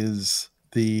though is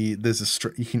you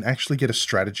can actually get a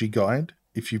strategy guide.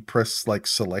 If you press like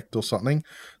select or something,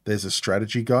 there's a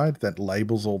strategy guide that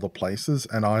labels all the places,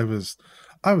 and I was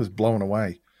blown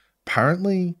away.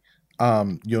 Apparently,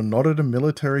 you're not at a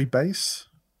military base,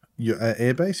 you're at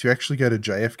air base. You actually go to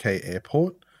JFK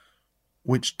Airport,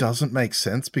 which doesn't make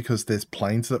sense because there's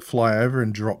planes that fly over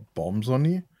and drop bombs on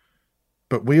you.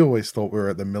 But we always thought we were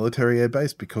at the military air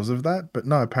base because of that. But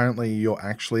no, apparently you're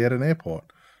actually at an airport.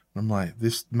 I'm like,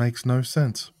 this makes no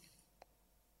sense.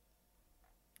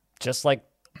 Just like,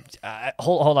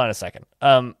 hold on a second.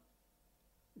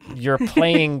 You're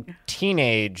playing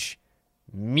Teenage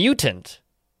Mutant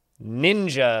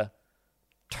Ninja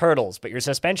Turtles, but your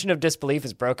suspension of disbelief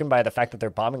is broken by the fact that they're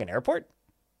bombing an airport?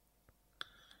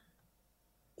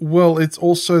 Well, it's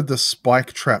also the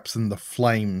spike traps and the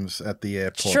flames at the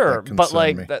airport. Sure, but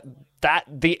like that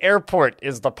the airport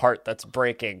is the part that's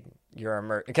breaking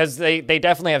your because they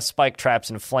definitely have spike traps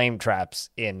and flame traps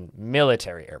in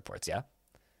military airports, yeah?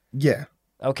 Yeah.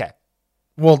 Okay.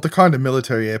 Well, the kind of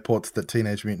military airports that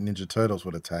Teenage Mutant Ninja Turtles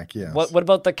would attack, yes. What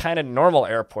about the kind of normal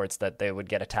airports that they would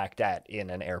get attacked at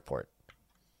in an airport?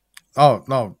 Oh,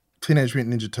 no. Teenage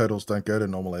Mutant Ninja Turtles don't go to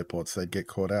normal airports. They'd get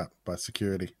caught out by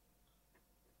security.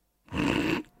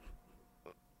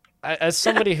 As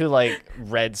somebody who like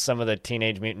read some of the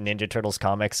Teenage Mutant Ninja Turtles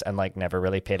comics and like never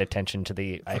really paid attention to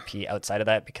the IP outside of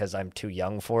that because I'm too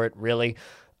young for it, really.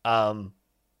 That's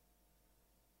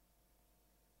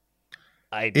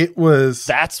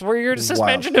where your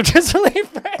suspension of disbelief.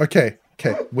 Okay.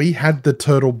 We had the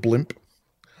turtle blimp,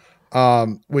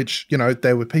 which, you know,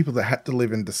 there were people that had to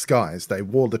live in disguise. They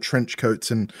wore the trench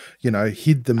coats and, you know,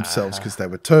 hid themselves because they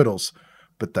were turtles.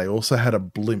 But they also had a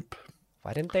blimp.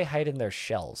 Why didn't they hide in their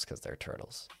shells because they're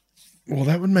turtles? Well,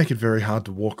 that would make it very hard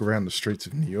to walk around the streets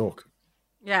of New York.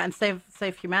 Yeah, and save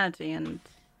humanity and,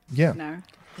 you know,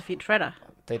 defeat Shredder.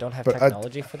 They don't have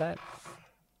technology for that?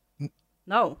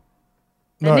 No.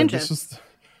 They're ninjas.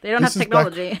 They don't have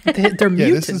technology. They're mutant. Yeah,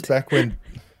 this is back when...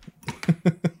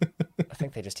 I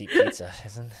think they just eat pizza.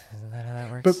 Isn't that how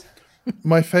that works? But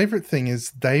my favorite thing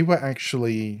is they were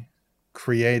actually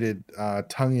created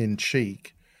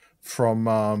tongue-in-cheek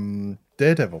from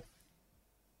Daredevil.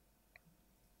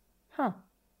 Huh.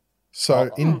 So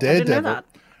in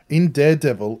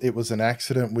Daredevil, it was an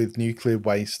accident with nuclear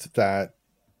waste that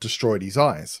destroyed his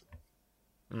eyes.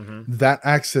 Mm-hmm. That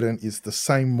accident is the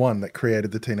same one that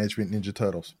created the Teenage Mutant Ninja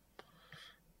Turtles.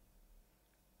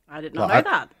 I did not know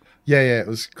that. Yeah, it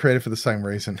was created for the same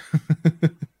reason.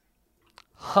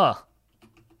 Huh.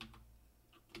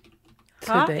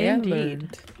 Today I indeed.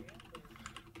 learned.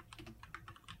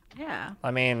 Yeah.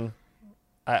 I mean,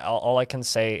 all I can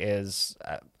say is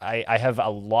I have a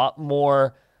lot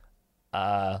more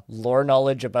lore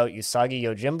knowledge about Usagi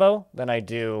Yojimbo than I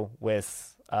do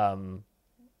with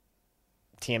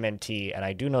TMNT, and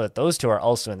I do know that those two are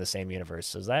also in the same universe.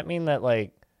 So does that mean that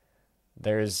like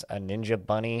there's a ninja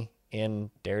bunny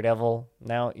in Daredevil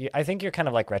now? I think you're kind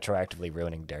of like retroactively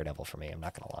ruining Daredevil for me. I'm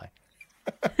not gonna lie.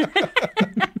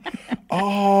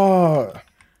 Oh,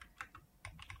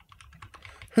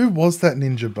 who was that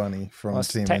ninja bunny from Well,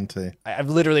 TMNT? I've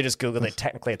literally just googled it.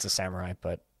 Technically, it's a samurai,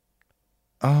 but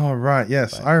Oh, right.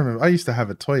 Yes, I remember. I used to have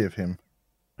a toy of him.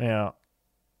 yeah.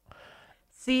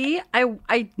 See,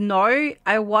 I know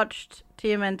I watched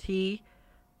TMNT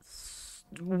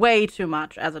way too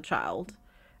much as a child.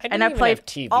 I didn't And I even played have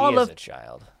TV all as of- a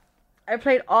child. I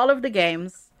played all of the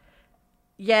games,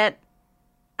 yet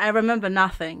I remember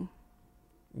nothing.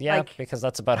 Yeah, like, because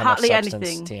that's about how much hardly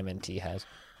substance anything. TMNT has.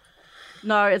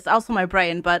 No, it's also my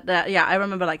brain, but yeah, I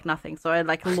remember like nothing. So I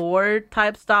like lore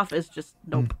type stuff is just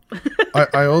nope.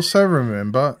 I also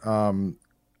remember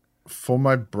for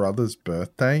my brother's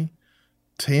birthday,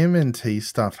 TMNT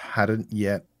stuff hadn't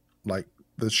yet, like,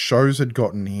 the shows had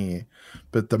gotten here,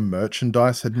 but the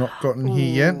merchandise had not gotten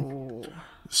here yet.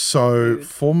 So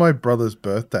for my brother's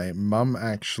birthday, Mum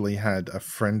actually had a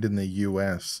friend in the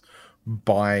US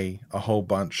buy a whole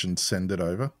bunch and send it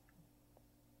over.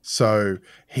 So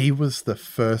he was the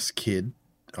first kid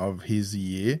of his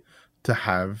year to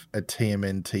have a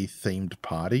TMNT themed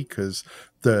party, because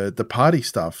the party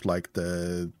stuff, like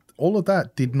all of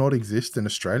that, did not exist in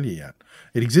Australia yet.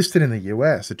 It existed in the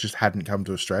US, it just hadn't come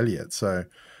to Australia yet. So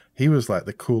he was like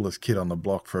the coolest kid on the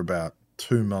block for about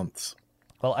 2 months.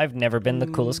 Well, I've never been the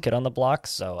coolest kid on the block,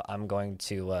 so I'm going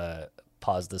to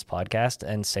pause this podcast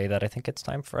and say that I think it's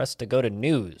time for us to go to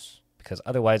news, because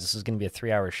otherwise this is going to be a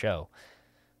 3-hour show.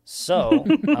 So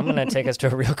I'm going to take us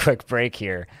to a real quick break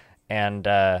here, and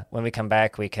when we come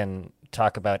back, we can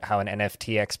talk about how an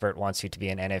NFT expert wants you to be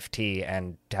an NFT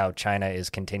and how China is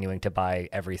continuing to buy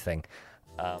everything.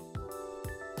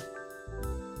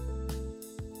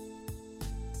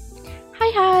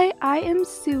 Hi, I am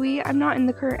Sui. I'm not in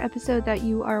the current episode that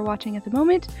you are watching at the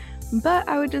moment, but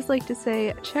I would just like to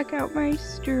say check out my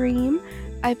stream.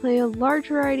 I play a large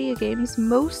variety of games,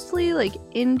 mostly like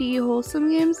indie wholesome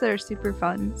games that are super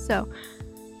fun. So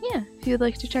yeah, if you'd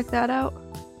like to check that out,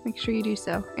 make sure you do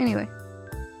so. Anyway,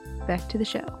 back to the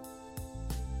show.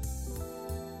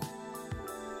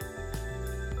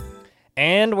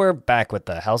 And we're back with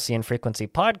the Halcyon Frequency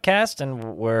podcast,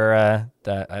 and we're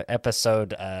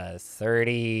episode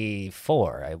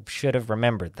 34. I should have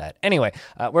remembered that. Anyway,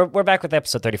 we're back with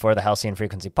episode 34 of the Halcyon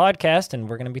Frequency podcast, and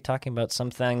we're going to be talking about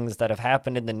some things that have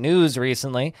happened in the news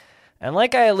recently. And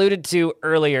like I alluded to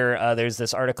earlier, there's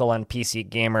this article on PC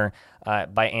Gamer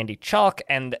by Andy Chalk,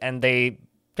 and they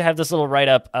have this little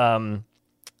write-up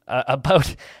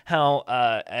about how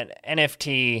an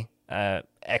NFT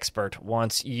expert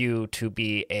wants you to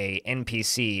be a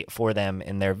NPC for them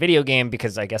in their video game,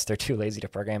 because I guess they're too lazy to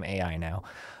program AI now.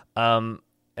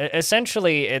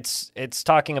 Essentially, it's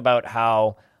talking about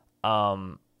how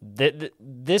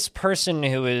this person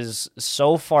who is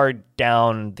so far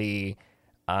down the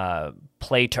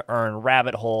play to earn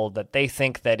rabbit hole that they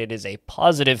think that it is a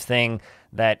positive thing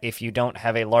that if you don't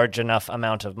have a large enough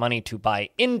amount of money to buy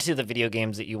into the video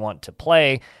games that you want to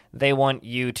play, they want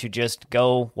you to just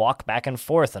go walk back and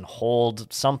forth and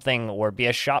hold something or be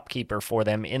a shopkeeper for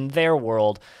them in their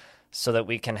world, so that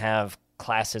we can have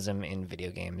classism in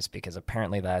video games, because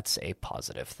apparently that's a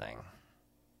positive thing.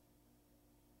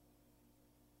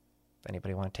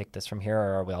 Anybody want to take this from here,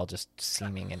 or are we all just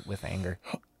seeming it with anger?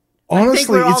 Honestly, I think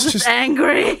we're all it's just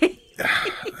angry.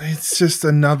 it's just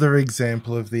another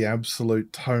example of the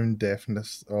absolute tone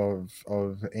deafness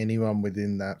of anyone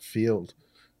within that field.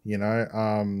 You know,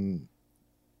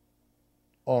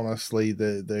 honestly,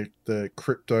 the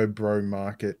crypto bro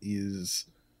market is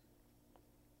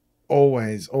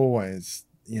always,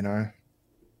 you know,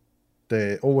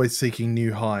 they're always seeking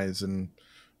new highs and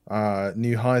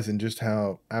just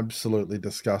how absolutely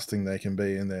disgusting they can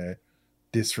be in their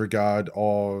disregard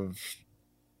of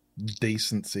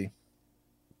decency.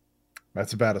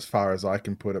 That's about as far as I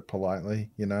can put it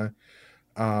politely, you know.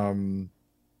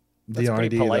 That's the pretty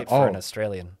idea polite that for an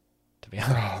Australian, to be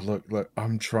honest. look,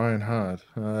 I'm trying hard.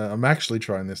 I'm actually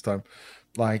trying this time.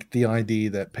 Like, the idea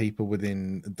that people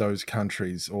within those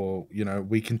countries, or, you know,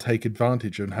 we can take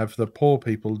advantage and have the poor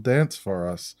people dance for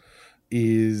us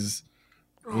is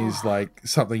like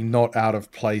something not out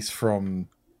of place from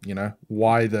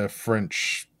why the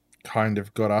French kind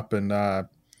of got up and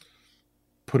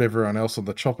put everyone else on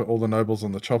all the nobles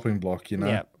on the chopping block.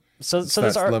 Yeah. So It's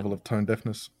this that level of tone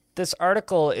deafness. This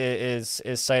article is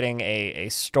citing a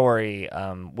story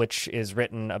which is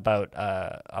written about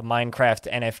a Minecraft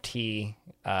NFT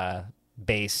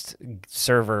based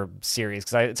server series,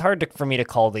 because it's hard for me to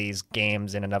call these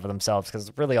games in and of themselves,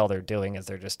 because really all they're doing is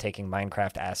they're just taking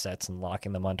Minecraft assets and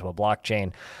locking them onto a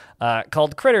blockchain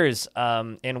called Critters,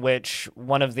 in which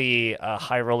one of the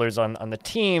high rollers on the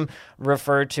team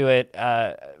refer to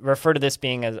this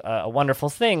being a wonderful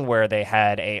thing, where they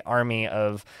had a army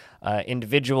of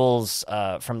individuals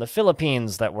from the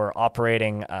Philippines that were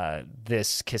operating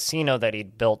this casino that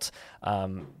he'd built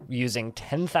using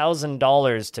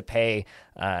 $10,000 to pay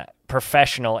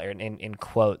professional, in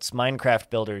quotes,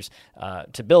 Minecraft builders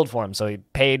to build for him. So he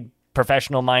paid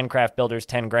professional Minecraft builders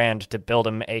 10 grand to build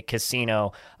him a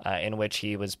casino in which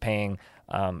he was paying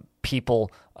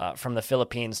people from the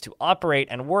Philippines to operate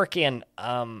and work in.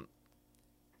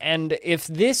 And if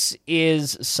this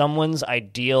is someone's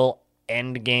ideal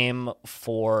end game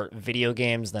for video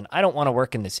games, then I don't want to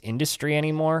work in this industry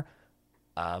anymore.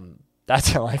 That's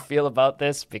how I feel about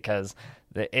this, because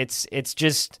it's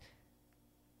just,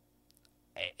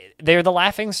 they're the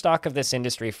laughing stock of this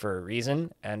industry for a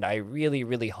reason, and I really,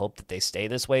 really hope that they stay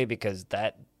this way, because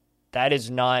that is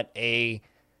not a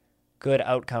good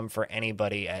outcome for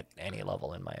anybody at any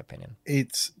level, in my opinion.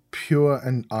 It's pure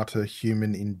and utter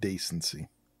human indecency.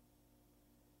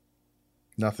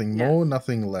 Nothing more,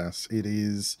 nothing less. It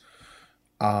is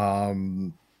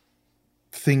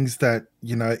things that,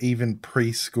 even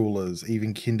preschoolers,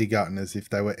 even kindergartners, if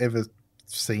they were ever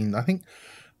seen,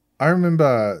 I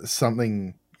remember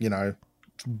something,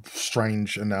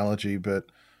 strange analogy, but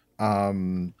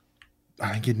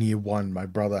I think in year 1, my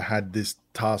brother had this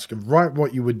task of write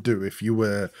what you would do if you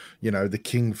were, the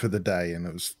king for the day. And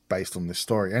it was based on this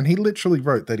story. And he literally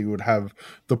wrote that he would have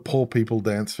the poor people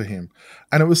dance for him.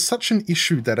 And it was such an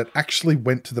issue that it actually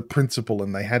went to the principal,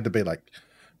 and they had to be like,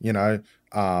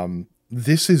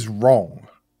 this is wrong.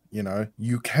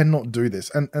 You cannot do this.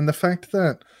 And the fact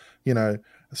that,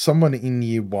 someone in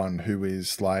year 1 who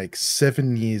is like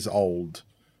 7 years old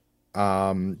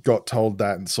got told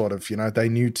that, and sort of, they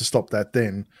knew to stop that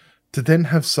then, to then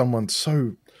have someone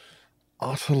so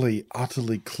utterly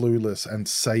clueless and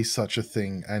say such a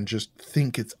thing and just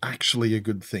think it's actually a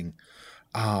good thing.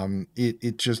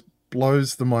 It just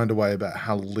blows the mind away about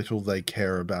how little they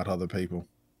care about other people.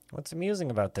 What's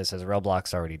amusing about this is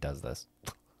Roblox already does this.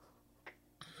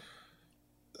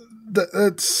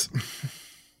 That's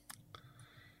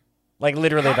like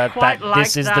literally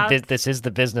this is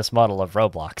the business model of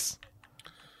Roblox.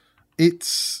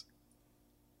 It's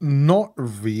not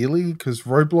really, because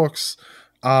Roblox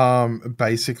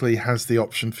basically has the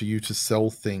option for you to sell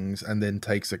things and then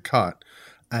takes a cut.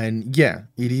 And yeah,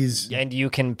 it is. And you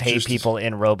can pay people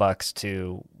in Robux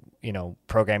to,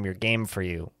 program your game for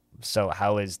you. So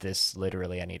how is this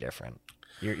literally any different?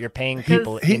 You're paying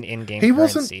people in-game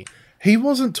currency. He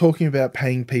wasn't talking about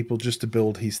paying people just to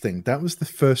build his thing. That was the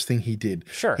first thing he did.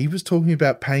 Sure. He was talking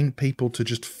about paying people to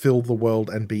just fill the world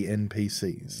and be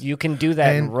NPCs. You can do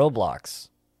that in Roblox.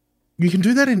 You can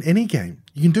do that in any game.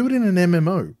 You can do it in an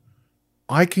MMO.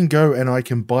 I can go and I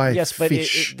can buy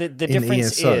fish the in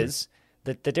difference ESO. is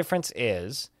that the difference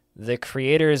is the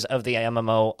creators of the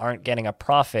MMO aren't getting a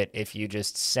profit if you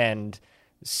just send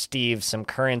Steve some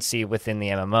currency within the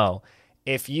MMO.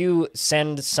 If you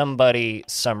send somebody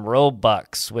some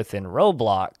Robux within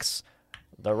Roblox,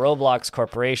 the Roblox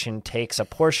Corporation takes a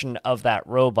portion of that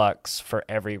Robux for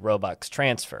every Robux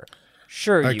transfer.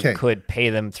 Sure, you could pay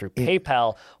them through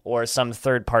PayPal or some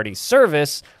third-party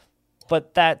service,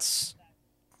 but that's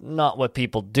not what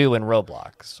people do in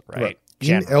Roblox, right?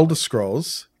 In Elder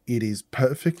Scrolls, it is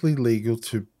perfectly legal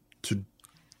to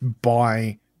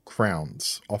buy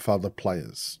crowns off other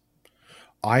players.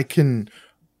 I can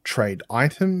trade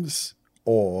items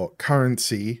or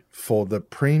currency for the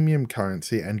premium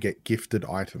currency and get gifted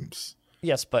items.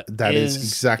 Yes, but that is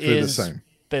exactly the same.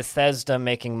 Bethesda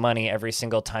making money every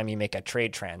single time you make a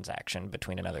trade transaction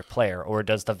between another player, or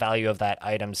does the value of that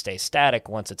item stay static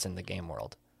once it's in the game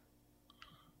world?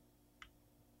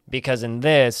 Because in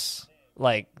this,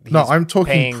 no, I'm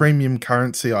talking premium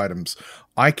currency items.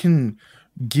 I can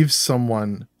give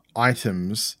someone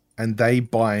items and they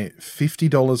buy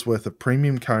 $50 worth of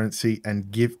premium currency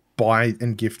and gift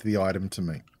the item to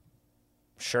me.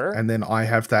 Sure. And then I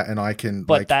have that and I can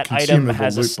But that item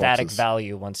has a static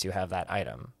value once you have that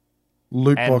item.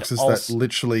 Loot boxes that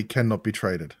literally cannot be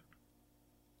traded.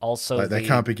 Also, they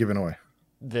can't be given away.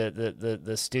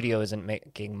 the studio isn't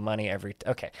making money every.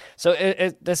 Okay, so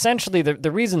essentially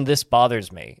the reason this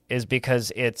bothers me is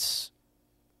because it's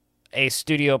a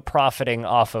studio profiting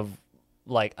off of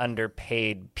like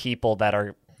underpaid people that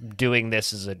are doing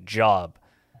this as a job.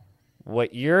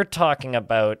 What you're talking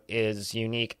about is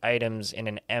unique items in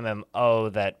an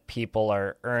MMO that people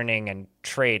are earning and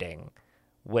trading,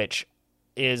 which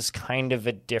is kind of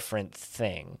a different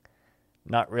thing.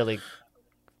 Not really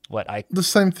what I... The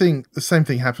same thing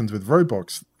happens with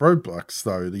Roblox,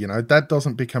 though. You know, that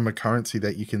doesn't become a currency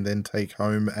that you can then take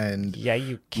home and... Yeah,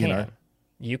 you can. You know,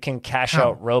 you can cash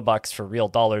how? out Robux for real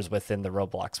dollars within the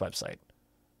Roblox website.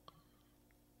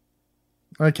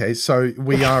 Okay, so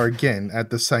we are again at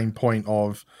the same point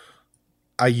of,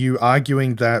 are you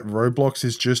arguing that Roblox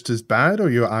is just as bad, or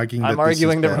you're arguing that I'm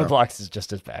arguing this that is better? Roblox is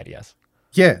just as bad, yes.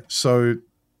 Yeah, so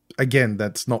again,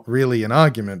 that's not really an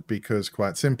argument because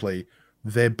quite simply,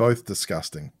 they're both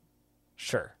disgusting.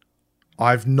 Sure.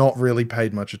 I've not really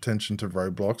paid much attention to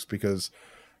Roblox because,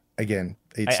 again,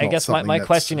 it's I not guess something my that's...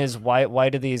 question is why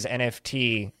do these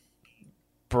NFT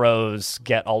bros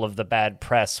get all of the bad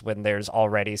press when there's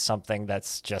already something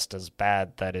that's just as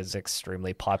bad that is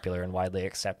extremely popular and widely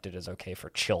accepted as okay for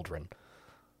children?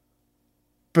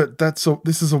 But this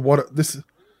is a whataboutism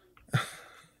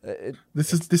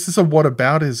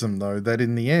though, that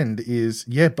in the end is,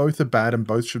 yeah, both are bad and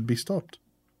both should be stopped.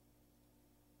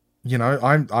 You know,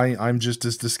 I'm just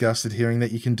as disgusted hearing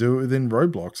that you can do it within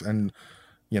Roblox, and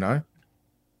you know,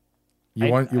 you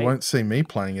won't see me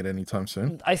playing it anytime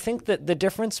soon. I think that the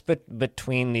difference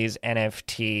between these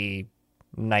NFT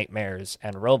nightmares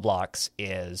and Roblox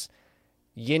is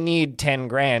you need 10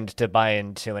 grand to buy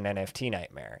into an NFT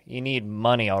nightmare. You need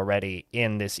money already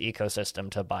in this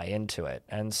ecosystem to buy into it.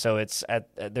 And so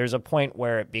there's a point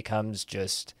where it becomes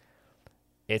just,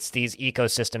 it's these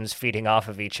ecosystems feeding off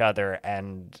of each other,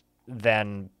 and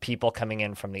then people coming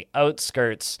in from the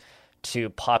outskirts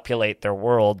to populate their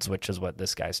worlds, which is what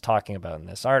this guy's talking about in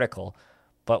this article.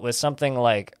 But with something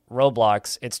like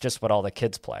Roblox, it's just what all the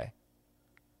kids play.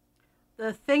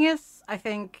 The thing is, I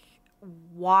think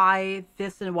why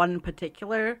this one in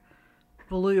particular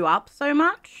blew up so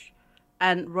much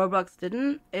and Roblox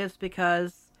didn't is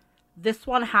because this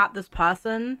one had this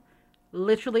person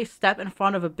literally step in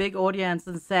front of a big audience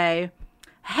and say,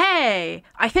 hey,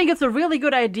 I think it's a really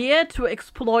good idea to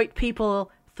exploit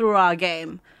people through our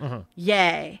game. Mm-hmm.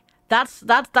 Yay. That's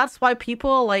why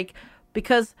people like,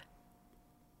 because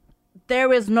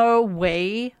there is no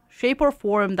way, shape or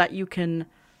form that you can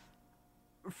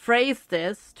phrase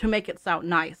this to make it sound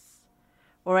nice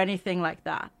or anything like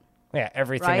that. Yeah,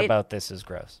 everything right? about this is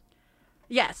gross.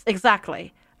 Yes,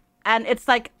 exactly. And it's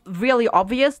like really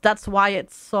obvious. That's why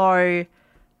it's so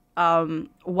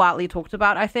widely talked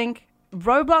about, I think.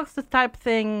 Roblox, this type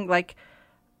thing, like,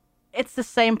 it's the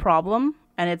same problem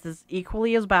and it's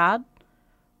equally as bad.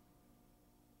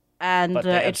 And but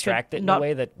they abstract it in not... a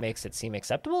way that makes it seem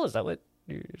acceptable? Is that what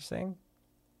you're saying?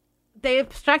 They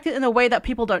abstract it in a way that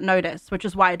people don't notice, which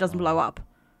is why it doesn't blow up.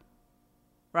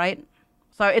 Right?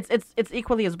 So it's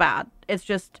equally as bad. It's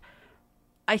just,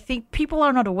 I think people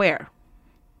are not aware.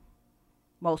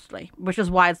 Mostly. Which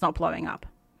is why it's not blowing up.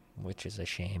 Which is a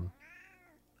shame.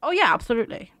 Oh yeah,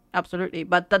 absolutely. Absolutely.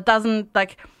 But that doesn't,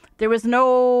 like, there is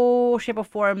no shape or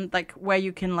form, like, where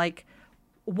you can, like,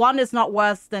 one is not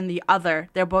worse than the other.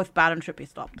 They're both bad and should be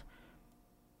stopped.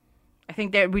 I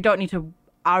think that we don't need to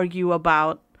argue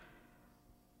about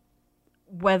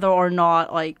whether or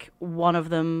not, like, one of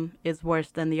them is worse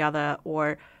than the other,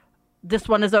 or this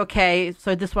one is okay,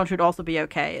 so this one should also be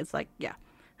okay. It's like, yeah.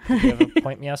 Do you have a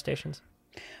point, Meow Stations?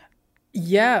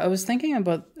 Yeah, I was thinking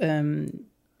about,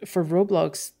 for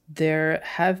Roblox, there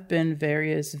have been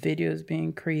various videos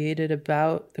being created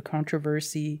about the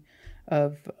controversy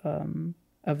of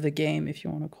the game, if you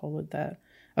want to call it that,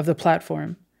 of the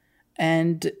platform.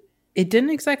 And it didn't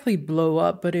exactly blow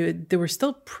up, but they were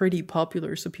still pretty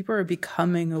popular. So people are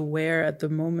becoming aware at the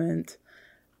moment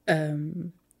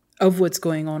of what's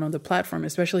going on the platform,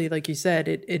 especially, like you said,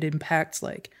 it impacts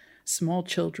like small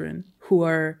children who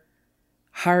are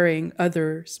hiring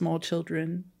other small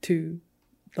children to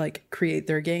like create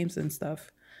their games and stuff.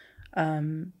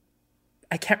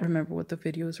 I can't remember what the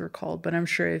videos were called, but I'm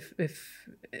sure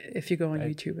if you go on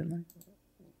YouTube and like,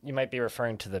 you might be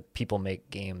referring to the People Make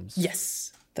Games.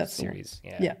 Yes, that's series.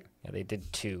 Yeah, they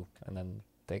did 2, and then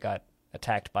they got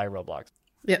attacked by Roblox.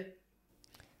 Yep.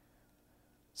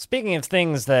 Speaking of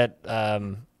things that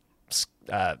I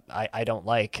don't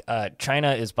like,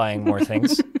 China is buying more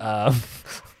things,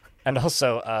 and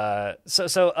also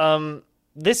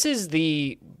this is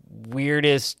the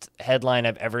weirdest headline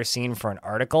I've ever seen for an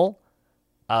article.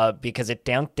 because it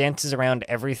dances around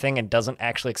everything and doesn't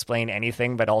actually explain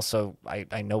anything, but also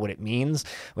I know what it means,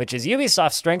 which is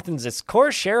Ubisoft strengthens its core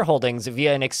shareholdings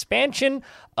via an expansion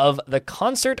of the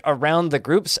concert around the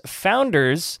group's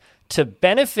founders to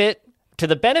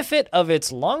the benefit of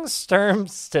its long-term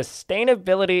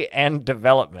sustainability and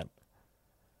development.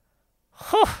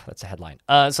 Whew, that's a headline.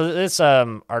 So this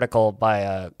article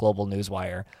by Global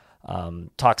Newswire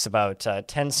talks about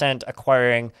Tencent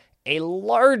acquiring a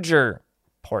larger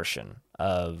portion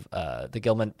of the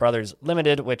Gilman Brothers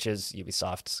Limited, which is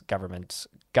Ubisoft's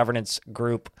governance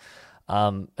group,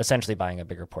 essentially buying a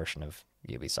bigger portion of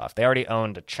Ubisoft. They already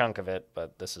owned a chunk of it,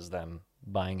 but this is them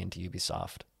buying into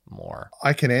Ubisoft more.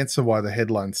 I can answer why the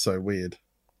headline's so weird.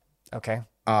 Okay.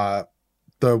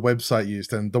 The website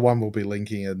used, and the one we'll be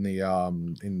linking in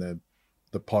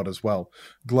the pod as well.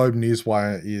 Globe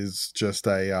Newswire is just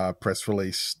a press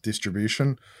release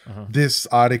distribution. This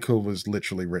article was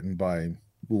literally written by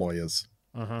lawyers.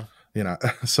 You know,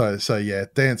 so yeah,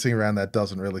 dancing around that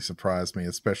doesn't really surprise me,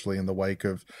 especially in the wake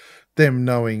of them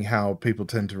knowing how people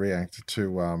tend to react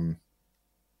to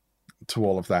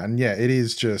all of that. And yeah, it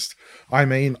is just, I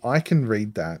mean, I can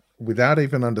read that without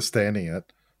even understanding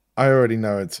it. I already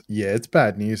know it's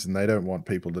bad news and they don't want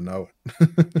people to know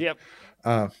it. Yep.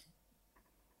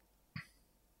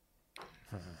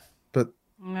 But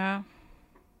Yeah.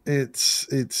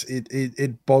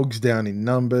 it bogs down in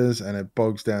numbers and it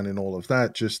bogs down in all of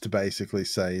that just to basically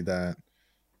say that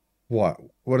what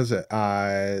is it?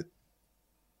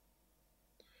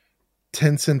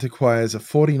 Tencent acquires a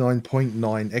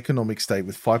 49.9 economic stake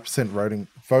with 5%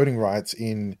 voting rights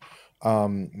in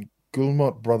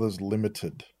Gulmot Brothers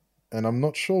Limited. And I'm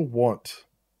not sure what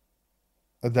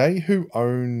are they who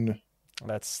own.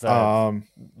 That's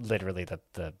literally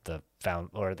the found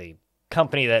or the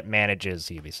company that manages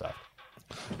Ubisoft.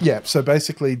 Yeah, so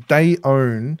basically they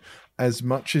own as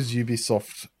much as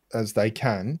Ubisoft as they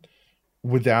can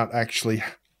without actually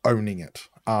owning it.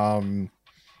 You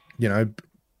know,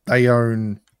 they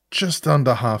own just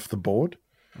under half the board.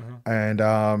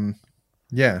 And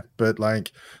yeah, but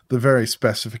like the very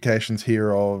specifications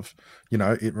here of, you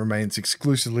know, it remains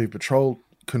exclusively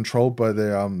controlled by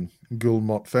the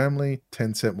Gulmot family.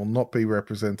 Tencent will not be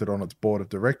represented on its board of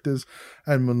directors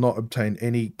and will not obtain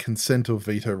any consent or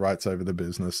veto rights over the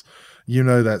business. You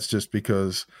know, that's just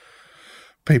because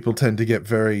people tend to get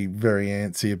very, very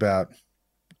antsy about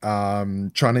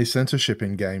Chinese censorship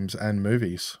in games and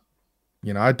movies.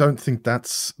 You know, I don't think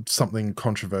that's something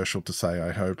controversial to say,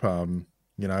 I hope.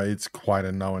 You know, it's quite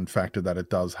a known factor that it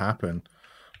does happen.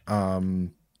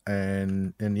 And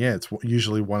yeah, it's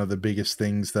usually one of the biggest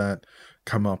things that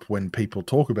come up when people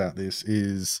talk about this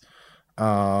is,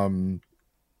 oh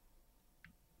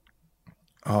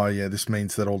yeah, this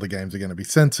means that all the games are going to be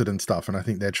censored and stuff. And I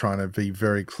think they're trying to be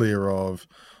very clear of,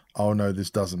 oh no,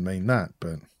 this doesn't mean that.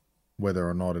 But whether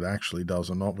or not it actually does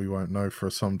or not, we won't know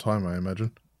for some time, I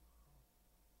imagine.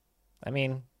 I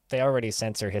mean, they already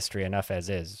censor history enough as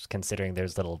is, considering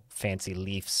there's little fancy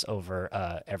leaves over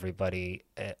everybody,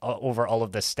 over all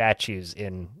of the statues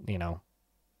in, you know,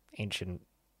 ancient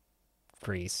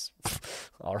Greece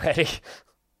already.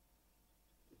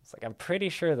 It's like, I'm pretty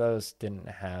sure those didn't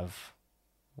have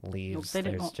leaves.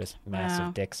 There's just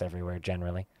massive dicks everywhere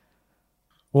generally.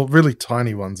 Well, really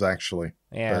tiny ones, actually.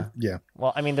 Yeah. But, yeah.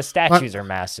 Well, I mean, the statues are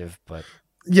massive, but...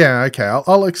 Yeah, okay,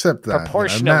 I'll accept that.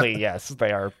 Proportionally, yes,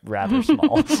 they are rather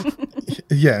small.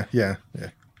 Yeah.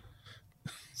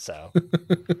 So,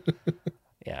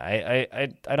 yeah,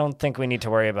 I don't think we need to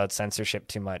worry about censorship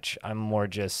too much. I'm more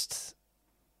just,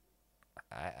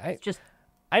 I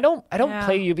don't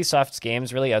play Ubisoft's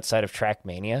games really outside of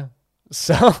Trackmania.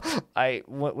 So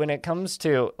when it comes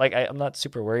to like, I'm not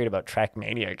super worried about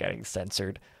Trackmania getting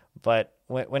censored, but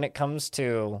when it comes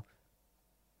to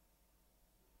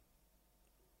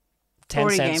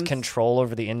Tencent's control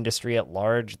over the industry at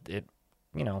large, it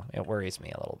worries me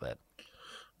a little bit.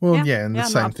 Well, yeah, and the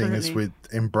same thing is with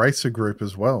Embracer Group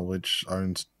as well, which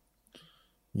owns,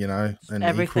 you know, an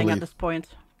everything equally, at this point.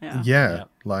 Yeah,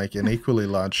 like an equally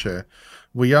large share.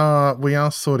 We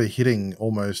are sort of hitting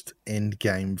almost end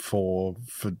game for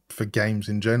games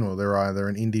in general. They're either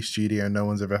an indie studio no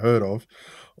one's ever heard of,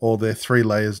 or they're 3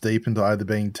 layers deep into either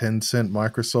being Tencent,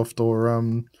 Microsoft, or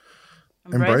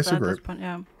Embracer Group. Point,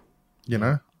 yeah. You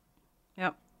know?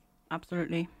 Yep,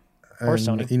 absolutely. Or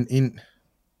Sony.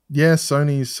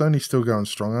 Sony's still going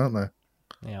strong, aren't they?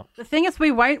 Yeah. The thing is,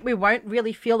 we won't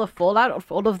really feel the fallout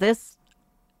of all of this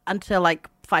until like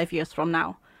 5 years from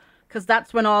now, because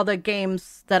that's when all the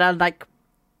games that are like,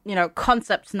 you know,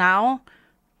 concepts now,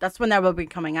 that's when they will be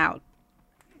coming out.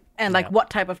 and like what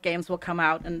type of games will come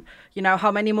out, and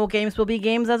how many more games will be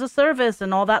games as a service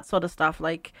and all that sort of stuff.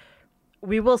 Like,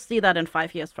 we will see that in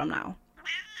 5 years from now.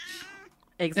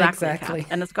 Exactly. Kat.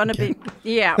 And it's gonna be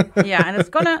and it's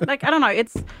gonna, like, I don't know,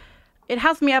 it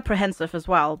has me apprehensive as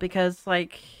well, because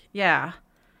like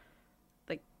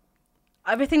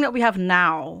everything that we have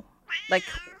now, like,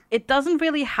 it doesn't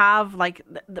really have like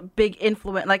the big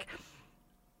influence. Like,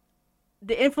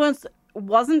 the influence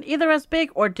wasn't either as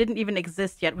big or didn't even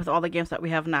exist yet with all the games that we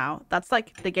have now. That's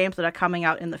like the games that are coming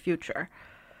out in the future,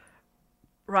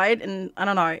 right? And I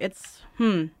don't know, it's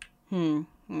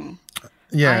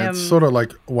Yeah, it's sort of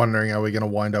like wondering, are we going to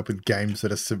wind up with games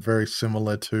that are very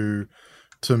similar to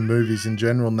movies in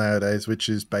general nowadays, which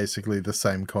is basically the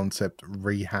same concept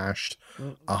rehashed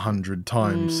 100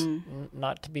 times.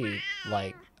 Not to be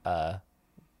like that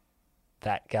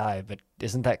guy, but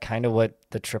isn't that kind of what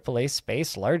the AAA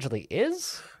space largely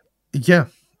is? Yeah.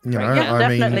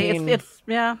 Definitely. I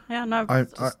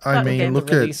mean,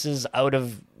 look at releases out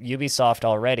of Ubisoft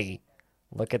already.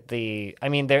 Look at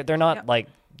they're not like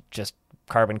just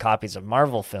carbon copies of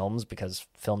Marvel films, because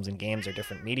films and games are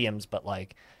different mediums, but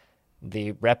like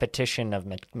the repetition of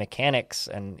mechanics,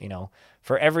 and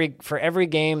for every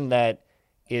game that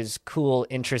is cool,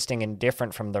 interesting, and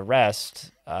different from the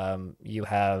rest, you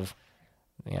have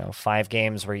 5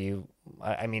 games where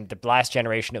the last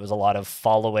generation, it was a lot of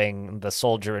following the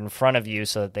soldier in front of you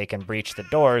so that they can breach the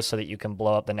doors so that you can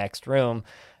blow up the next room,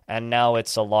 and now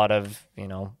it's a lot of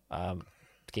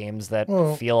games that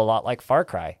feel a lot like Far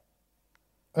Cry.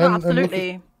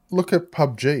 Absolutely. And look at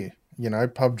PUBG.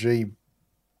 PUBG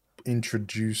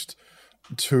introduced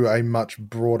to a much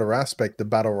broader aspect the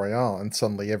battle royale, and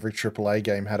suddenly every AAA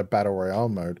game had a battle royale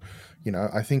mode.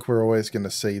 I think we're always going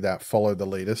to see that follow the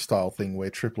leader style thing, where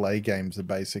AAA games are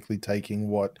basically taking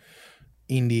what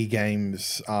indie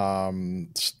games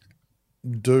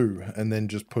do and then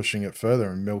just pushing it further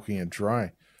and milking it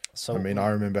dry. So, I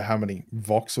remember how many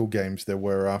voxel games there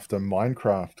were after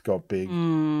Minecraft got big.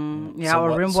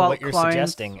 RimWorld so what you're clones,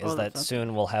 suggesting is that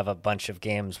soon we'll have a bunch of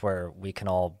games where we can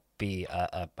all be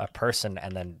a person,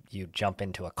 and then you jump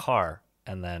into a car,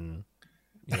 and then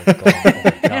you're going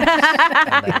over jumps,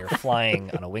 and then you're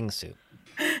flying on a wingsuit.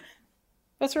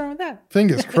 What's wrong with that?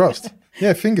 Fingers crossed.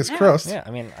 Yeah, fingers crossed. Yeah,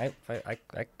 I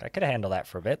could handle that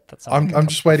for a bit. That sounds I'm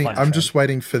just waiting. I'm just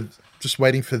waiting for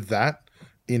that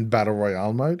in battle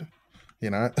royale mode.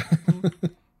 Yeah,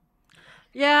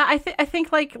 I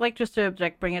think like just to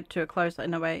bring it to a close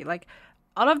in a way, like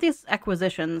all of these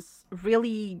acquisitions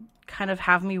really kind of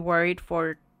have me worried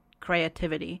for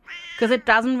creativity, because it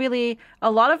doesn't really,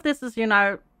 a lot of this is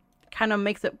kind of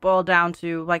makes it boil down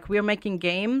to, like, we're making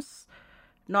games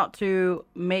not to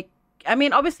make,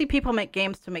 obviously people make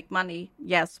games to make money,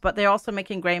 yes, but they're also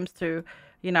making games to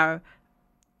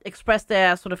express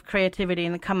their sort of creativity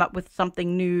and come up with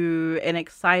something new and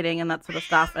exciting and that sort of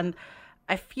stuff. And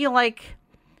I feel like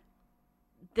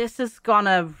this is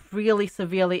gonna really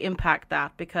severely impact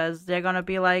that, because they're gonna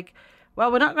be like, well,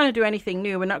 we're not going to do anything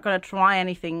new. We're not going to try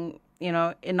anything, we're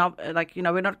not,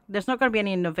 there's not going to be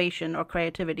any innovation or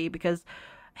creativity, because,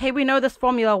 hey, we know this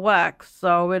formula works,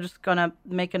 so we're just going to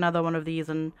make another one of these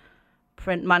and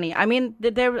print money.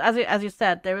 There, as you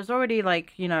said, there is already,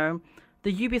 like, the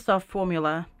Ubisoft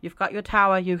formula. You've got your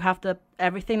tower, you have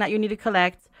everything that you need to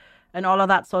collect and all of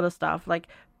that sort of stuff. Like,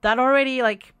 that already,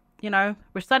 like,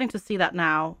 we're starting to see that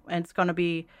now, and it's going to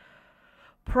be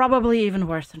probably even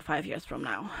worse in 5 years from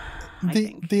now.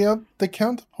 The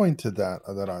counterpoint to that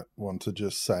I want to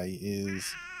just say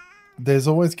is, there's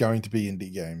always going to be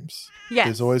indie games. Yes.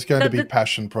 There's always going to be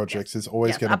passion projects. There's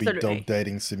always going to be dog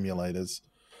dating simulators.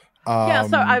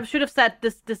 So I should have said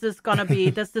this is going to be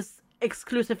this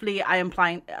exclusively. I am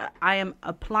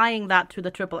applying that to the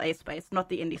AAA space, not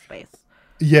the indie space.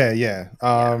 Yeah.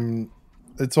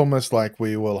 It's almost like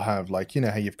we will have, like,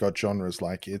 how you've got genres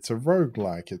like it's a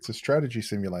roguelike, it's a strategy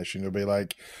simulation. It'll be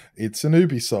like it's an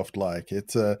Ubisoft like,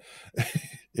 it's a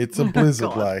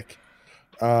Blizzard like,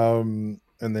 and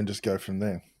then just go from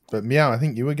there. But Meow, I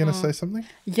think you were going to say something.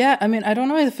 Yeah, I don't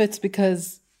know if it's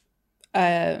because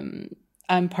I'm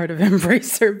part of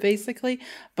Embracer basically,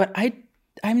 but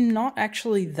I'm not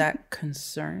actually that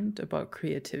concerned about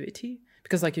creativity.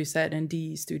 Because like you said,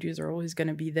 indie studios are always going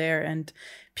to be there, and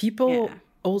people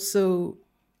also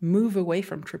move away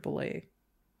from AAA.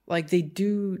 Like, they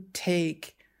do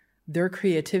take their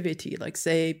creativity, like,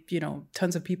 say,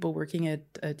 tons of people working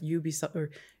at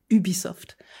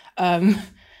Ubisoft.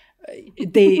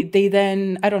 They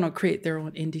then, I don't know, create their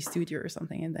own indie studio or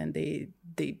something, and then they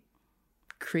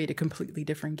create a completely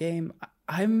different game.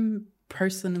 I'm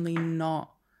personally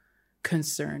not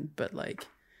concerned, but like,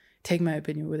 take my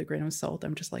opinion with a grain of salt.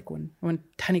 I'm just like one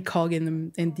tiny cog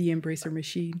in the Embracer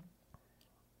machine.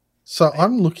 So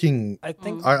I'm looking. I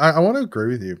think I want to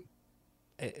agree with you.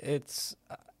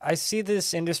 I see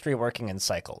this industry working in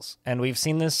cycles, and we've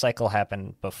seen this cycle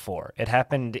happen before. It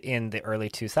happened in the early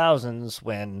 2000s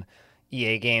when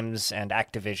EA Games and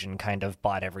Activision kind of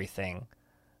bought everything.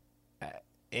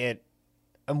 And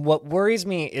what worries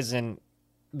me isn't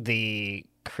the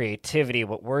creativity.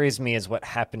 What worries me is what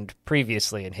happened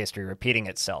previously in history repeating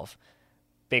itself.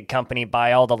 Big company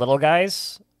buy all the little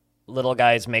guys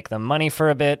make them money for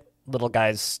a bit, little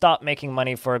guys stop making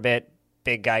money for a bit,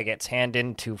 big guy gets hand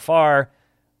in too far,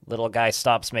 little guy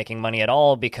stops making money at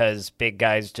all because big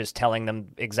guy's just telling them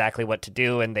exactly what to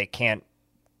do and they can't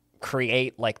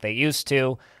create like they used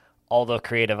to. All the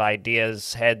creative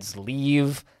ideas heads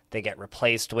leave, they get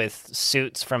replaced with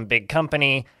suits from big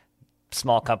company.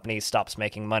 Small company stops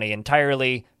making money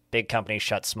entirely. Big company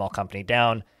shuts small company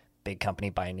down. Big company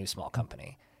buy a new small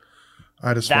company.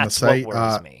 I just want to say, what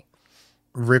worries me.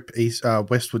 Rip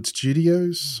Westwood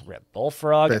Studios. Rip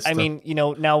Bullfrog. Best I mean,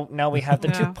 now we have the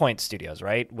Yeah. 2 Point Studios,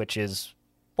 right? Which is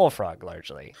Bullfrog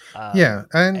largely. Yeah,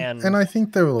 and I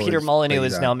think there will Peter always Molyneux be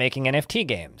is that. now making NFT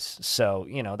games, so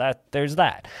that there's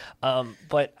that.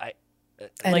 But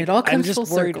And like, it all I'm comes just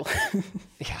full worried, circle.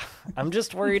 Yeah, I'm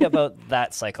just worried about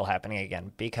that cycle happening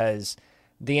again because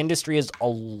the industry is a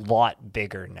lot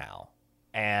bigger now,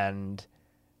 and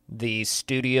the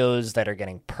studios that are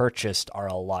getting purchased are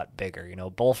a lot bigger.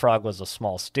 Bullfrog was a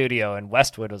small studio and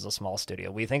Westwood was a small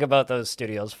studio. We think about those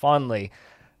studios fondly,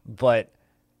 but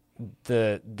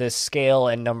the scale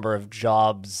and number of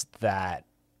jobs that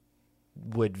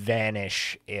would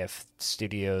vanish if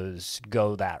studios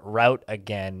go that route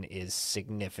again is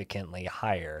significantly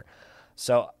higher.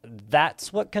 So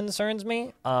that's what concerns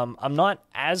me. I'm not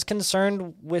as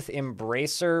concerned with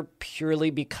Embracer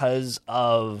purely because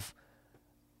of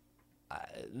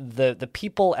the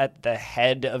people at the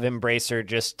head of Embracer.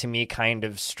 Just to me kind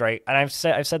of strike, and I've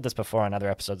said this before on other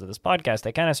episodes of this podcast,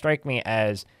 they kind of strike me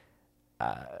as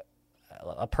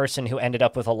a person who ended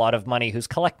up with a lot of money who's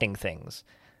collecting things,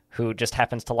 who just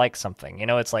happens to like something.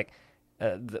 It's like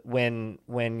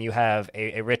when you have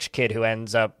a rich kid who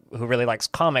really likes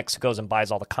comics, who goes and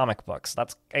buys all the comic books.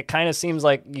 It kind of seems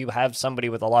like you have somebody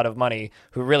with a lot of money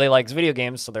who really likes video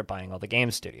games, so they're buying all the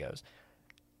game studios.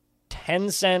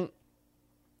 Tencent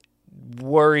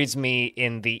worries me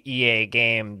in the EA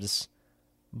Games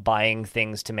buying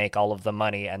things to make all of the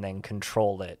money and then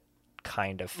control it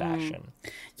kind of fashion.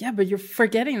 Yeah, but you're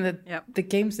forgetting that Yep. the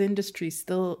games industry is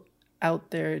still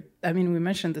out there. I mean, we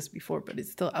mentioned this before, but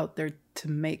it's still out there to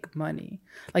make money.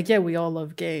 Like, yeah, we all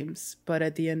love games, but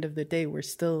at the end of the day, we're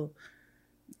still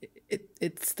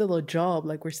it's still a job.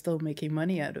 Like, we're still making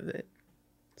money out of it.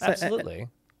 So Absolutely.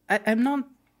 I'm not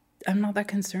that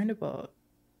concerned about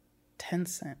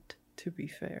Tencent, to be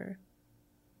fair.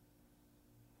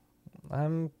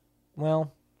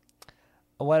 Well,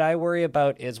 what I worry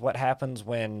about is what happens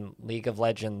when League of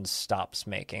Legends stops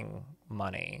making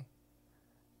money.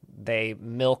 They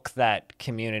milk that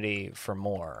community for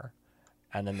more,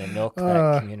 and then they milk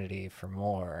that community for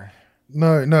more.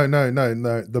 No.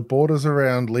 The borders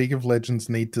around League of Legends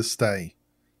need to stay.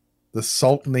 The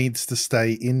salt needs to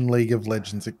stay in League of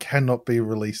Legends. It cannot be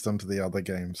released onto the other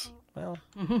games. Well,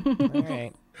 all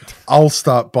right. I'll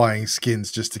start buying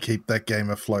skins just to keep that game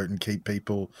afloat and keep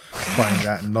people playing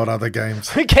that and not other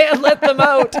games. We can't let them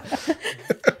out.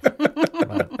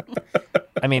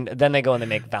 I mean, then they go and they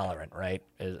make Valorant, right?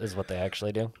 Is what they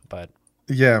actually do. But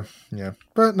Yeah.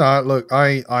 But no, look,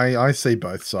 I see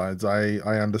both sides. I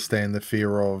understand the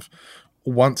fear of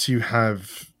once you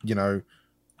have,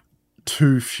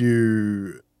 too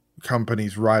few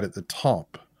companies right at the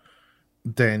top,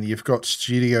 then you've got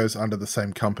studios under the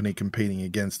same company competing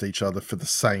against each other for the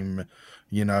same,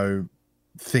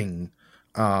 thing.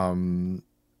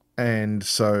 And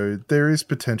so there is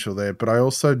potential there, but I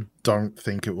also don't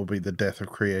think it will be the death of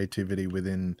creativity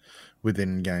within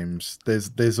games.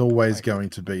 There's always going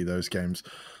to be those games.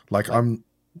 I'm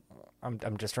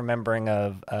just remembering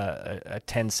of a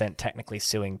Tencent technically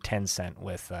suing Tencent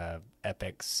with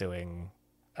Epic suing,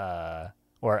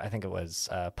 or I think it was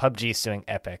PUBG suing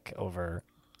Epic over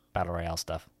Battle Royale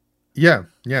stuff. Yeah.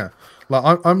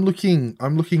 Like I'm looking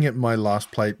at my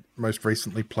most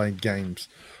recently played games.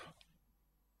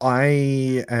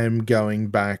 I am going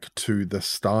back to the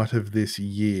start of this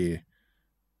year,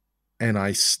 and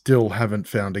I still haven't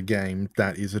found a game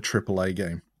that is a AAA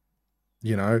game,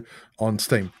 on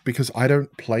Steam, because I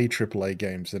don't play AAA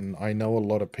games, and I know a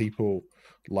lot of people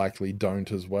likely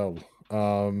don't as well.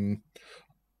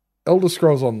 Elder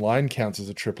Scrolls Online counts as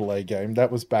a AAA game.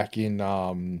 That was back in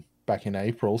back in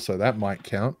April, so that might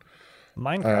count.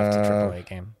 Minecraft's a AAA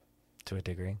game to a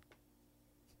degree.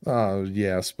 Oh,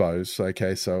 yeah, I suppose.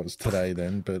 Okay, so it was today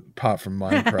then, but apart from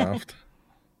Minecraft.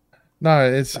 No,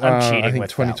 it's I'm cheating I think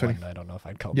with 2020. that one. I don't know if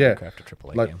I'd call Yeah, Minecraft a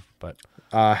AAA like- game, but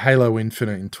Halo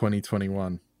Infinite in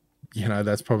 2021. You know,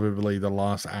 that's probably the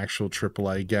last actual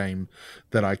AAA game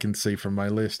that I can see from my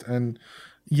list. And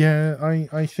yeah,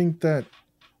 I think that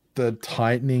the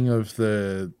tightening of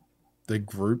the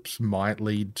groups might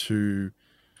lead to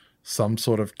some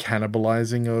sort of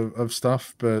cannibalizing of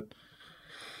stuff, but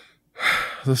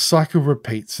the cycle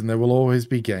repeats and there will always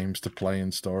be games to play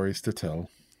and stories to tell.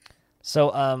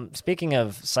 So, speaking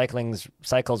of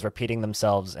cycles repeating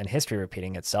themselves and history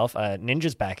repeating itself,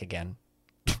 Ninja's back again.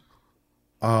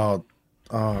 Oh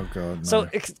God. No.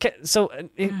 So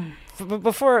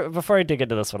before I dig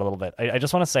into this one a little bit, I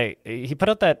just want to say he put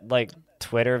out that like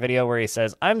Twitter video where he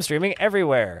says, "I'm streaming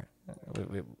everywhere."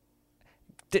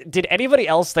 Did anybody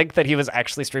else think that he was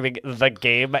actually streaming the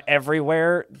game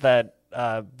everywhere that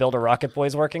Build a Rocket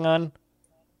Boy's working on?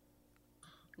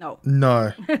 No.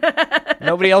 No.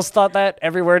 Nobody else thought that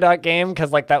everywhere.game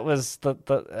because like that was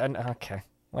okay.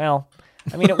 Well,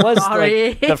 I mean it was Sorry.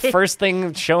 like the first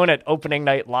thing shown at opening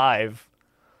night live.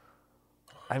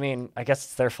 I mean, I guess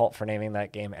it's their fault for naming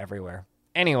that game everywhere.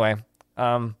 Anyway,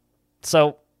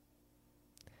 so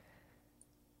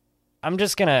I'm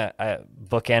just gonna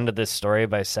bookend this story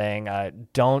by saying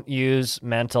don't use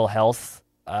mental health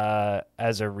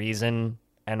as a reason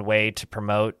and way to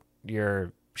promote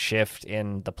your shift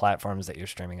in the platforms that you're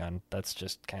streaming on. That's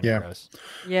just kind of gross.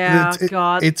 Yeah,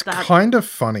 God. It's that kind of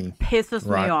funny. pisses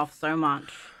right? me off so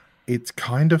much. It's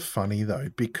kind of funny though,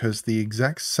 because the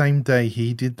exact same day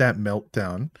he did that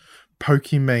meltdown,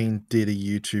 Pokimane did a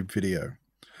YouTube video.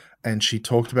 And she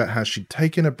talked about how she'd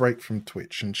taken a break from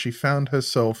Twitch and she found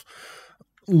herself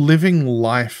living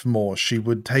life more. She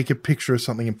would take a picture of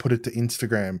something and put it to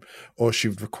Instagram, or she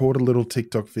would record a little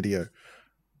TikTok video.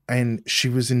 And she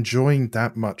was enjoying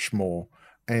that much more.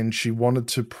 And she wanted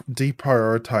to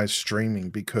deprioritize streaming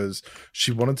because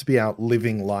she wanted to be out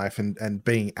living life and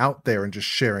being out there and just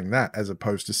sharing that, as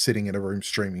opposed to sitting in a room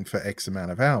streaming for X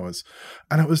amount of hours.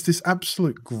 And it was this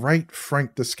absolute great,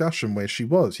 frank discussion where she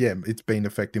was, it's been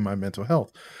affecting my mental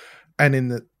health. And in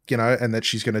the, and that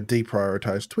she's going to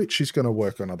deprioritize Twitch. She's going to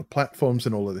work on other platforms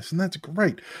and all of this. And that's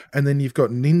great. And then you've got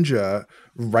Ninja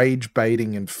rage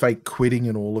baiting and fake quitting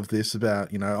and all of this about,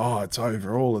 it's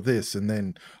over, all of this. And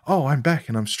then, I'm back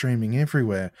and I'm streaming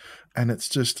everywhere. And it's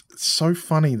just so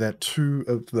funny that two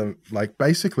of the,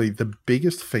 basically the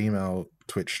biggest female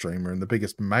Twitch streamer and the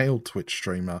biggest male Twitch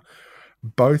streamer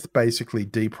both basically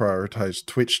deprioritized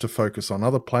Twitch to focus on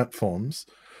other platforms.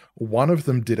 One of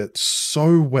them did it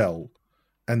so well,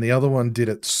 and the other one did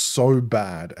it so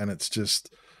bad, and it's just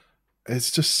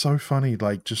so funny,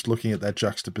 just looking at that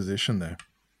juxtaposition there.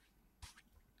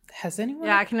 Has anyone?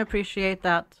 Yeah, I can appreciate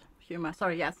that humor.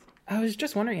 Sorry, yes. I was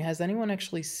just wondering, has anyone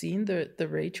actually seen the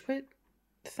rage quit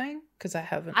thing? Because I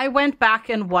haven't. I went back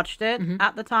and watched it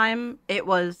at the time. It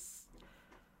wasn't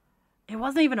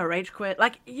even a rage quit.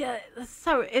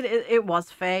 So it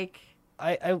was fake.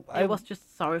 It was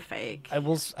just so fake. I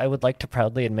would like to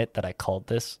proudly admit that I called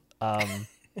this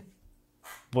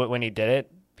when he did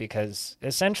it, because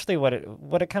essentially what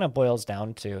it kind of boils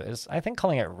down to is, I think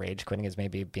calling it rage quitting is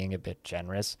maybe being a bit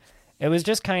generous. It was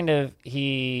just kind of,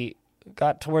 he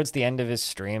got towards the end of his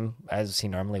stream, as he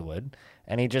normally would,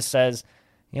 and he just says,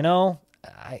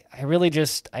 I really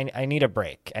just, I need a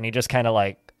break. And he just kind of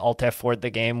Alt F4'd the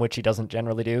game, which he doesn't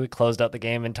generally do. He closed out the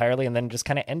game entirely and then just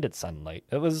kind of ended Sunlight.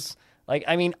 It was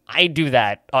I do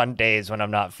that on days when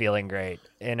I'm not feeling great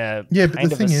in a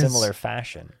kind of a similar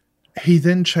fashion. He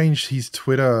then changed his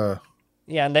Twitter.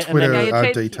 Yeah, and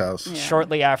then details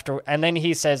shortly after, and then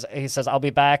he says I'll be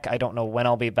back. I don't know when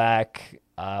I'll be back,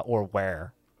 or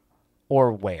where.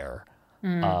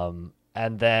 And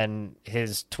then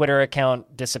his Twitter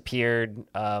account disappeared.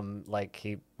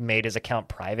 He made his account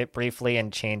private briefly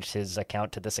and changed his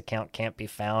account to "this account can't be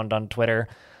found" on Twitter.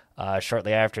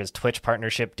 Shortly after, his Twitch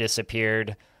partnership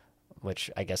disappeared, which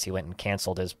I guess he went and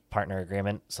canceled his partner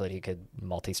agreement so that he could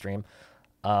multi-stream.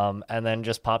 And then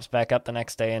just pops back up the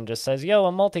next day and just says, "Yo,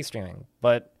 I'm multi-streaming."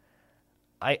 But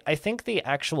I think the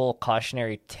actual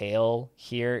cautionary tale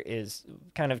here is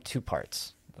kind of two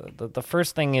parts. The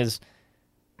first thing is,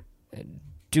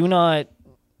 do not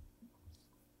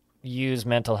use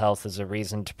mental health as a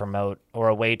reason to promote, or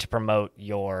a way to promote,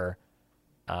 your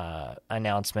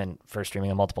announcement for streaming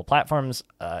on multiple platforms.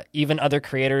 Even other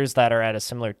creators that are at a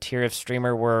similar tier of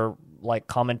streamer were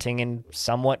commenting in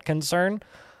somewhat concern.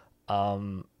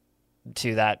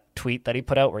 to that tweet that he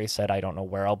put out where he said, I don't know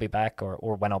where I'll be back or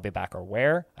when I'll be back or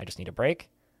where. I just need a break.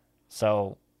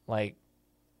 So, like,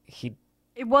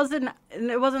 It wasn't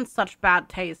such bad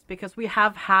taste because we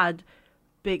have had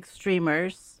big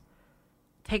streamers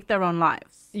take their own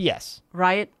lives. Yes.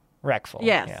 Right? Wreckful.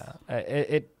 Yes.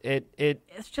 Yeah.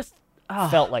 It's just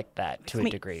felt like that to a me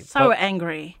degree. So But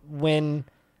angry. when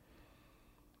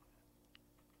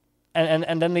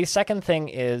and then the second thing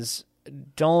is,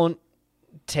 don't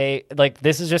take, like,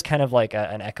 this is just kind of like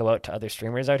an echo out to other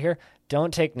streamers out here.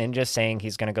 Don't take Ninja saying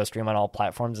he's going to go stream on all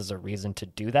platforms as a reason to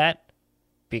do that,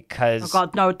 because Oh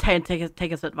God, no! Take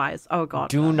his advice. Oh God,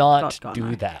 do no. not God,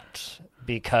 do no. that,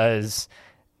 because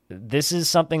this is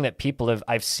something that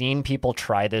I've seen people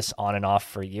try this on and off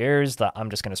for years, that I'm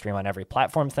just going to stream on every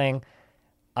platform thing.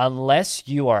 Unless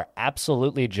you are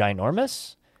absolutely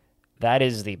ginormous, that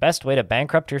is the best way to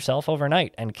bankrupt yourself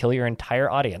overnight and kill your entire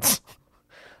audience.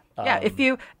 Yeah,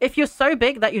 if you're so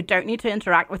big that you don't need to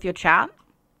interact with your chat,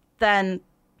 then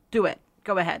do it.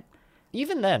 Go ahead.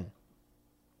 Even then,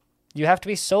 you have to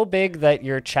be so big that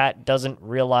your chat doesn't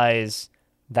realize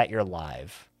that you're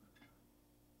live.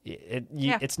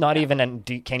 It's not even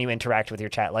can you interact with your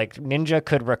chat? Like, Ninja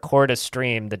could record a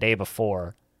stream the day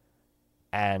before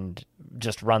and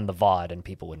just run the VOD and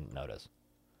people wouldn't notice.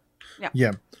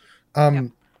 Yeah.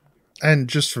 And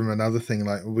just from another thing,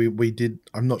 like we did,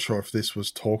 I'm not sure if this was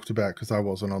talked about because I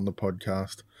wasn't on the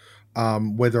podcast,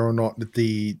 whether or not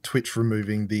the Twitch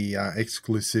removing the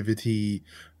exclusivity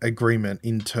agreement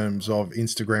in terms of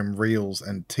Instagram Reels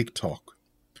and TikTok.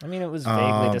 I mean, it was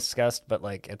vaguely discussed, but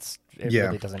like it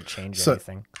really doesn't change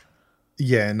anything.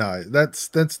 Yeah, no,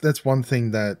 that's one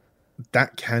thing that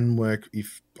can work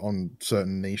if on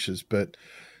certain niches, but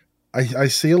I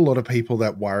see a lot of people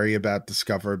that worry about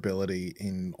discoverability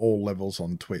in all levels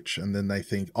on Twitch, and then they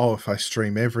think, oh, if I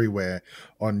stream everywhere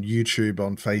on YouTube,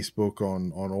 on Facebook,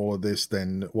 on all of this,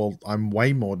 then, well, I'm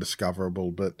way more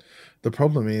discoverable. But the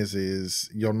problem is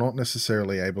you're not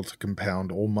necessarily able to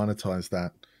compound or monetize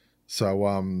that.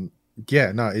 So,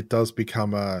 it does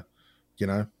become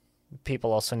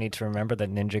People also need to remember that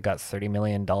Ninja got $30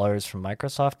 million from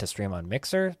Microsoft to stream on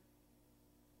Mixer.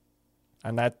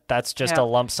 And that's just a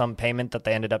lump sum payment that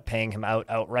they ended up paying him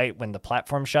outright when the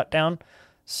platform shut down.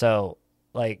 So,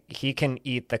 like, he can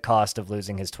eat the cost of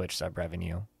losing his Twitch sub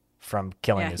revenue from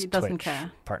killing his Twitch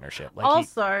partnership. Like,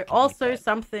 also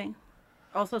something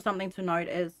to note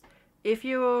is, if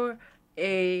you're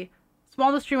a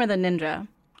smaller streamer than Ninja,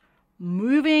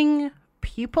 moving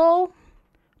people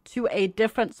to a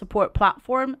different support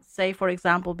platform, say for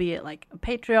example, be it like a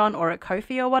Patreon or a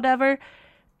Ko-fi or whatever,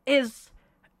 is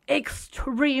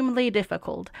extremely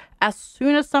difficult. As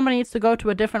soon as somebody needs to go to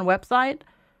a different website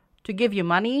to give you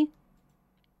money,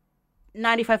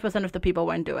 95% of the people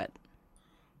won't do it.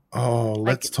 Oh,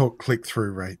 let's talk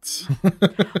click-through rates.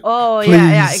 Oh,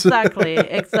 yeah,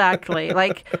 exactly.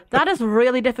 Like, that is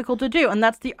really difficult to do, and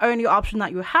that's the only option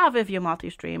that you have if you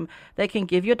multi-stream. They can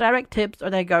give you direct tips, or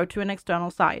they go to an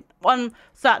external site. On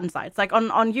certain sites, like on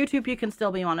YouTube, you can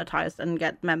still be monetized and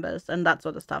get members and that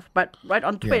sort of stuff. But right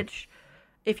on Twitch,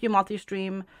 if you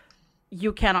multi-stream,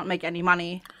 you cannot make any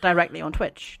money directly on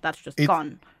Twitch. That's just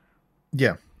gone.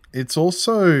 Yeah. It's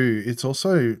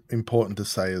also important to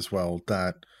say as well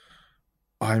that,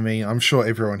 I mean, I'm sure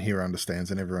everyone here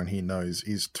understands and everyone here knows,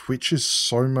 is Twitch is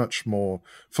so much more,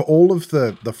 for all of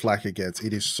the flack it gets,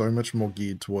 it is so much more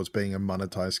geared towards being a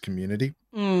monetized community.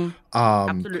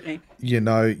 Absolutely.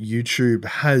 YouTube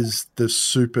has the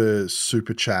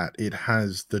super chat, it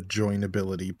has the join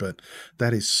ability, but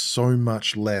that is so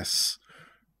much less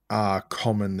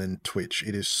common than Twitch.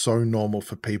 It is so normal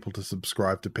for people to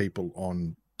subscribe to people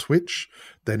on Twitch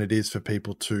than it is for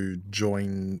people to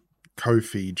join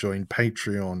Ko-fi, join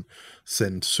Patreon,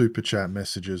 send super chat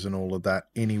messages and all of that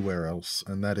anywhere else.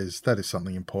 And that is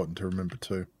something important to remember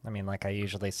too. I mean, like, I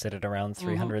usually sit at around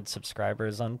 300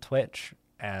 subscribers on Twitch,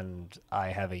 and I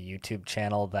have a YouTube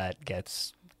channel that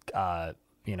gets, like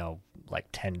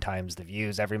 10 times the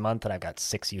views every month, and I've got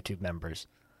 6 YouTube members.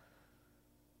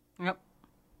 Yep.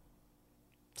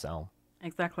 So.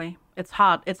 Exactly. It's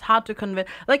hard. It's hard to convince.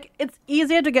 Like, it's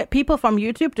easier to get people from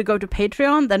YouTube to go to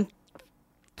Patreon than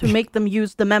to make them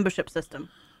use the membership system.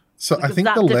 So I think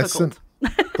the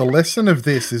lesson of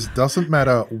this is, doesn't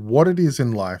matter what it is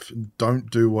in life, don't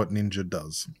do what Ninja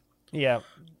does. Yeah.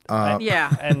 Uh,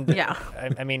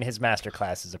 I mean, his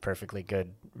masterclass is a perfectly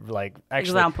good, like,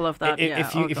 actually, example of that.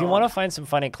 If you want to find some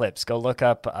funny clips, go look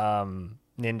up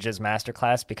Ninja's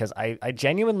masterclass, because I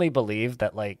genuinely believe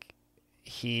that, like,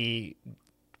 he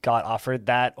got offered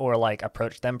that or like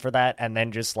approached them for that and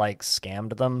then just like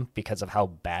scammed them because of how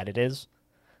bad it is.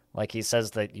 Like he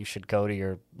says that you should go to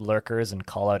your lurkers and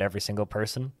call out every single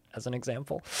person as an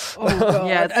example. Oh, God.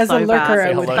 Yeah, it's As so a lurker, bad. I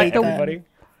Say would hello to hate that. everybody.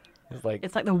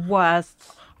 It's like the worst.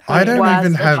 I don't worst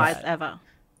even have- advice ever.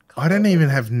 I don't even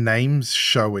have names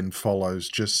show in follows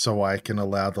just so I can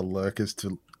allow the lurkers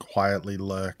to quietly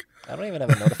lurk. I don't even have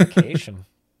a notification.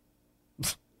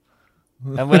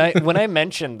 And when I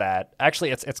mention that,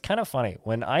 actually, it's kind of funny.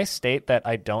 When I state that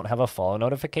I don't have a follow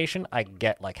notification, I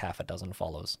get like half a dozen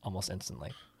follows almost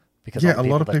instantly because Yeah, all the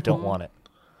a lot of that people don't want it.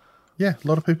 Yeah, a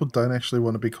lot of people don't actually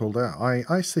want to be called out.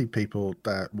 I see people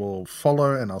that will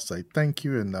follow and I'll say thank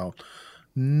you and they'll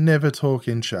never talk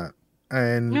in chat.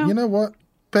 And Yeah. you know what?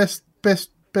 Best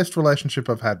relationship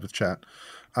I've had with chat.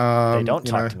 They don't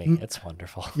talk to me. It's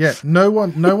wonderful. Yeah, no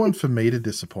one for me to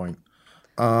disappoint.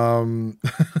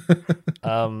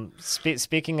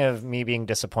 Speaking of me being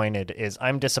disappointed,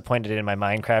 I'm disappointed in my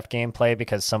Minecraft gameplay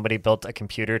because somebody built a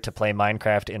computer to play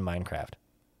Minecraft in Minecraft.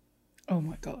 Oh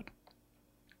my God.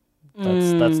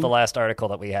 That's the last article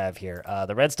that we have here.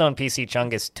 The Redstone PC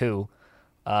Chungus 2.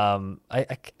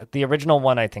 The original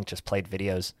one I think just played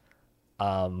videos.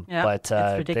 But it's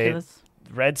ridiculous.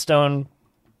 Redstone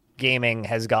gaming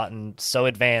has gotten so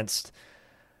advanced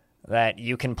that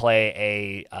you can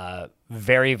play a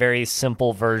very, very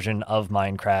simple version of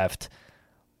Minecraft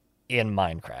in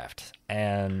Minecraft.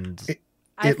 And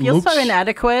I feel so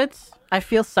inadequate.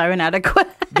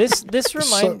 this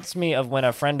reminds me of when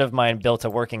a friend of mine built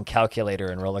a working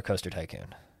calculator in Roller Coaster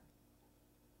Tycoon.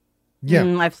 Yeah.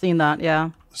 I've seen that, yeah.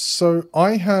 So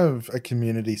I have a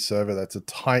community server that's a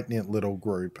tight-knit little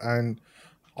group, and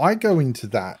I go into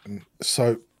that. And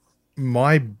so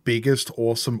my biggest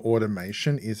awesome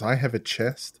automation is I have a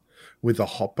chest with a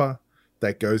hopper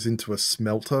that goes into a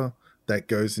smelter, that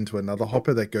goes into another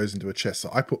hopper, that goes into a chest.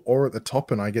 So I put ore at the top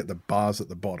and I get the bars at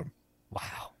the bottom.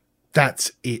 Wow.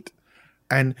 That's it.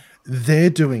 And they're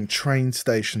doing train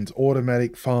stations,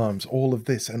 automatic farms, all of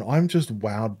this. And I'm just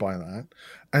wowed by that.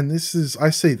 And I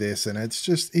see this and it's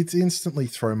instantly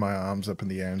throw my arms up in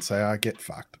the air and say, I get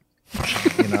fucked.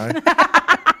 You know?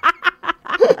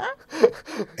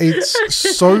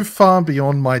 It's so far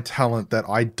beyond my talent that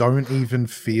I don't even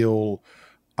feel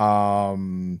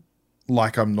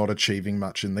like I'm not achieving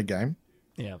much in the game.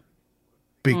 Yeah.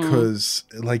 Because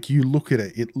like you look at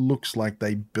it, it looks like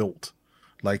they built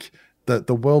like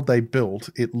the world they built,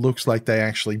 it looks like they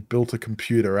actually built a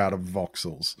computer out of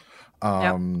voxels.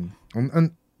 And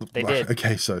they did.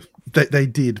 Okay, so they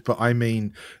did, but I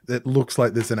mean, it looks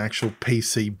like there's an actual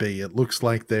PCB. It looks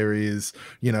like there is,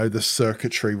 the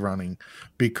circuitry running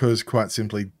because quite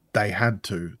simply they had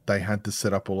to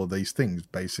set up all of these things.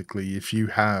 Basically, if you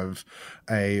have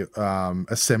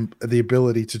the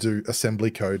ability to do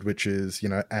assembly code, which is,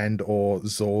 and or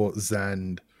zor,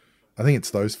 zand, I think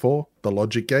it's those four, the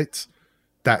logic gates.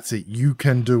 That's it. You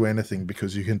can do anything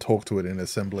because you can talk to it in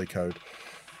assembly code.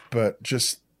 But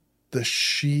just the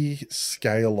sheer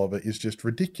scale of it is just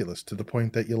ridiculous to the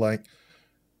point that you're like,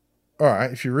 all right,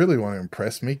 if you really want to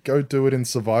impress me, go do it in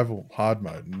survival hard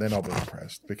mode. And then I'll be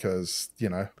impressed because,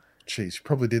 geez, you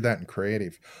probably did that in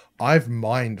creative. I've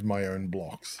mined my own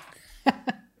blocks.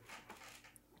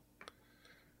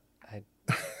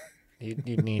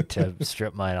 You need to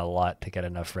strip mine a lot to get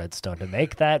enough redstone to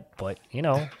make that, but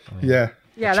Yeah.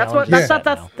 Yeah,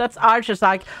 that's that's Archer's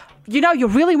like, you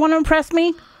really want to impress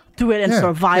me? Do it in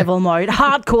survival mode,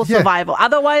 hardcore survival.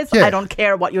 Otherwise, I don't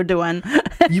care what you're doing.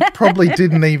 You probably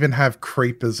didn't even have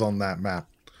creepers on that map.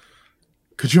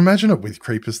 Could you imagine it with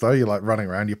creepers, though? You're like running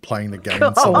around, you're playing the game,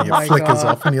 and suddenly it flickers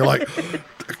off, and you're like,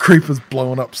 creepers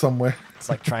blowing up somewhere. It's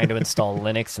like trying to install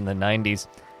Linux in the 90s.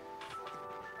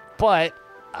 But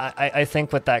I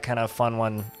think with that kind of fun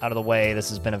one out of the way, this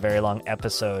has been a very long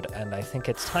episode, and I think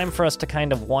it's time for us to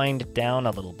kind of wind down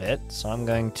a little bit. So I'm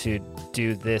going to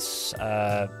do this,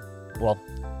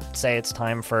 say it's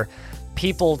time for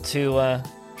people to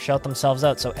shout themselves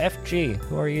out. So FG,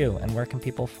 who are you, and where can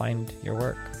people find your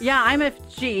work? Yeah, I'm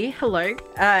FG. Hello.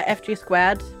 FG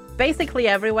squared. Basically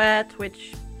everywhere.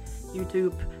 Twitch,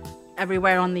 YouTube,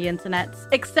 everywhere on the internet,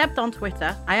 except on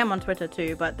Twitter. I am on Twitter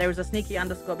too, but there is a sneaky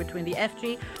underscore between the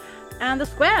FG and the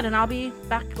squared, and I'll be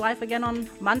back live again on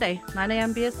Monday, 9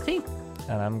 a.m. BST.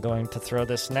 And I'm going to throw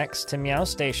this next to Meow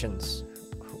Stations.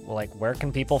 Like, where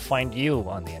can people find you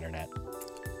on the internet?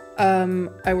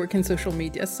 I work in social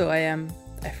media, so I am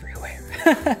everywhere.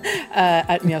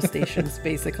 At Meow Stations,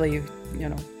 basically,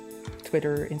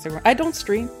 Twitter, Instagram. I don't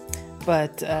stream,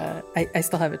 but I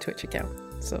still have a Twitch account,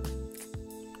 so...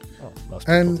 Most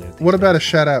and what about a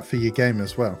shout out for your game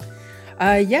as well?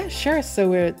 Yeah, sure. So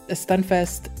we're at the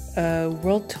Stunfest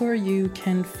World Tour. You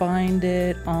can find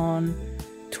it on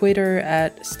Twitter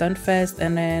at Stuntfest,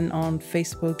 and then on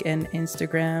Facebook and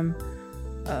Instagram,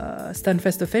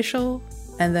 Stuntfest Official,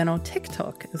 and then on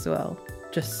TikTok as well,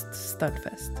 just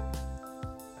Stuntfest.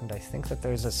 And I think that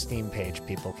there's a Steam page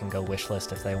people can go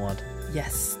wishlist if they want.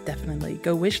 Yes, definitely.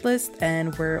 Go wishlist,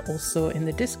 and we're also in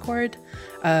the Discord.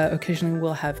 Occasionally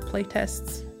we'll have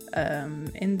playtests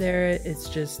in there. It's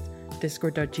just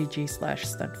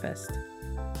discord.gg/stuntfest.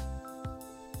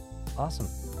 Awesome.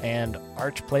 And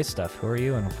Arch Play Stuff, who are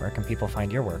you and where can people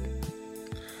find your work?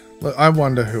 Look, I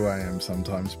wonder who I am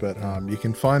sometimes, but you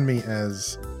can find me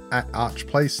as at Arch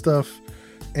Play Stuff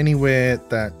anywhere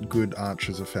that good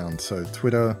archers are found. So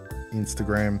Twitter,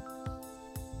 Instagram,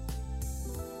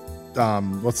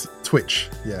 what's Twitch?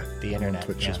 Yeah, The internet,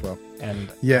 Twitch yeah. as well. And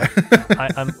Yeah,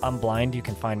 I'm blind. You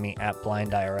can find me at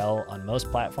BlindIRL on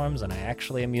most platforms, and I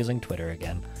actually am using Twitter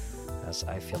again, as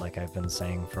I feel like I've been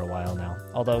saying for a while now.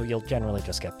 Although you'll generally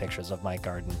just get pictures of my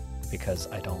garden because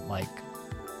I don't like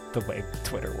the way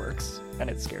Twitter works, and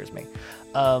it scares me.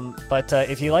 But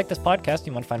if you like this podcast,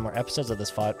 you want to find more episodes of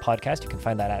this podcast, you can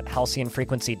find that at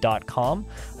halcyonfrequency.com.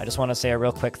 I just want to say a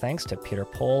real quick thanks to Peter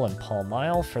Pohl and Paul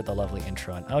Mile for the lovely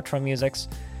intro and outro musics.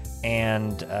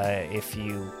 And if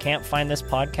you can't find this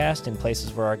podcast in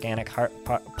places where organic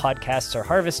podcasts are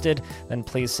harvested, then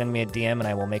please send me a DM and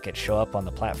I will make it show up on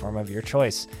the platform of your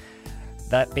choice.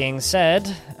 That being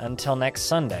said, until next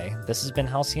Sunday, this has been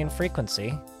Halcyon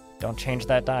Frequency. Don't change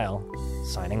that dial.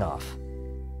 Signing off.